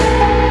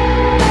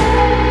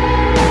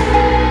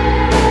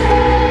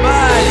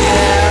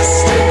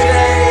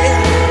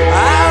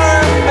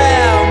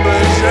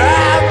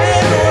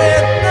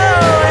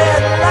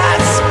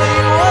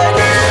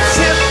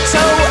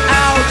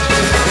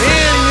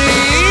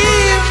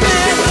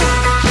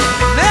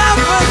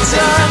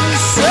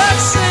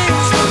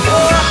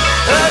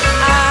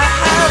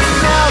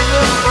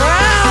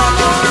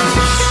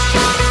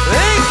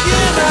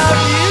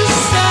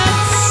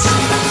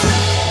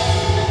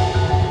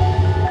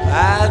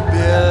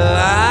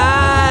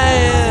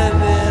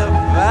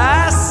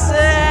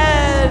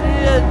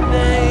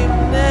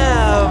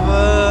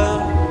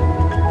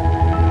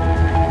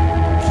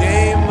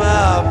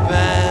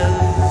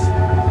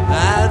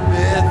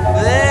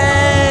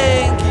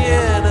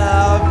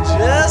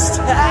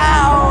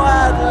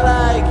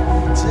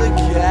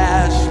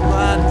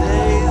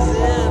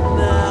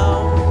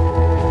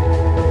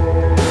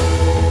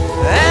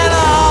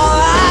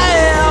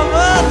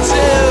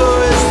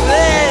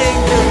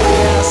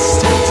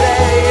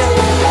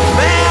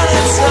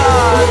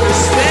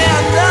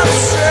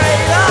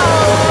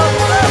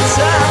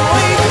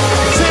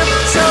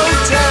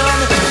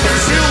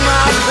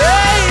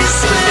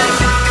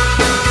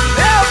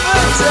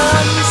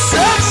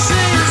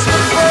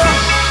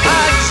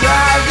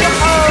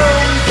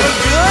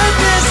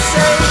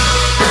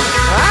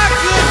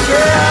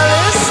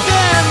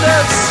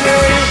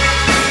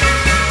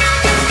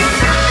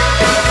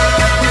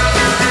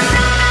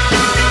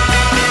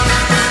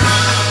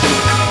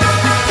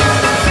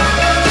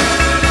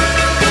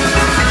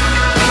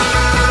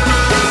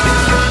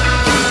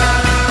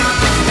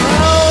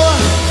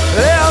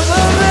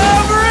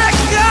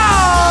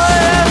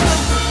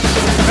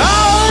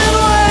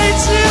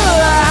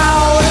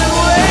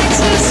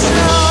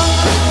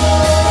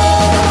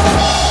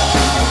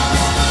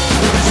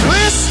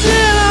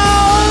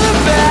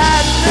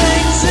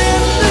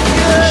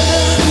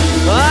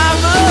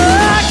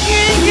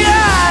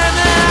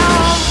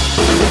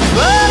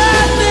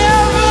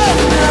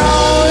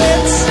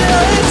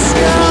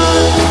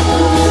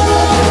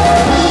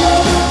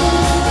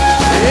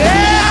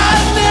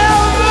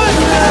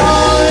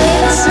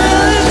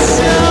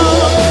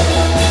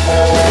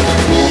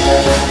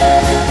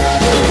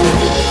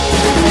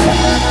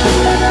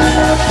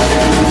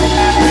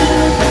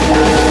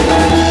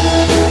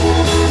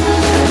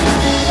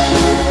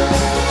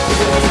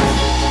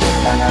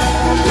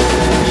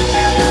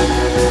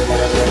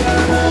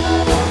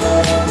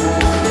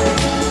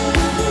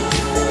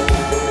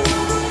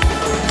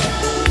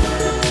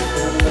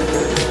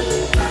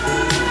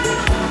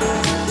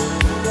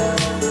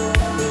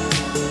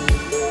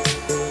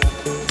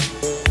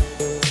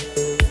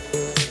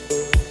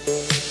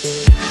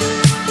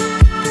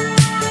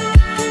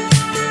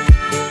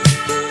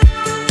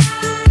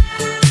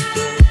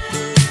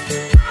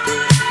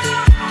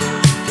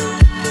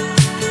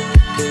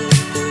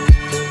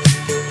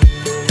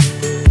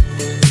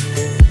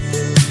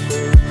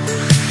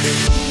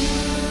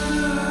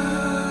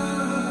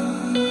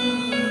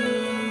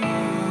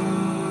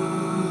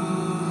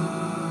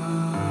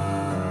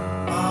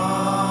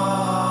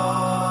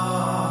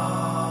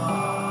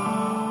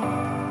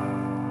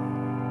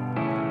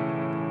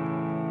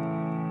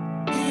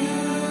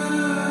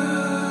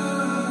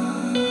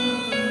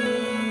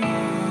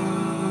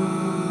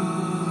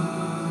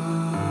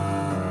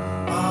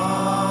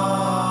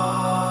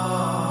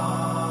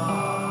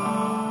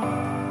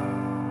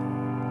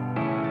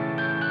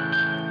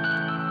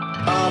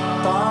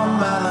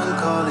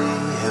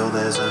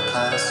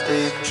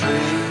 big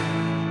tree.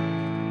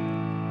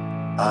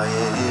 Are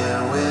you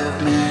here with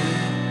me?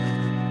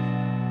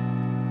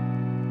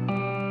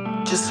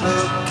 Just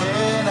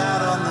looking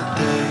out on the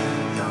day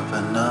of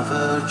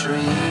another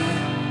dream,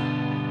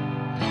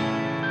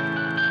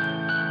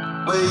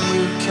 where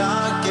you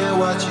can't get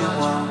what you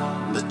want,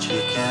 but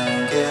you can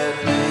get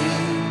me.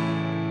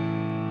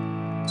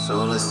 So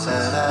let's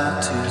set out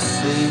to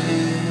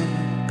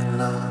seek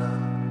love,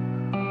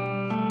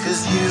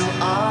 'cause you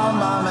are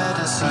my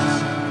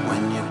medicine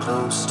when you're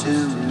close to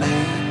me.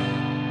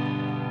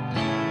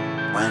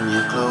 When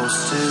you're close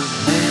to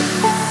me.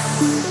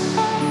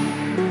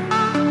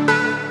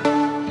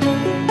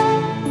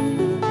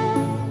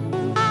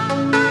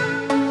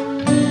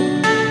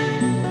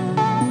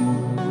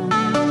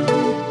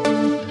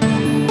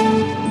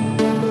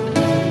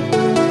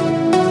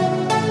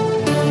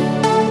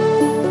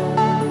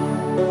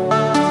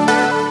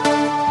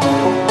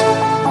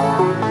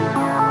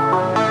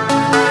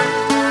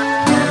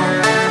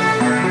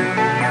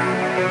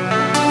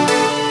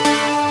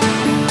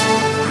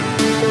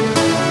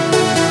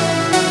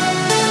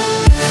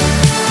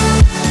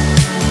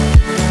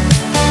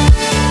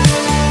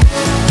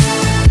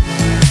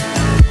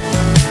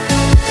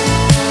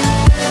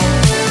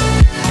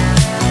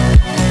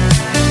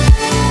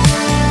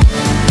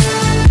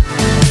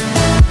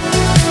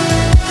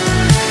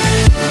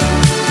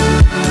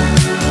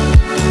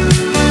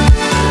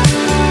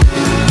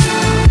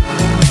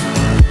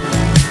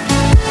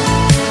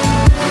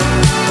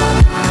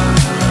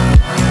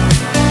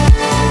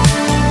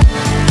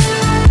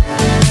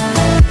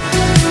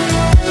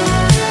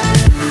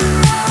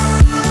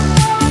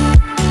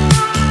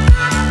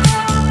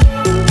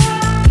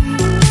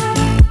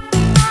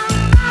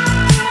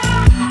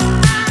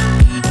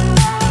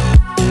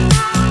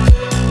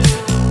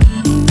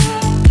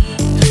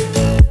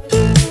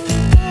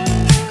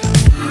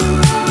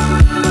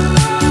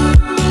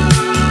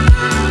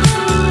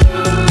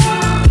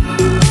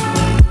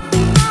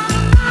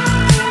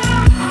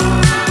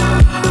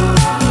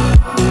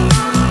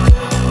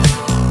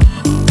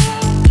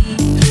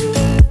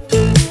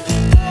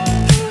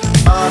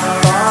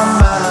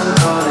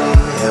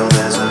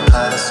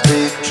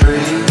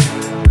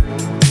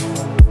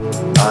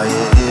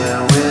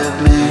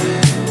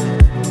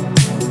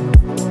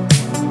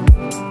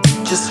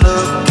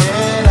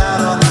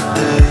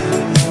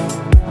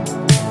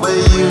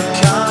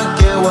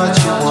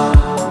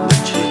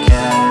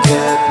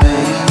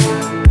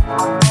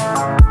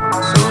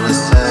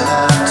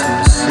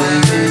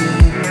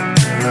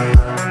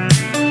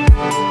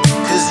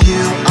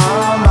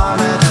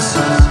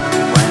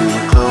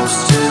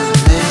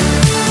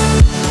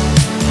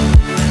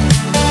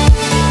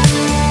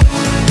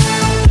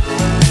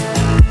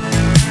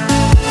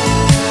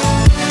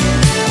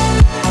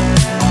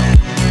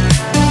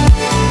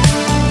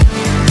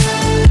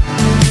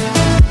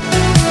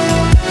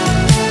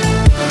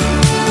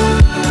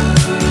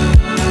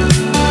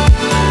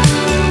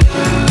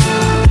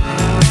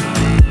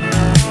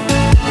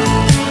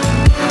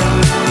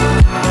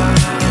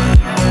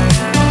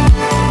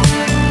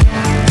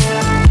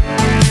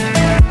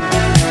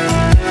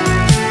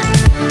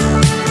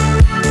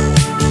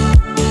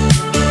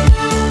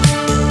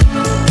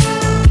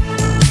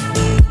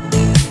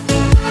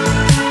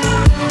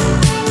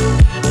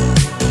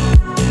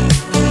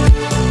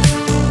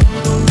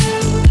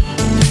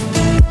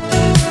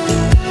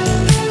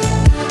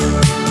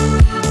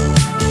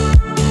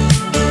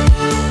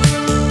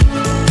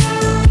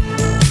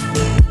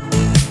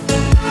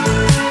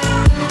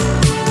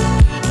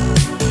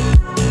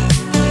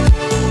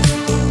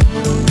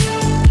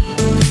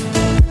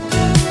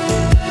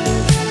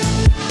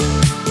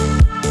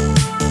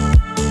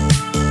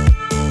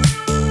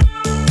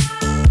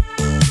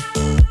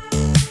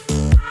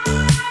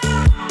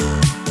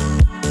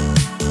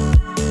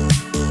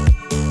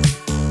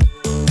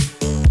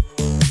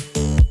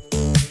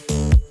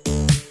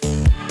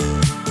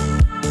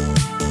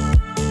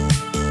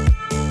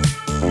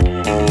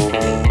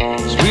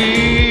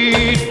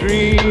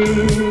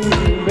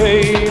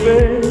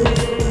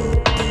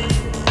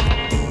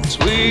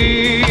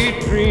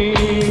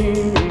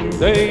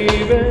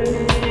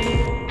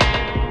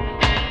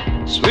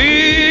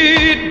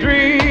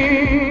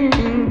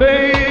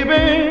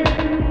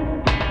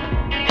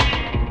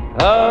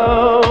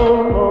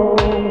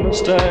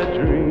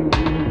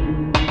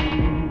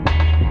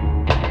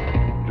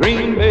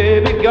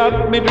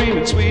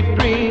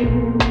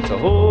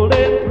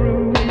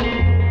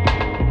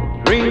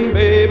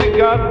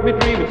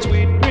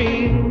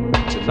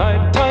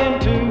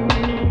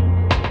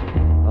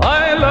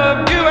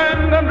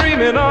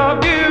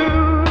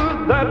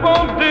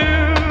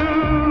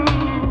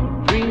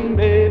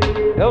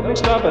 Help me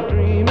stop a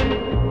dreaming.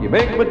 You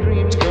make my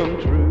dreams come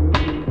true.